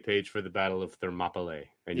Wikipedia page for the Battle of Thermopylae.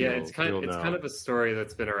 And it's kind of a story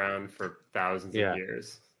that's been around for thousands of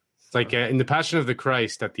years. It's like in the Passion of the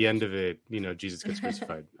Christ, at the end of it, Jesus gets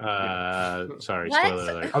crucified. Sorry,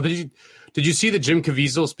 spoiler alert. Oh, did you see that Jim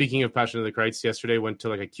Caviezel, speaking of Passion of the Christ, yesterday went to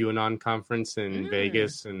like a QAnon conference in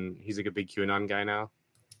Vegas, and he's like a big QAnon guy now?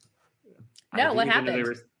 No, what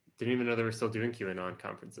happened? Didn't even know they were still doing QAnon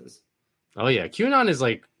conferences. Oh yeah, QAnon is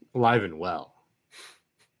like alive and well.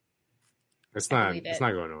 It's not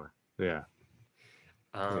going nowhere. Yeah.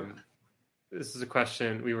 This is a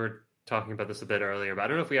question we were talking about this a bit earlier, but I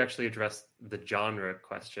don't know if we actually addressed the genre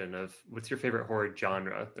question of what's your favorite horror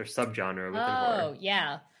genre or subgenre within horror. Oh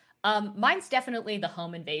yeah. Mine's definitely the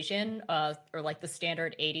home invasion, or like the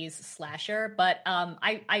standard 80s slasher. But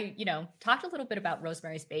I talked a little bit about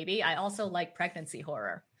Rosemary's Baby. I also like pregnancy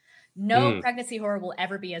horror. No pregnancy horror will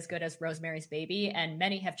ever be as good as Rosemary's Baby, and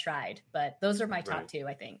many have tried. But those are my top two,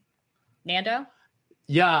 I think. Nando?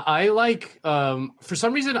 Yeah, I like. For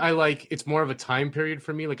some reason, I like. It's more of a time period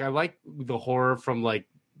for me. Like I like the horror from like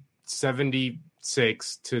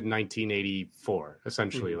 1976 to 1984,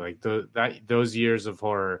 essentially. Like those years of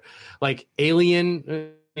horror, like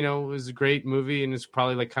Alien, was a great movie, and it's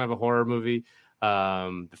probably like kind of a horror movie.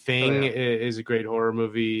 The Thing is a great horror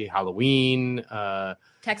movie. Halloween,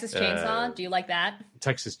 Texas Chainsaw. Do you like that?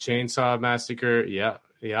 Texas Chainsaw Massacre. Yeah.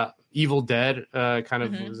 Evil Dead kind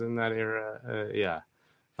of was in that era. Yeah.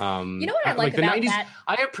 You know what I like the about 90s, that?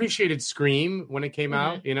 I appreciated Scream when it came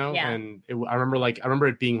out, and I remember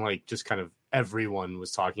it being like just kind of everyone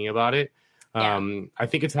was talking about it. I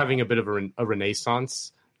think it's having a bit of a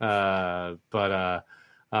renaissance, but I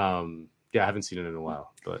haven't seen it in a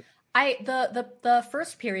while. But the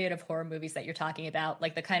first period of horror movies that you're talking about,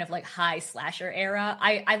 like the kind of like high slasher era,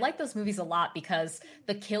 I like those movies a lot because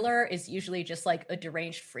the killer is usually just like a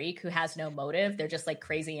deranged freak who has no motive. They're just like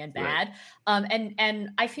crazy and bad. Right. And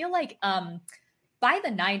I feel like by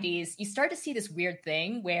the 90s, you start to see this weird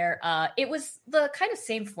thing where it was the kind of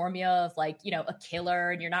same formula of like, a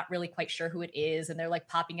killer and you're not really quite sure who it is. And they're like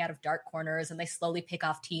popping out of dark corners and they slowly pick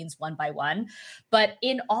off teens one by one. But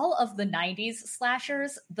in all of the 90s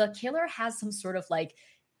slashers, the killer has some sort of like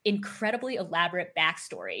incredibly elaborate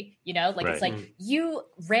backstory, It's like you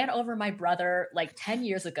ran over my brother like 10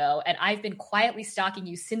 years ago and I've been quietly stalking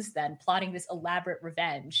you since then, plotting this elaborate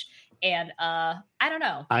revenge. And I don't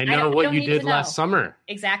know. I know what you did last summer.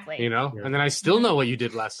 Exactly. And then I still know what you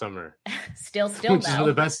did last summer. still which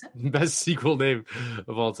is the best sequel name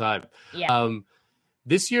of all time. Yeah.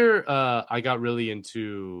 This year I got really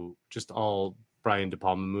into just all Brian De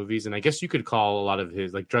Palma movies, and I guess you could call a lot of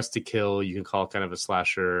his, like Dressed to Kill, you can call kind of a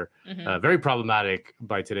slasher. Very problematic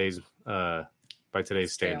by today's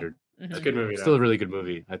standard. It's a good movie. Still a really good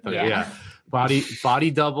movie, I thought. Yeah. Body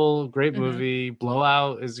Double, great movie.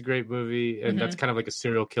 Blowout is a great movie, and that's kind of like a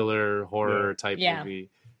serial killer horror type movie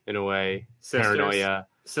in a way. Paranoia.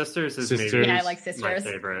 Sisters is maybe I like Sisters. My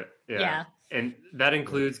favorite. Yeah. And that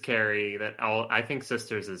includes Carrie. I think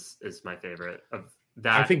Sisters is my favorite of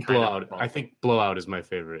that. I think Blowout is my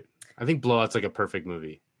favorite. I think Blowout's like a perfect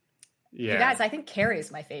movie. Yeah. You guys, I think Carrie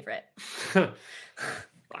is my favorite.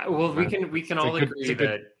 Well, we can all agree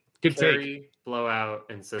that Good Carrie, take. Blowout,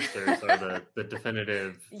 and Sisters are the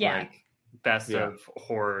definitive best of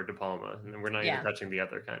horror De Palma, and we're not even touching the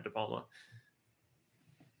other kind of De Palma.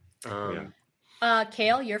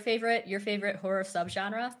 Kale, your favorite horror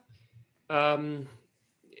subgenre?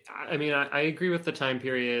 I mean, I agree with the time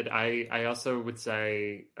period. I also would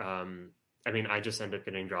say, I just end up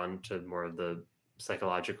getting drawn to more of the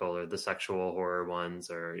psychological or the sexual horror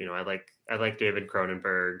ones, or I like David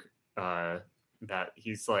Cronenberg. That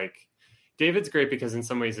he's like, David's great because in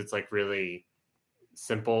some ways it's like really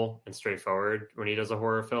simple and straightforward when he does a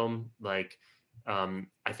horror film. Like,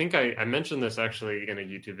 I think I mentioned this actually in a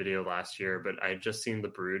YouTube video last year, but I had just seen The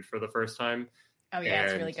Brood for the first time. Oh yeah,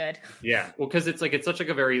 it's really good. Yeah, well, because it's such like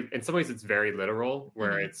a very, in some ways it's very literal,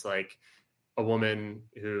 where it's like a woman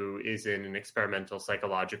who is in an experimental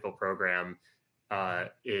psychological program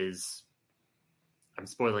is, I'm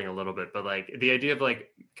spoiling a little bit, but like the idea of like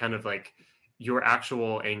kind of like your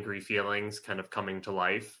actual angry feelings kind of coming to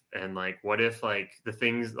life, and like what if like the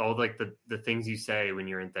things, all like the things you say when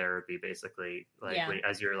you're in therapy, basically, like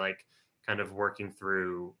as you're like kind of working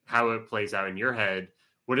through how it plays out in your head,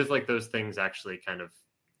 what if like those things actually kind of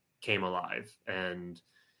came alive? And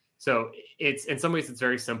so it's, in some ways it's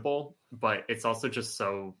very simple, but it's also just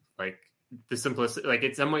so like the simplicity, like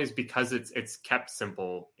in some ways because it's kept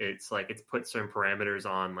simple, it's like it's put certain parameters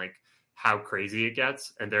on like how crazy it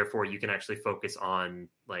gets, and therefore you can actually focus on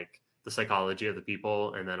like the psychology of the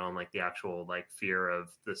people, and then on like the actual like fear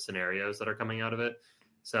of the scenarios that are coming out of it.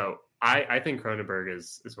 So I think Cronenberg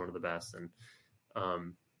is one of the best. And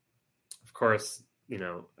of course,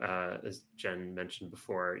 as Jen mentioned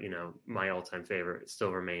before, my all-time favorite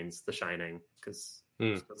still remains The Shining, because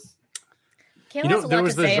Kale has a lot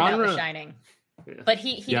to say about The Shining, but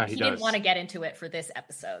he didn't want to get into it for this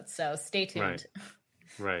episode, so stay tuned.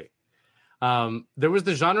 Right. There was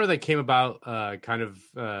the genre that came about kind of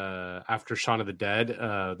after Shaun of the Dead,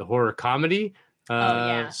 the horror comedy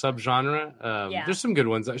subgenre. There's some good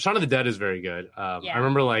ones. Shaun of the Dead is very good. I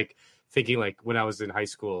remember like thinking like when I was in high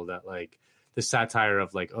school that like the satire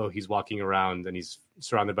of like, oh, he's walking around and he's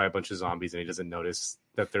surrounded by a bunch of zombies and he doesn't notice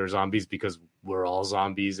that they're zombies because we're all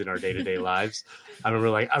zombies in our day-to-day lives. I remember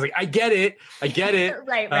like, I was like, I get it.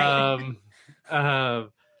 Right.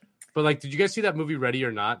 But like, did you guys see that movie Ready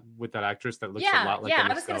or Not with that actress that looks a lot like Emma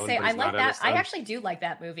I was going to say, I like that. I actually do like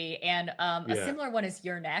that movie. And a similar one is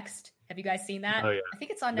You're Next. Have you guys seen that? Oh, yeah. I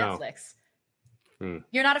think it's on Netflix.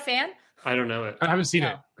 You're not a fan? I don't know it. I haven't seen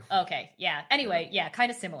it. Okay. Yeah. Anyway, yeah,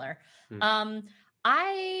 kind of similar. What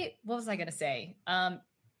was I going to say?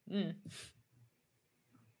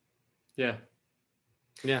 Yeah.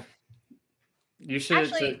 You should.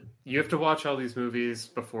 Actually, you have to watch all these movies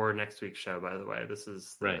before next week's show. By the way, this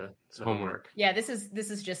is the homework. Yeah, this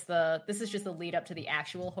is just the lead up to the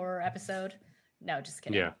actual horror episode. No, just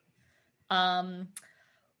kidding. Yeah.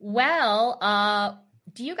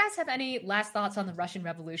 Do you guys have any last thoughts on the Russian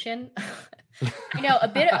Revolution? A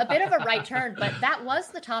bit of a right turn, but that was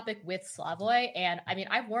the topic with Slavoj. And I mean,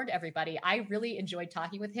 I warned everybody. I really enjoyed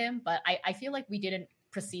talking with him, but I feel like we didn't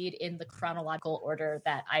proceed in the chronological order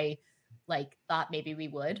that I thought maybe we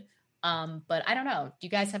would. But I don't know. Do you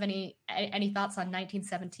guys have any thoughts on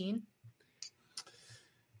 1917?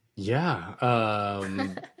 Yeah.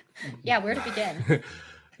 Yeah. Where to begin?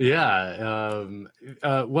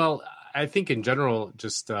 Well, I think in general,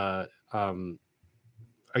 just again,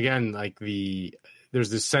 like there's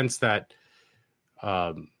this sense that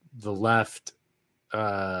the left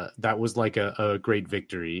that was like a great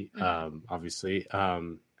victory, obviously,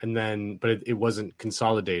 and then but it wasn't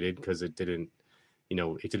consolidated because it didn't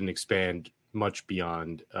expand much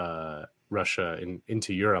beyond Russia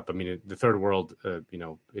into Europe. I mean, the third world,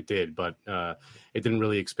 it did, but it didn't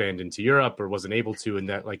really expand into Europe or wasn't able to. And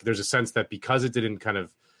that like there's a sense that because it didn't kind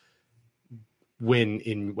of win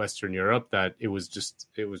in Western Europe, that it was just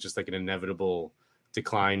like an inevitable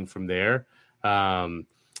decline from there. I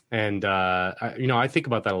think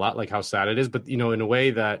about that a lot, like how sad it is, but in a way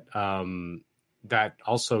that that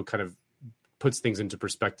also kind of puts things into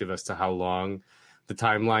perspective as to how long the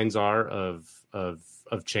timelines are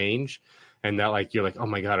of change, and that like you're like, oh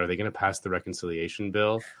my God, are they going to pass the reconciliation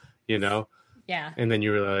bill? Yeah. And then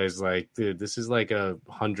you realize like, dude, this is like a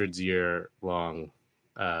 100-year long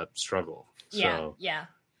struggle. So, Yeah,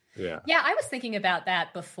 I was thinking about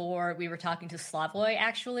that before we were talking to Slavoj,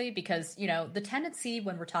 actually, because, the tendency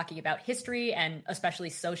when we're talking about history and especially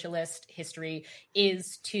socialist history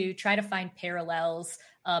is to try to find parallels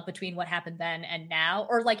between what happened then and now,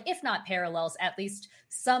 or like, if not parallels, at least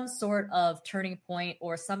some sort of turning point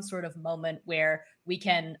or some sort of moment where we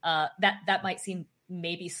can, that might seem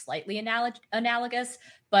maybe slightly analogous,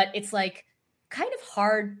 but it's like kind of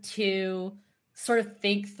hard to sort of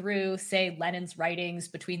think through, say, Lenin's writings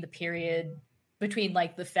between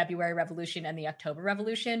like the February Revolution and the October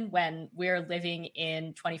Revolution, when we're living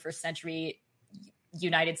in 21st century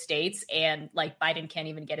United States and like Biden can't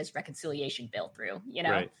even get his reconciliation bill through,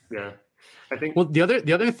 Right. Yeah. I think the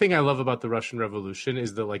other thing I love about the Russian Revolution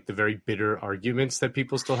is the very bitter arguments that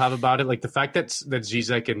people still have about it. Like the fact that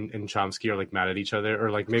Zizek and Chomsky are like mad at each other,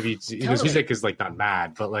 or like maybe Zizek is like not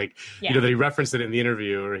mad, but like that he referenced it in the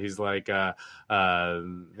interview, or he's like like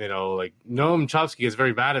Noam Chomsky is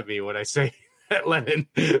very mad at me when I say that Lenin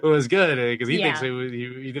was good because he thinks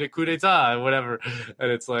he did a coup d'etat and whatever.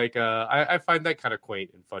 And it's like I find that kind of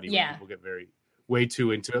quaint and funny when people get way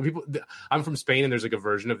too into it. I'm from Spain, and there's like a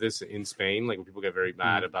version of this in Spain, like when people get very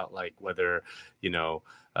mad about like whether the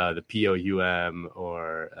POUM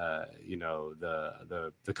or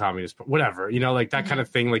the communist, whatever, like that kind of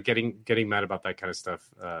thing, like getting mad about that kind of stuff.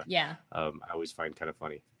 I always find kind of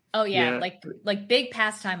funny. Oh yeah, like big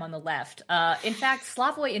pastime on the left. In fact,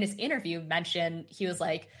 Slavoj in his interview mentioned, he was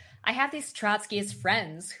like, I have these Trotskyist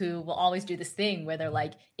friends who will always do this thing where they're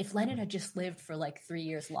like, if Lenin had just lived for like 3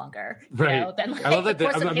 years longer, right? Then like, I love that.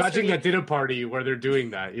 I'm imagining that dinner party where they're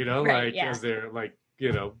doing that, as they're like,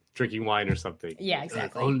 drinking wine or something. Yeah,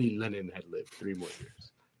 exactly. Like, only Lenin had lived 3 more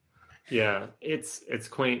years. Yeah, it's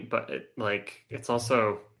quaint, but it's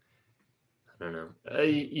also, I don't know.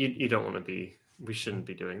 You don't want to be. We shouldn't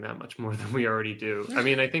be doing that much more than we already do. I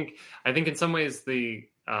mean, I think in some ways the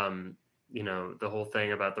the whole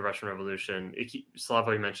thing about the Russian Revolution,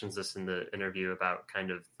 Slavoj mentions this in the interview about kind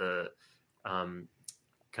of the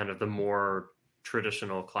more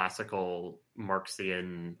traditional classical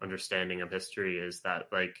Marxian understanding of history is that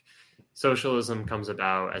like socialism comes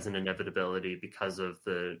about as an inevitability because of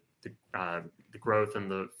the growth and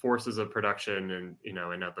the forces of production and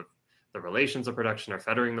and the the relations of production are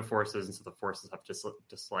fettering the forces, and so the forces have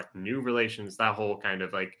to select new relations. That whole kind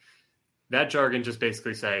of like that jargon just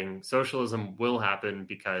basically saying socialism will happen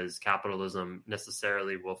because capitalism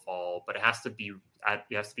necessarily will fall, but it has to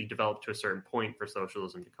be developed to a certain point for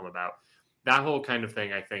socialism to come about. That whole kind of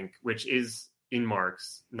thing, I think, which is in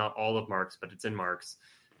Marx, not all of Marx, but it's in Marx,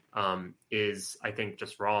 is I think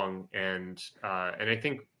just wrong. And I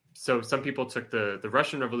think so. Some people took the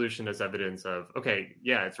Russian Revolution as evidence of, okay,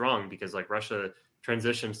 yeah, it's wrong because like Russia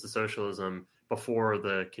transitions to socialism before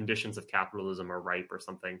the conditions of capitalism are ripe or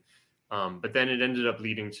something. But then it ended up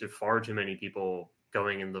leading to far too many people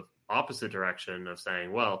going in the opposite direction of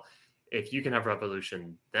saying, well, if you can have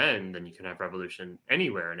revolution then you can have revolution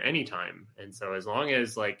anywhere and anytime. And so as long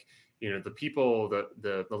as like, you know, the people,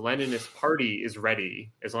 the Leninist party is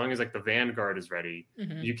ready, as long as like the vanguard is ready,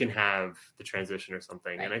 you can have the transition or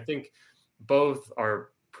something. Right. And I think both are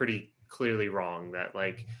pretty clearly wrong, that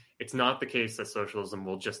like, it's not the case that socialism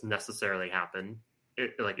will just necessarily happen.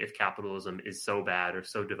 Like if capitalism is so bad or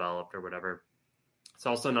so developed or whatever. It's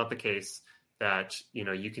also not the case that, you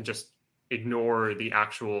know, you can just ignore the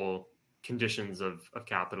actual conditions of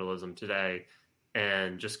capitalism today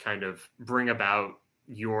and just kind of bring about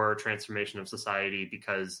your transformation of society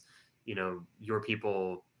because, you know, your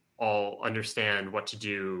people all understand what to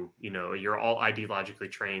do, you know, you're all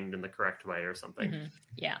ideologically trained in the correct way or something.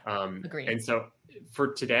 Yeah. Agreed. And so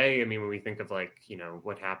for today, I mean, when we think of like, you know,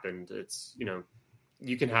 what happened, it's, you know,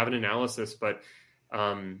 you can have an analysis, but,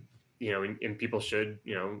 you know, and people should,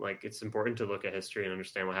 you know, like it's important to look at history and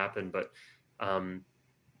understand what happened, but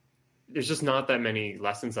there's just not that many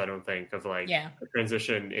lessons, I don't think, of like a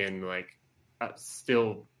transition in like a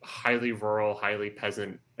still highly rural, highly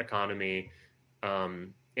peasant economy.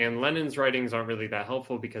 And Lenin's writings aren't really that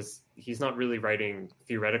helpful because he's not really writing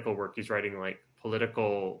theoretical work. He's writing like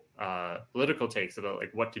political takes about like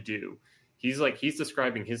what to do. He's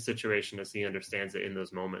describing his situation as he understands it in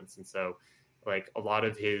those moments. And so like a lot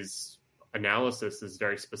of his analysis is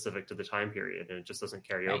very specific to the time period and it just doesn't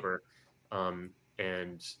carry over.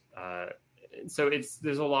 And so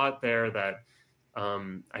there's a lot there that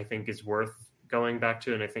I think is worth going back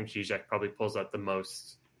to. And I think Zizek probably pulls out the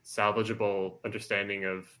most salvageable understanding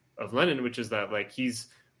of Lenin, which is that like he's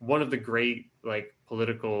one of the great like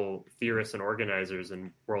political theorists and organizers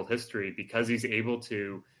in world history because he's able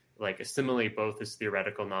to like assimilate both his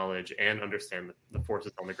theoretical knowledge and understand the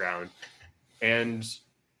forces on the ground. And,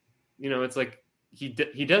 you know, it's like, he did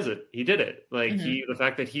it. Like the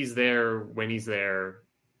fact that he's there when he's there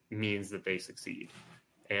means that they succeed.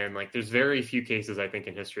 And like, there's very few cases I think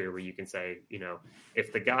in history where you can say, you know,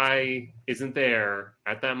 if the guy isn't there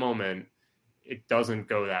at that moment, it doesn't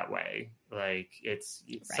go that way. Like it's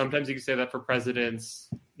sometimes you can say that for presidents,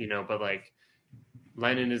 you know, but like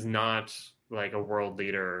Lenin is not like a world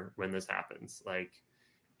leader when this happens. Like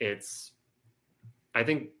I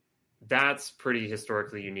think that's pretty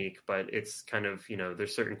historically unique, but it's kind of, you know,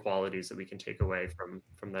 there's certain qualities that we can take away from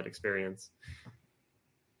that experience.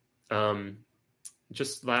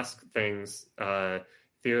 Just last things,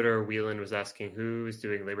 Theodore Whelan was asking who is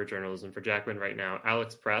doing labor journalism for Jacobin right now.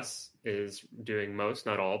 Alex Press is doing most,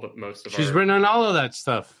 not all, but most of She's written on all of that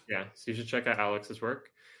stuff. Yeah, so you should check out Alex's work.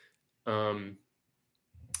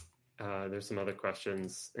 There's some other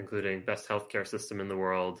questions, including best healthcare system in the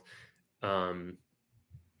world.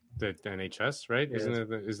 The NHS, right? Yeah.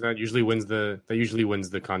 Isn't that usually wins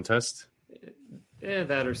the contest? Yeah,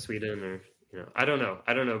 that or Sweden or, you know, I don't know,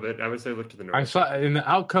 but I would say look to the North. I saw in the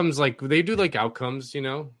outcomes, like they do like outcomes, you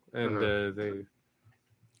know, and they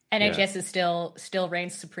NHS is still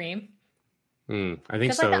reigns supreme. I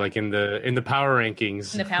think so. Like in the power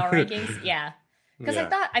rankings. In the power rankings, yeah. Because I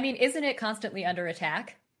thought, I mean, isn't it constantly under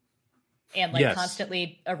attack and like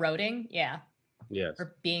constantly eroding? Yeah. Yes.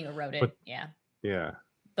 Or being eroded. Yeah. Yeah.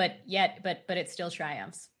 But it still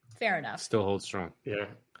triumphs. Fair enough. Still holds strong. Yeah.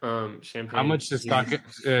 Champagne. How much does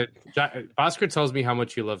Oscar tells me how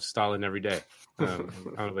much he loves Stalin every day. I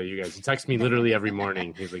don't know about you guys. He texts me literally every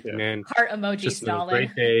morning. He's like, man, heart emoji just Stalin. A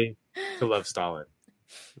great day to love Stalin.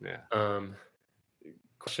 Yeah.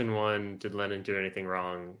 Question 1, did Lenin do anything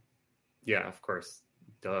wrong? Yeah, of course.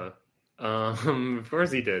 Duh. Of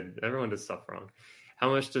course he did. Everyone does stuff wrong. How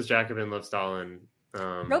much does Jacobin love Stalin?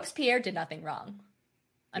 Robespierre did nothing wrong.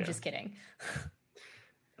 I'm just kidding.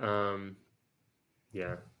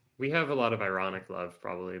 Yeah. We have a lot of ironic love,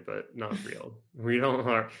 probably, but not real. We don't.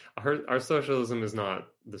 Our socialism is not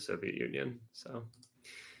the Soviet Union. So,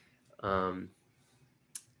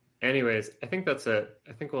 anyways, I think that's it.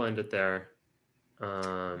 I think we'll end it there.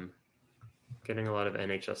 Getting a lot of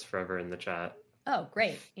NHS Forever in the chat. Oh,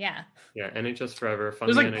 great. Yeah. Yeah, NHS forever.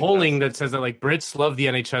 There's like polling that says that like Brits love the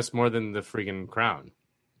NHS more than the freaking crown.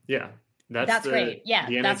 Yeah. That's great. Yeah,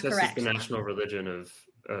 the that's NHS correct. is the national religion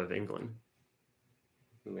of England.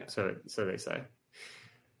 Yeah. So they say.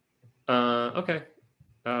 Okay.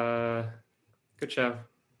 Good show.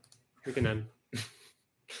 We can end.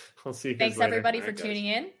 I'll see you guys Thanks later. everybody for tuning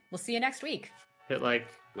in. We'll see you next week. Hit like,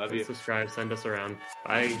 love you, subscribe, send us around.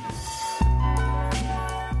 Bye.